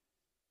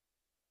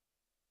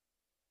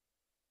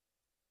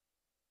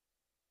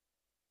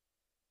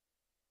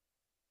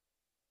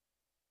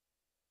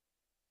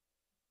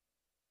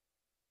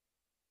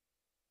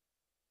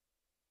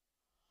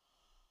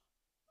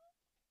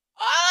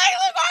 Oh, like,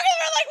 Lu Guang,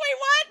 they're like, wait,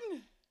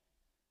 what?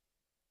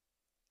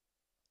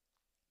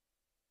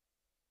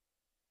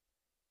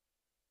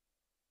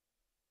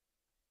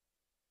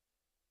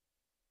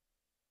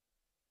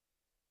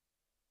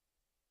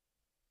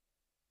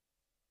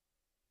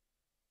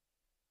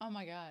 Oh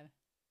my god.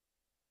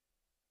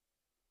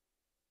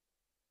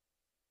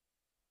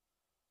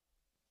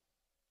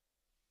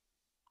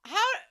 How,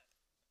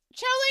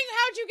 Qiao Ling,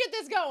 how'd you get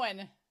this going?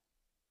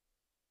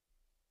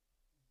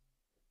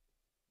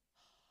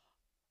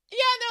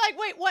 Yeah, and they're like,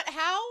 wait, what,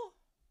 how?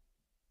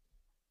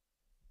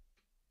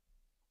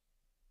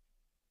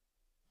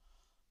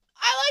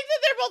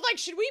 both like,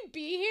 should we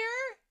be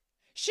here?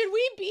 Should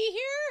we be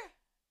here?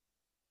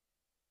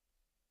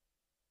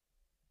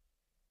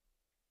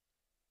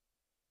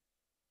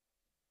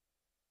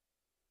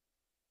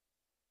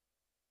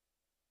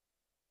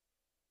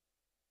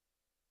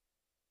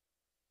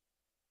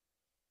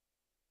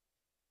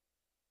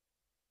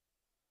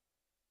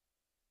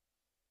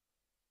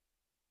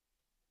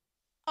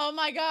 Oh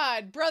my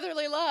god,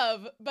 brotherly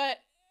love. But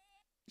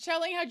Qiao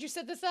Ling, how'd you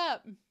set this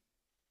up?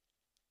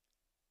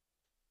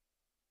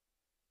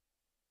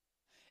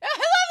 I love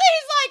that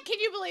he's like, can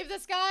you believe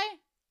this guy?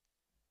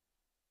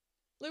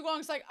 Lu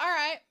Guang's like, all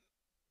right,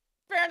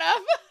 fair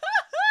enough.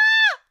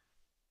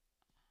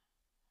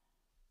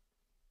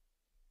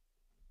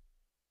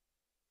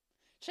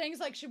 Cheng's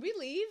like, should we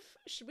leave?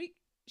 Should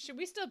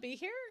we still be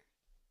here?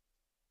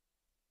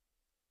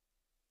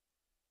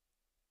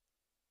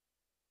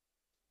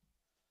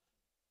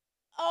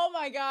 Oh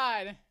my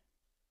god.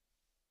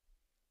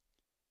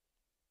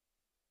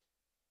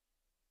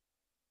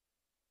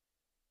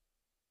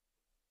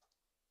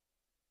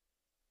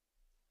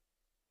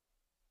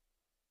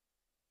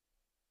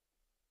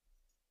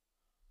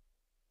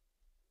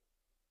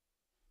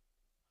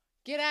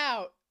 Get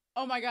out.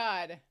 Oh my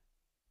god.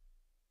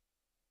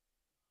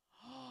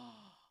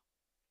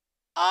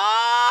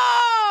 Oh!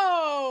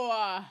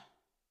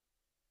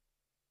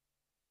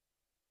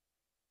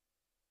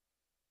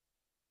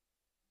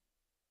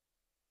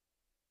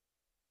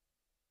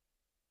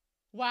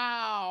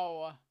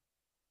 Wow.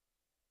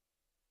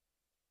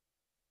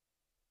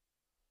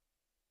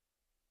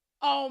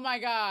 Oh my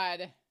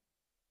god.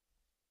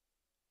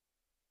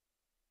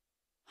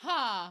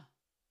 Huh.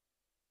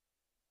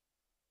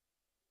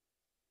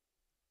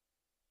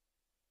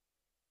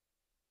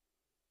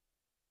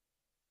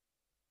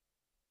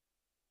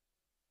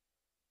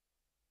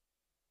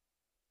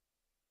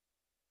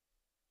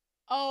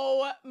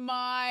 Oh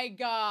my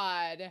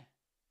god.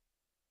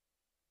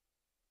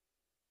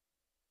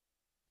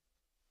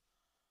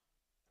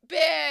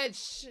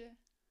 Bitch.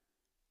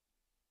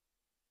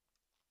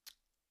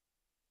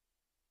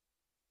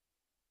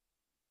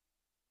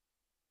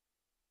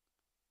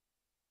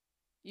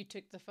 You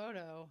took the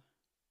photo.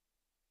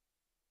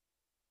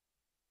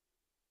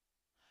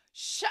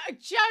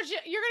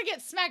 You're gonna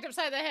get smacked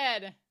upside the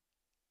head.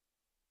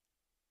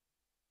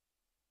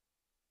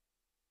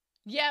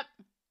 Yep.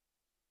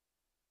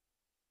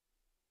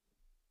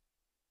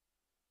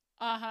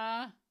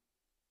 Uh-huh.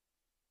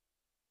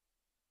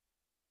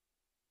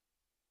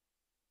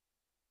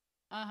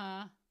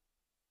 Uh-huh.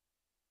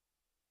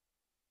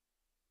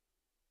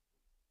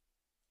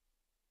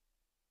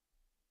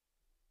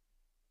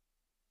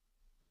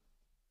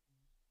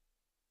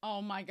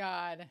 Oh my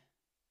god.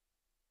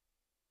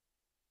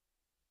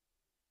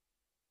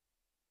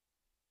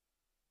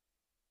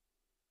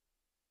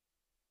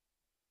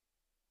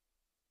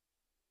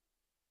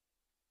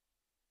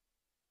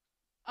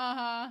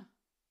 Uh-huh.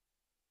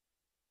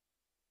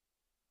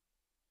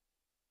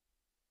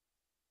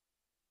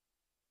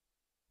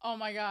 Oh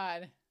my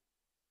god.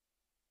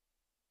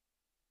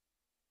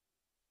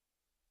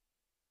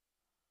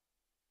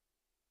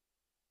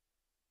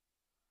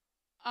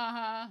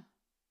 Uh-huh.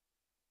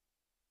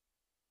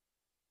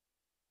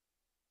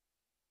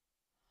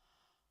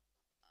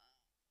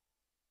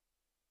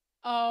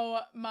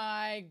 Oh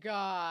my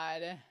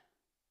god.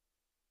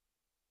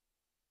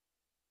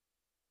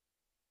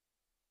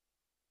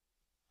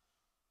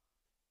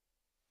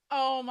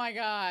 Oh my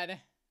god.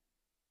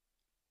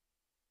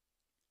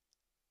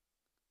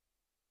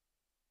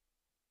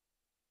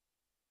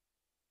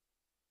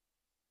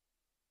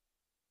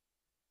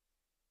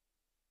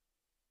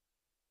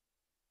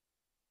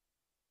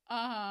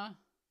 Uh-huh.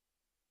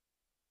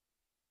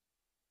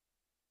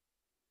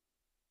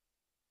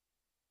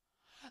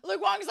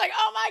 Luke Wong's like,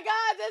 oh my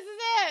god, this is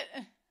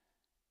it.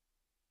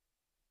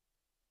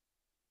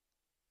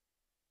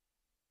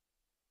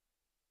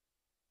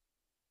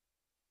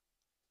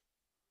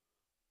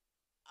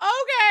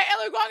 Okay, and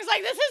Luke Wong's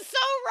like, this is so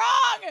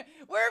wrong.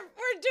 We're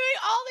doing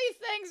all these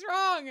things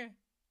wrong.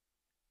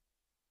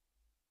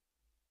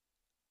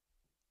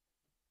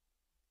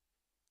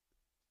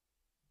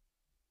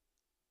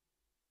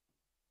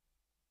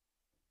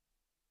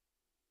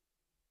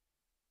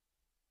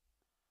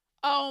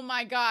 Oh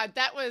my god,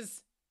 that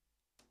was...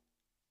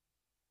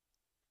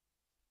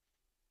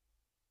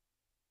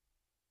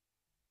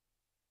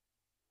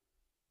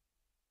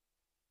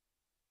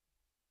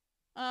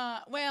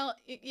 well,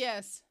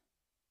 yes.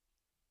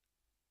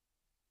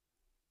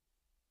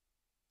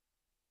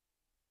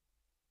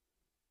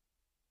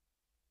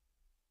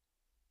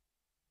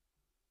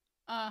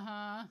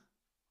 Uh-huh.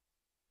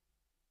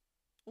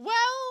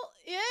 Well,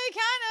 yeah,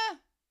 kind of.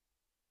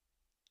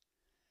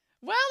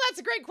 Well, that's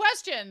a great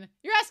question.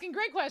 You're asking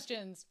great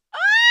questions.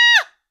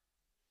 Ah!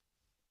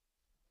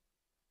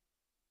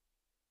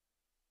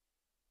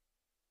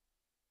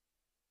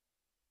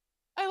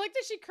 I like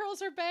that she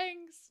curls her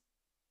bangs.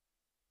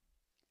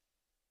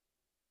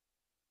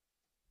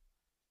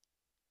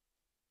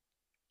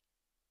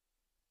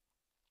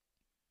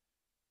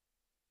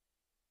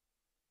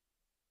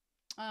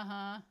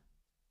 Uh-huh.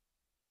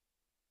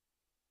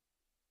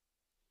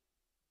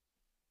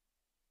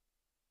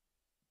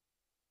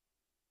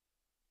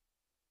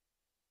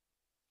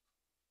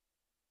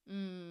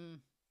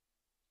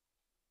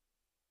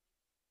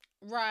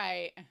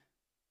 Right.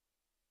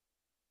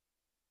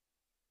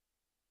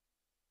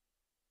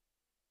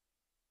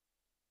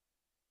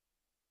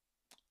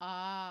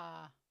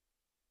 Ah.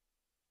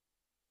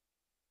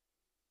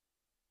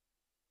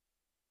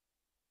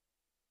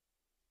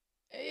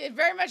 It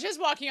very much is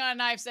walking on a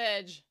knife's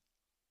edge.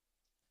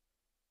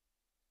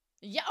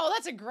 Yeah. Oh,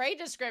 that's a great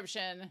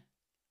description.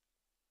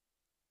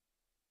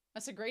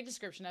 That's a great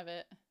description of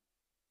it.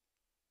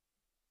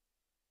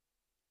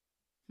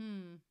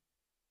 Hmm.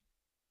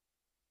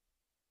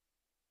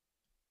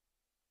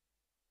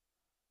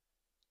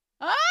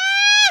 Ah!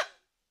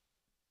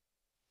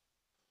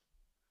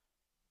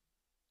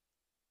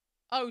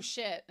 Oh,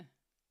 shit.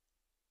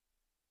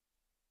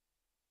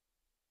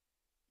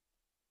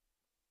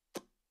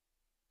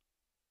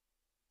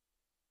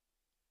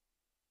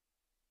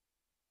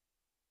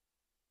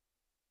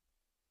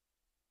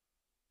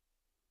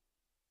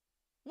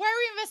 Why are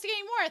we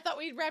investigating more? I thought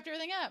we'd wrapped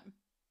everything up.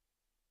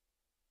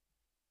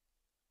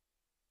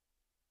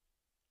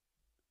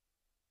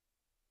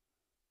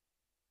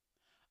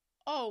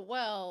 Oh,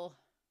 well.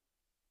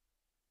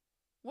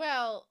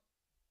 Well,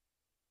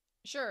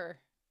 sure.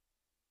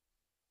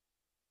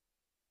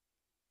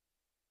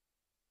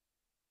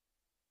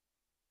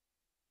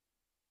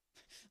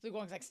 Luke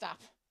Wong's like,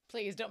 stop.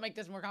 Please, don't make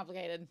this more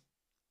complicated.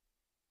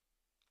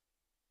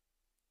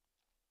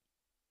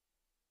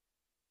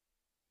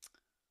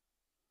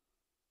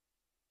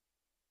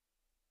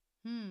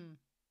 Hmm.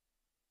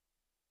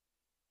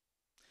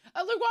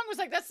 Luke Wong was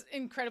like, that's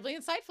incredibly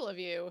insightful of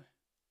you.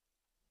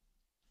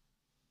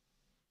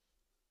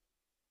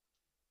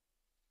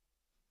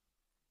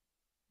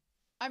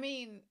 I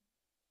mean,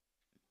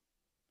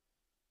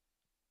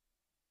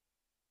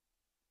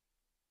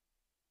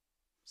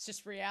 it's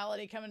just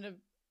reality coming to...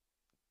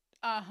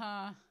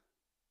 Uh-huh.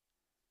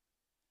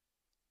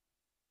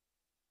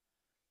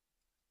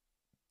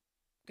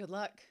 Good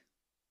luck.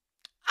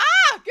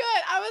 Ah, good.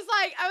 I was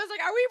like,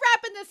 are we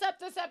wrapping this up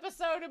this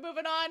episode and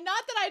moving on?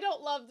 Not that I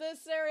don't love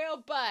this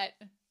scenario, but...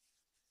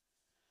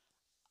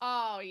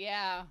 Oh,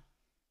 yeah.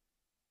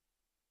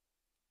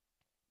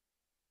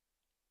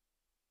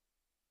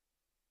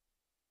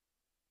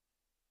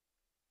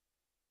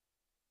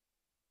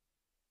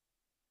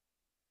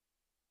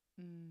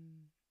 Mm.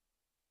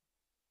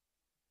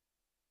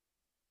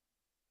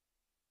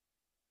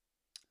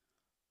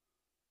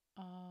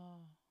 Oh.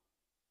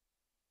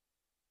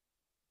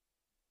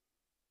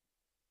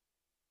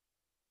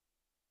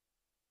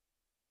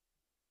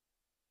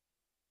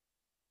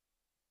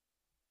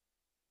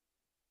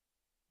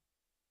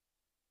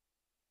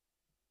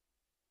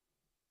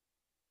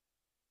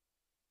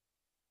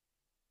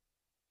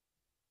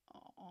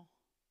 Oh.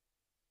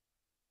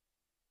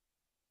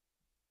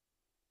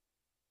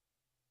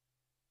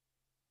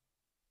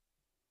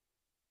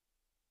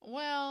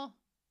 Well...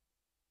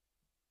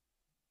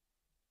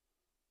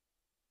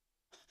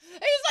 He's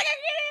like, I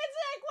can't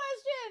answer that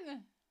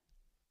question!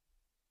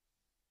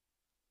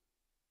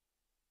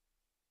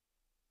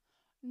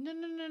 No,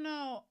 no, no,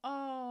 no.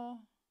 Oh.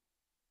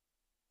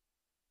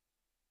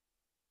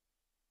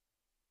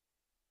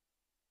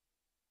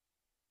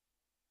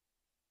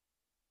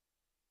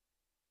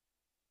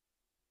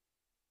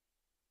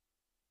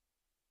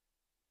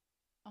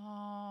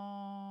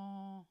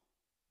 Oh.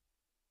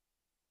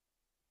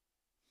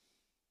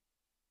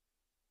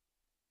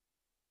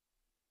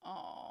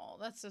 Oh,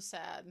 that's so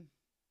sad.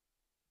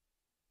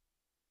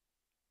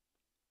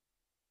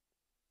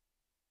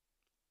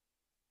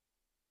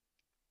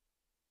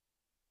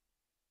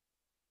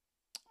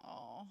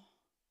 Oh.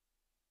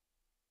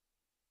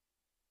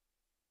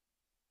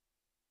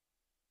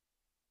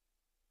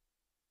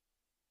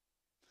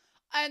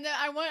 And then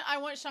I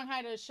want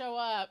Shanghai to show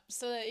up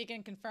so that he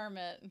can confirm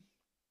it.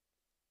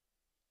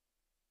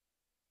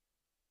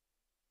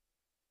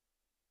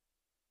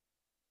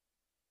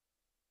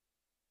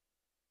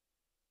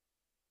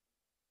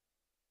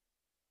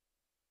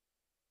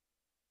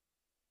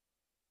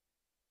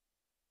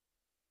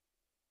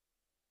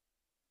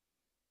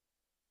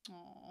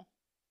 Oh.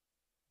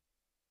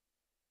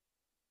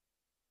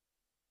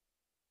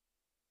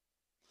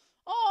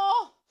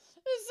 Oh,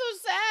 this is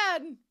so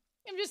sad.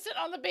 I'm just sitting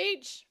on the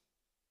beach.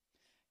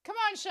 Come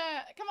on,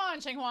 come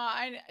on,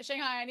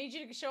 Shanghai, I need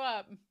you to show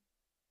up.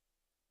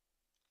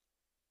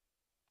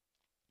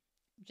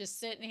 Just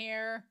sitting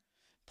here,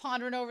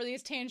 pondering over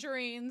these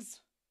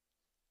tangerines.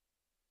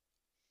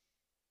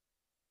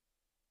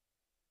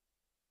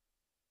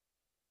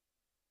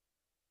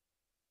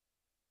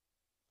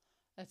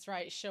 That's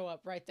right, show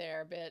up right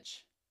there,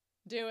 bitch.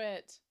 Do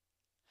it.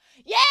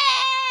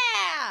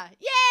 Yeah!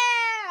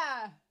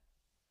 Yeah!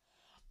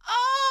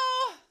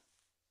 Oh!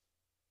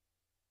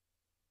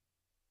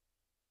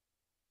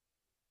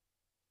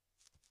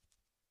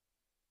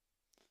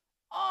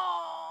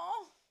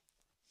 Oh!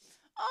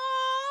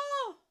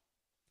 Oh!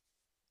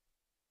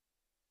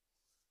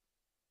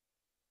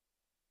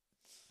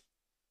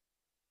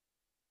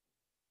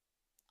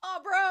 Oh,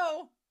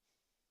 bro!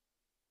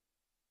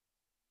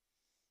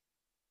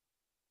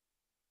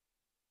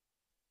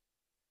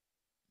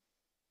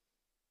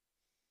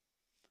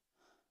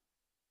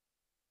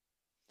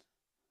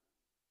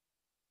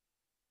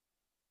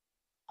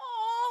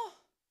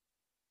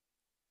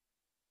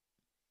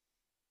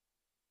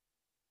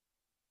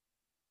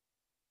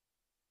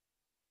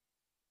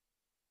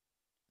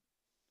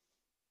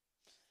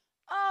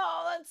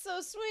 Oh, that's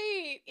so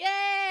sweet.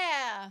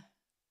 Yeah.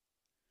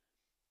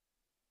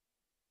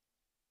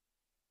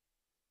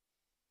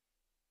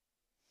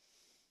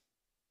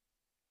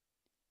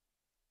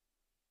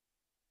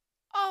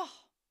 Oh.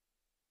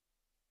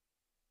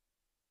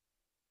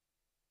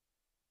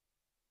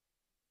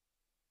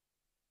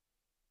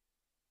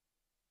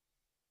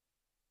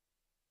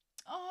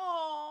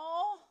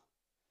 Oh.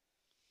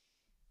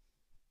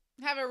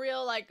 Have a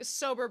real, like,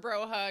 sober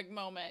bro hug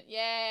moment.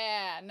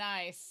 Yeah.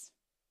 Nice.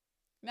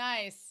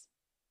 Nice.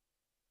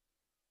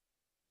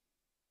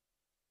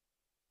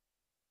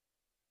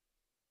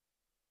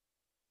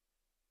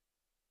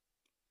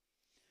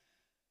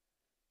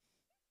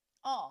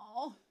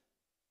 Oh.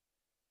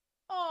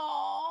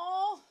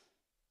 Oh.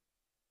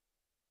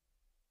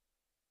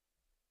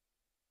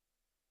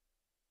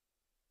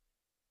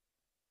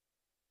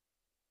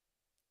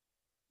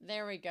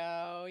 There we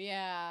go.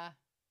 Yeah.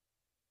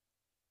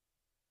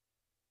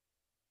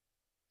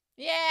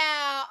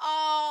 Yeah.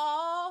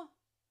 Oh.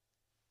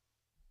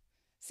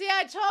 See,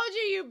 I told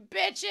you, you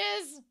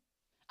bitches.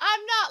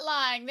 I'm not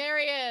lying. There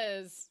he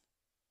is.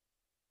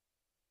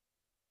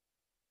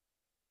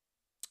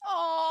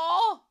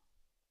 Oh.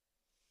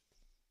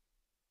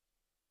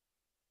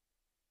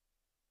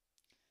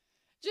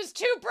 Just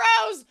two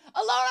bros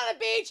alone on a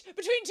beach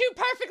between two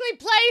perfectly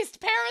placed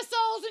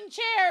parasols and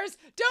chairs.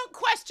 Don't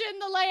question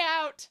the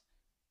layout.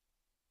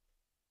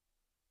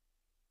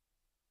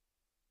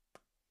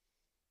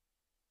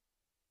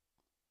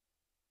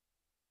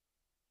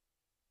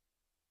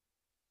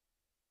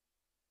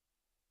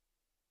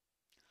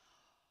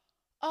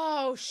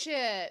 Oh,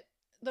 shit.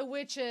 The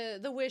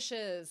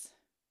wishes.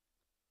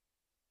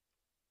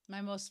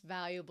 My most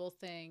valuable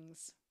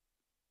things.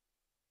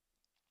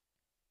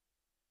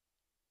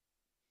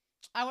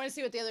 I want to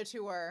see what the other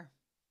two were.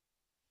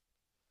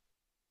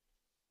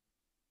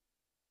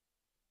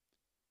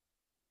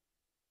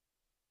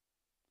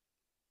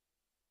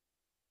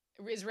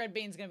 Is red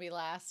beans going to be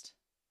last?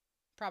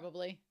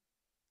 Probably.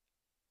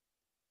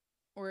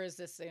 Or is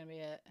this going to be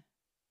it?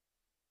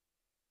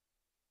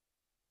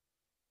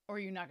 Or are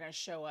you not going to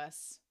show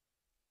us?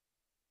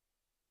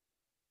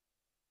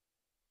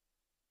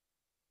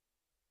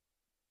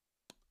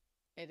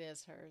 It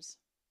is hers.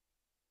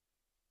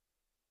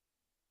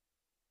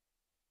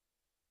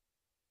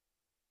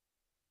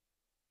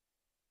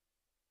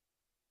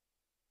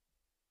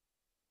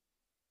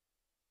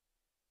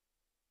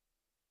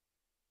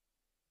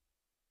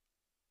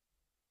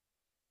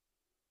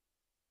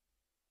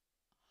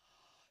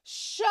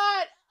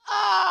 Shut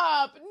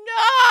up!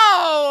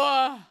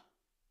 No!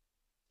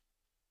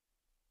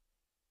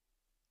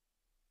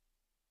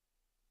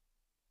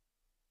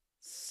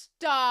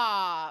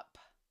 Stop.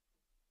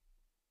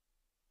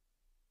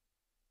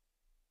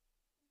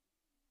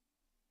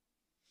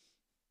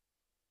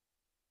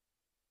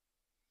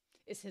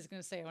 Is his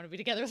gonna say, I want to be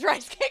together with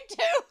Rice Cake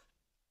too?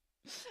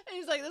 And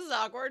he's like, this is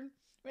awkward.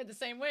 We had the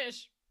same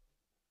wish.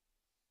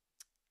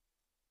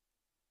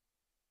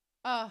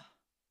 Oh.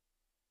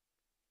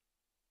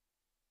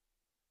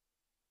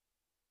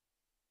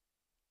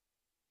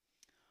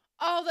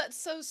 Oh, that's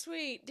so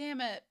sweet.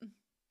 Damn it.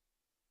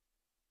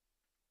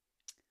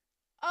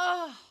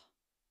 Oh.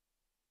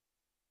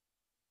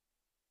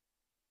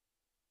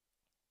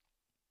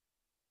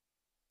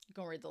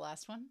 Go read the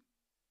last one.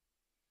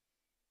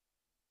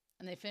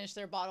 And they finish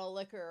their bottle of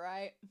liquor,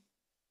 right?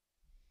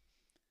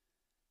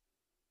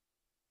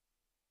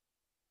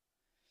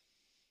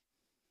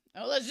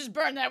 Oh, let's just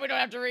burn that. We don't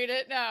have to read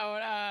it.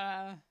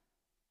 No.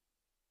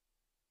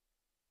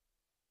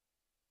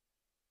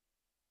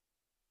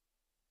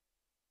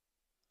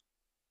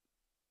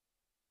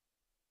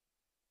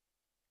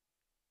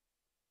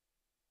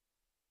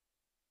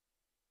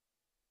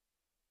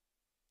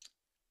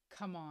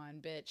 Come on,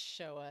 bitch.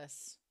 Show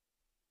us.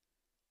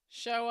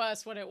 Show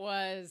us what it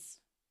was.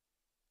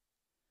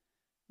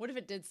 What if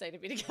it did say to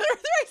be together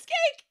with Rice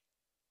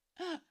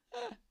Cake?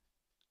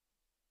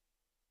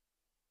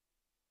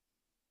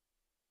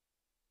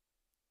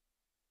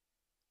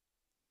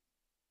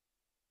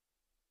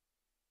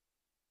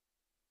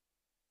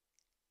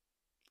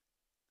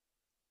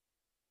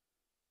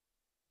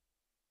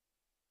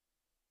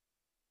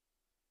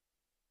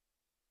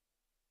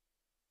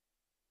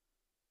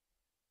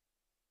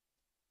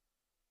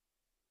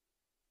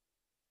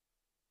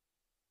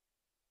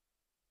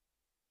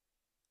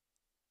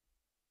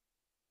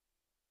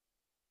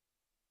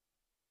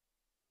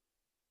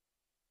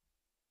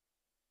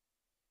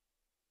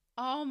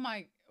 Oh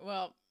my,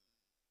 well.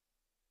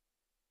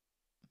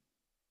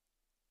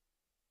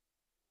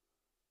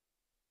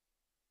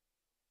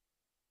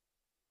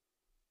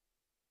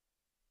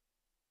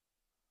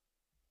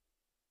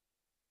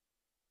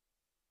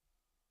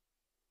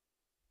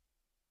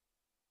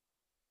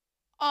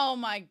 Oh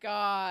my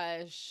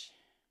gosh.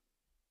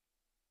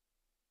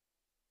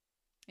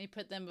 He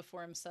put them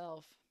before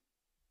himself.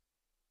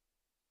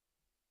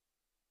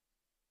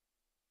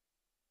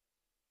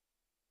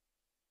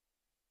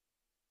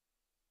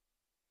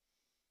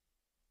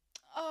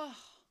 Oh.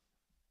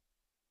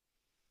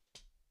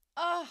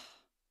 Oh.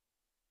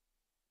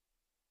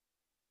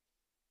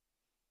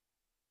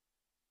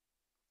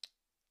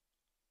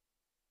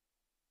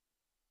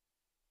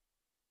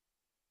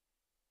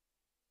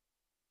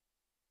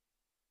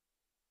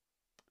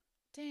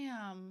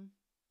 Damn.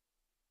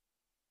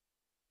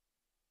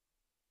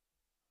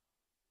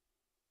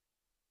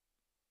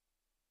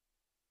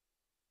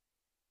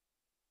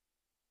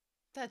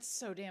 That's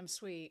so damn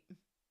sweet.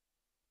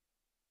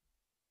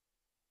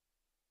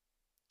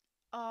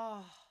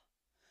 Oh,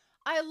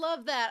 I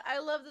love that. I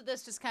love that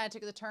this just kind of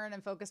took the turn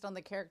and focused on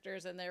the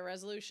characters and their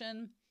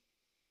resolution,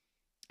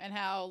 and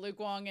how Lu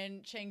Guang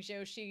and Cheng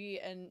Xiaoshi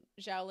and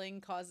Qiao Ling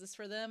caused this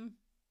for them.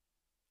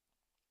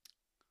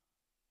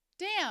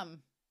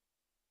 Damn.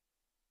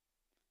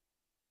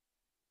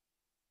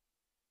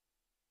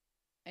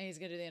 And he's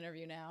gonna do the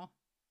interview now.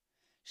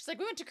 She's like,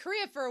 we went to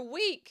Korea for a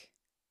week.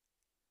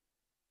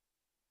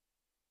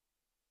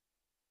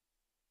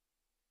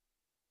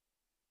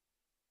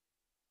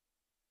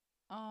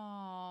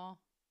 Aww.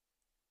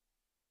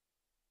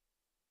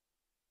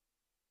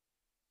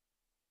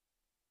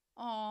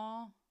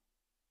 Aww.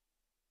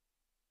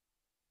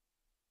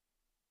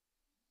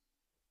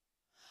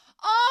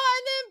 Oh,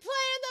 and then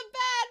playing the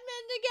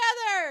badminton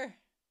together.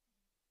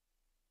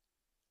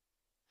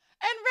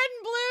 And red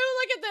and blue,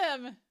 look at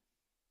them.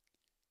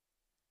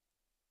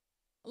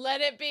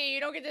 Let it be.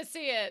 You don't get to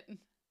see it.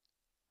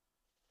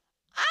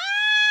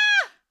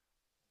 Ah!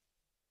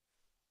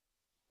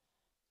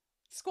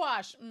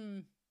 Squash.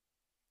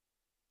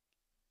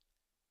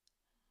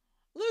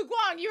 Lu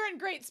Guang, you're in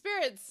great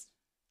spirits.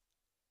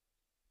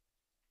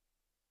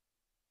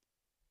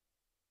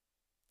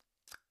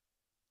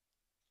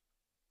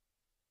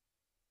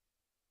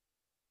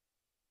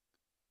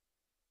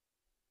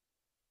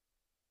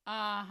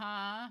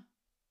 Uh-huh.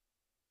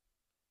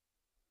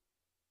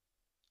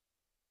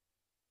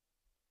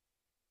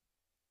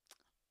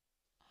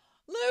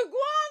 Lu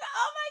Guang,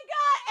 oh my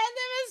god, and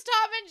then Miss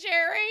Tom and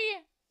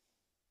Jerry.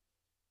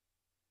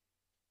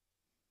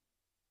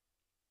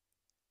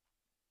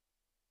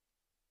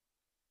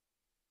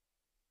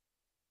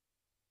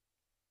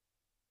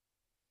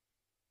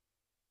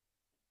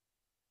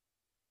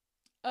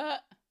 How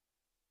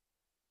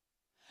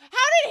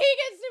did he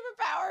get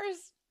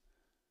superpowers?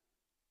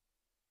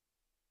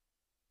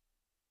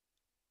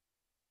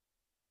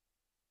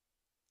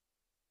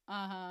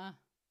 Uh-huh.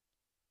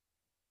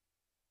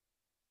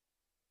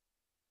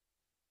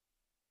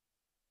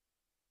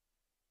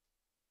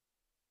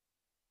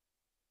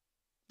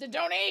 Then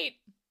don't eat.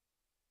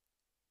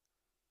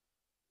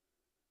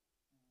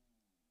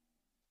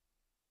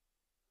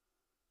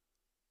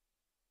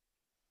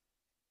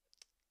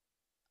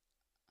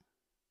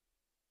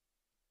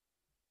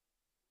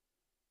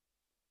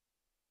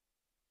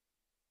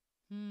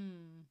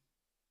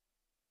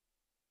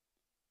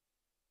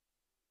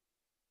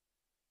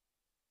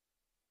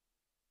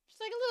 She's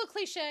like a little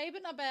cliche,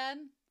 but not bad.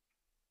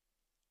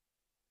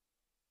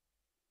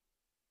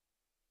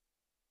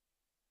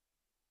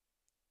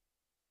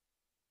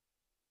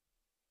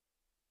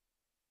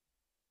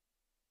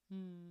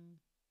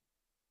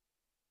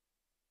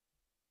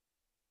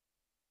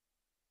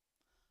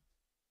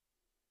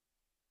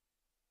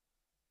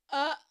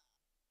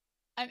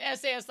 An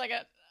essayist like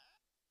a...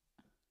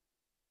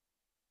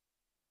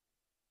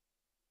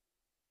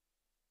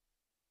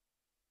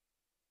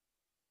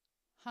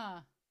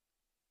 Huh.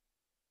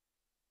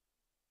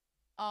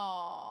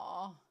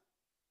 Aww.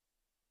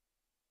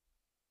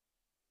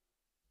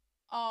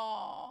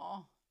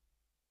 Aww.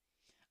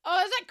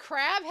 Oh, is that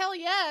crab? Hell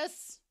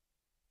yes.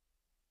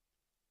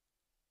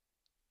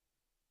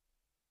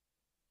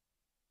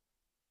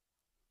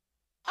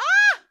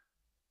 Ah!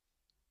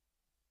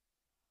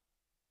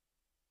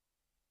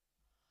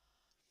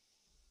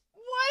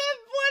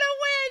 What a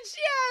winch!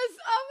 Yes!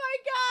 Oh my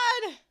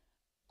god!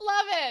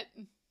 Love it.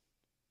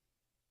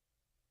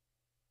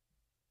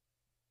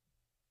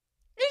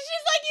 And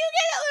she's like, you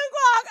get it, Lu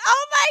Guang!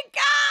 Oh my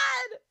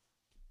god!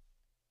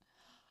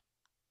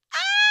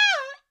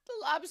 Ah! The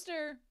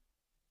lobster.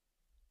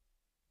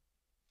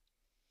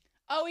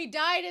 Oh, he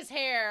dyed his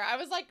hair. I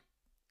was like,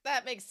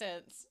 that makes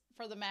sense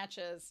for the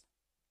matches.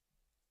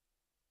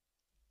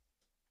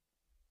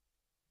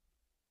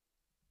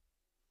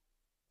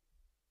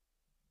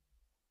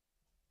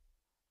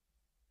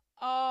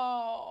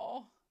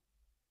 Oh.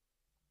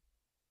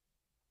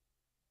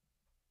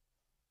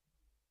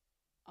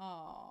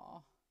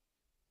 Oh.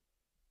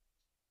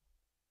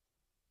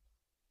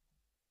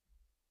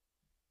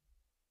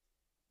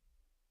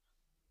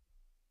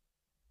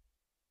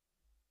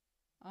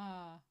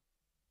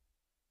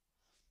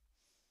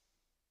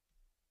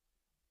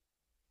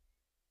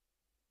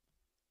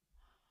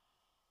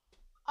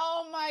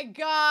 Oh my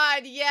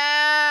god,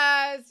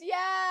 yes!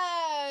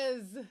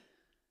 Yes!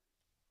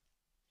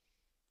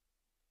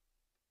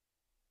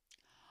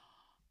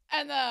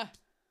 And the...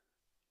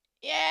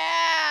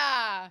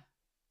 Yeah!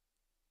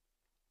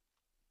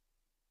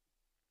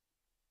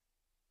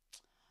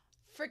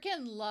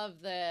 Freaking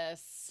love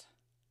this.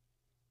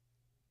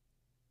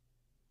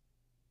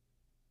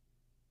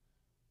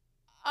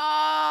 Oh!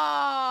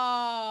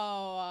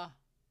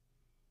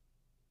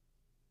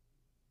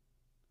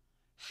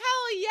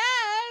 Hell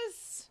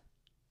yes!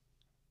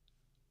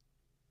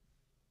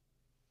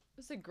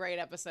 This is a great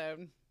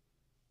episode.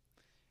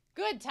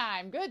 Good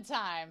time, good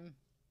time.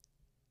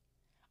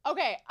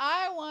 Okay,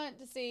 I want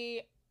to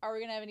see, are we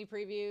going to have any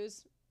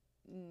previews?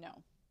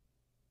 No,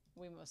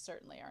 we most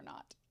certainly are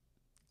not.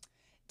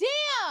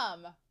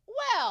 Damn!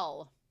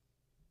 Well,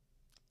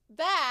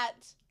 that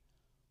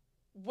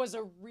was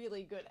a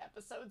really good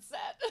episode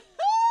set.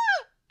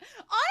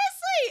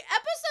 Honestly,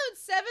 episodes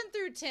 7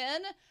 through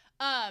 10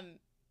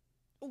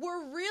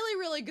 were really,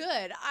 really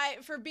good.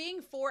 For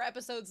being 4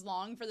 episodes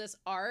long for this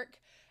arc,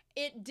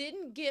 it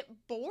didn't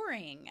get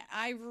boring.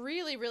 I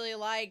really, really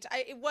liked.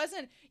 It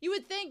wasn't. You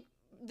would think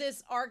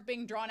this arc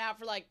being drawn out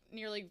for like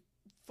nearly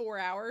 4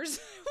 hours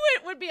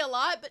would be a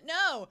lot, but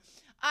no.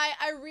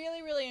 I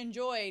really, really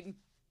enjoyed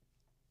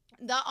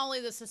not only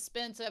the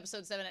suspense of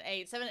episode 7 and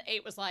 8. 7 and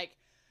 8 was like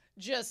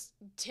just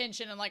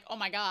tension and like, oh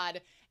my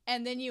god.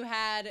 And then you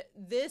had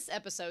this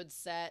episode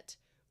set,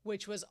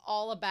 which was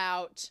all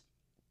about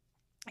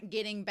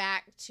getting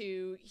back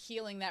to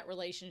healing that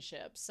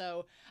relationship.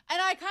 So, and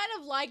I kind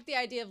of like the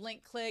idea of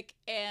Link Click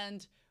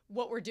and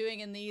what we're doing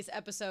in these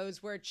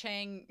episodes where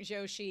Cheng,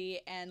 Xiaoshi,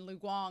 and Lu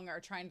Guang are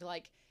trying to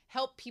like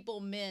help people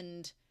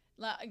mend,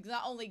 not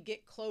only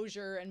get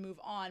closure and move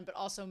on, but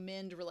also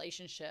mend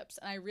relationships.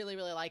 And I really,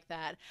 really like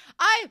that.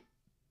 I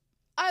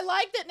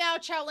like that now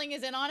Qiao Ling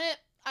is in on it.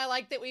 I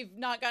like that we've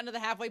not gotten to the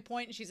halfway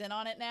point and she's in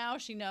on it now.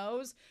 She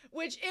knows,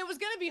 which it was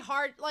going to be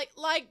hard.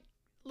 Like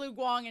Lu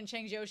Guang and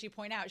Cheng Xiaoshi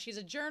point out, she's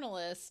a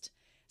journalist,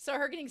 so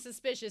her getting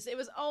suspicious, it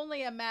was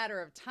only a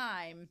matter of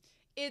time.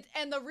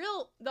 And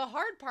the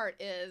hard part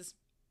is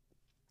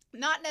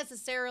not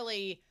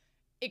necessarily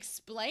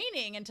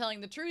explaining and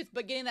telling the truth,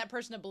 but getting that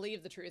person to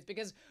believe the truth.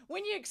 Because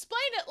when you explain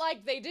it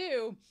like they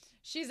do,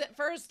 she's at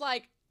first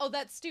like, oh,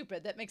 that's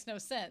stupid, that makes no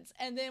sense.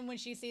 And then when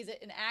she sees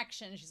it in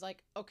action, she's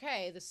like,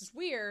 okay, this is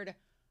weird,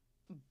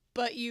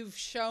 but you've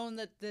shown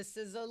that this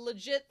is a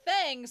legit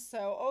thing,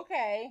 so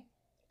okay.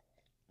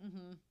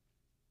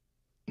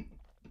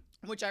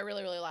 Which I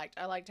really, really liked.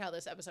 I liked how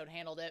this episode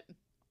handled it.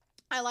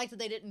 I liked that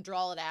they didn't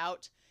draw it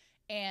out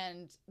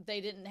and they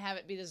didn't have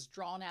it be this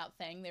drawn out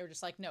thing. They were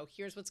just like, no,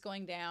 here's what's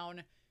going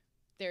down.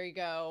 There you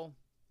go.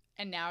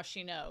 And now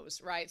she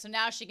knows, right? So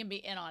now she can be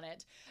in on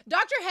it.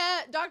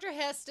 Dr.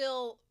 Hess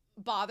still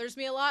bothers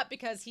me a lot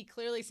because he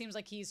clearly seems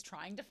like he's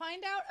trying to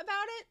find out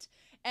about it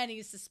and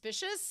he's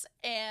suspicious,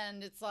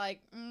 and it's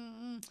like,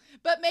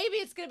 but maybe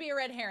it's going to be a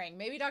red herring.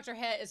 Maybe Dr.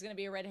 Het is going to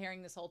be a red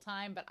herring this whole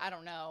time, but I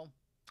don't know.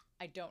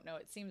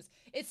 It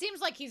seems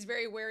like he's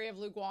very wary of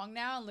Lu Guang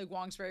now, and Lu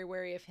Guang's very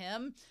wary of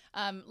him.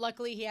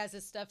 Luckily, he has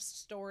his stuff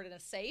stored in a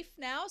safe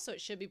now, so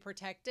it should be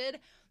protected.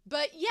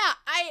 But yeah,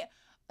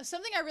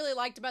 something I really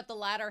liked about the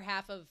latter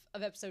half of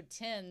episode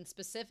 10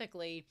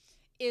 specifically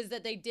is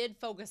that they did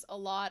focus a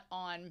lot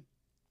on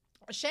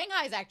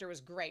Shanghai's actor was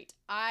great.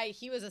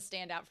 He was a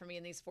standout for me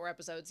in these 4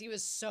 episodes. He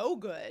was so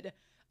good,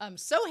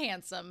 so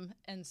handsome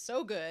and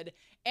so good.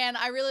 And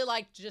I really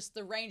liked just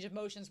the range of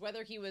motions,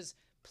 whether he was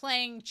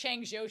playing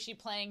Cheng Xiaoshi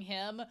playing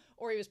him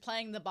or he was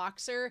playing the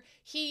boxer.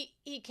 He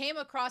came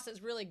across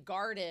as really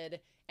guarded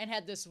and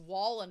had this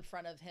wall in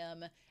front of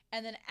him.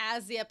 And then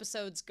as the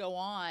episodes go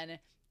on,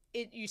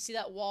 you see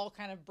that wall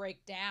kind of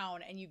break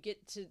down and you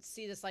get to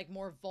see this like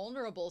more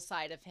vulnerable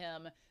side of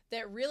him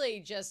that really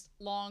just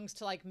longs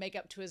to like make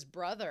up to his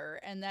brother.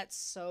 And that's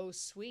so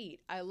sweet.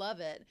 I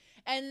love it.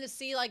 And to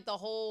see like the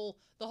whole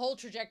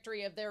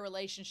trajectory of their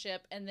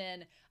relationship. And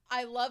then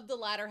I love the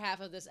latter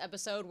half of this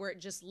episode where it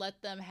just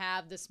let them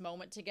have this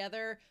moment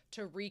together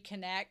to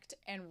reconnect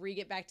and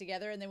get back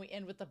together. And then we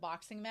end with the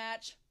boxing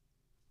match.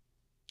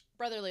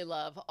 Brotherly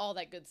love, all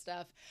that good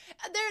stuff.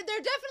 There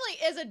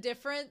definitely is a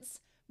difference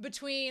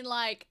between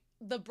like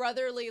the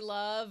brotherly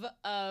love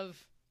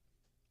of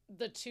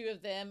the two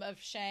of them, of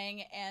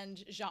Shang and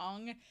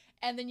Zhang,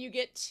 and then you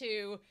get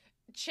to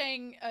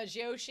Cheng,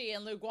 Xiaoshi,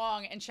 and Lu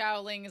Guang, and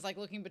Qiao Ling is like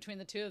looking between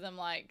the two of them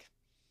like,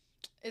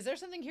 is there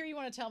something here you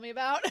want to tell me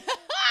about?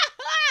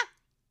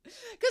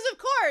 Because of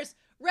course,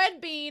 Red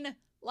Bean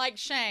liked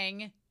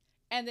Shang,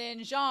 and then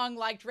Zhang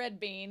liked Red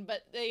Bean,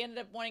 but they ended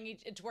up wanting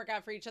it to work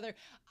out for each other.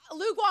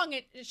 Lu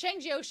Guang, Cheng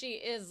Xiaoshi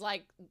is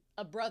like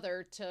a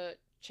brother to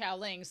Qiao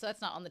Ling, so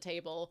that's not on the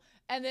table.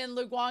 And then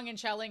Lu Guang and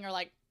Qiao Ling are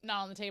like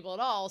not on the table at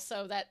all,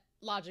 so that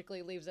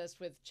logically leaves us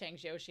with Cheng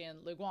Xiaoshi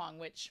and Lu Guang,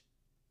 which,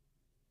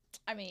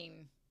 I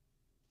mean,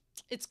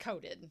 it's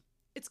coded.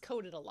 It's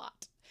coded a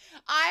lot.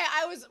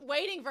 I was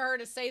waiting for her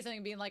to say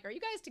something being like, are you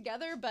guys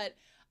together? But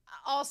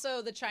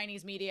also the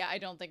Chinese media I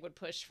don't think would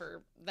push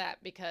for that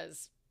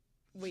because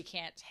we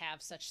can't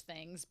have such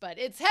things. But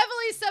it's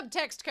heavily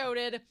subtext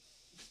coded.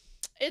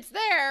 It's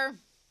there.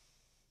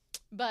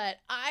 But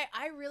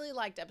I really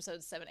liked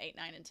episodes 7, 8,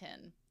 9, and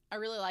 10. I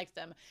really liked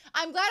them.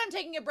 I'm glad I'm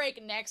taking a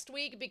break next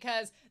week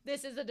because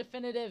this is a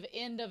definitive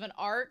end of an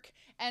arc.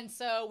 And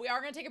so we are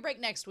going to take a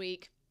break next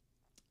week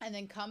and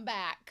then come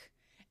back.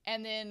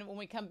 And then when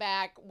we come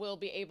back, we'll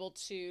be able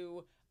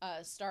to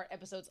start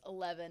episodes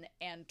 11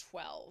 and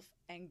 12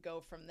 and go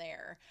from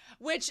there.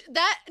 Which,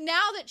 now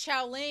that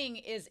Qiao Ling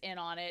is in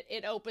on it,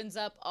 it opens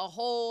up a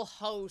whole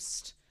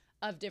host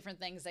of different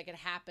things that could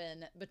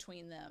happen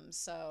between them.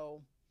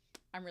 So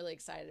I'm really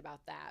excited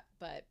about that.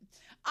 But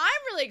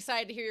I'm really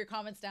excited to hear your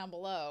comments down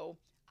below.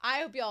 I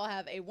hope you all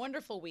have a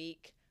wonderful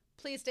week.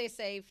 Please stay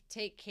safe,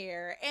 take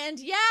care, and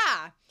yeah,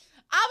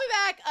 I'll be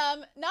back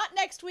not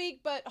next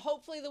week, but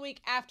hopefully the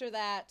week after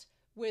that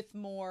with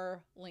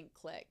more Link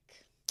Click.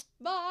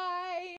 Bye!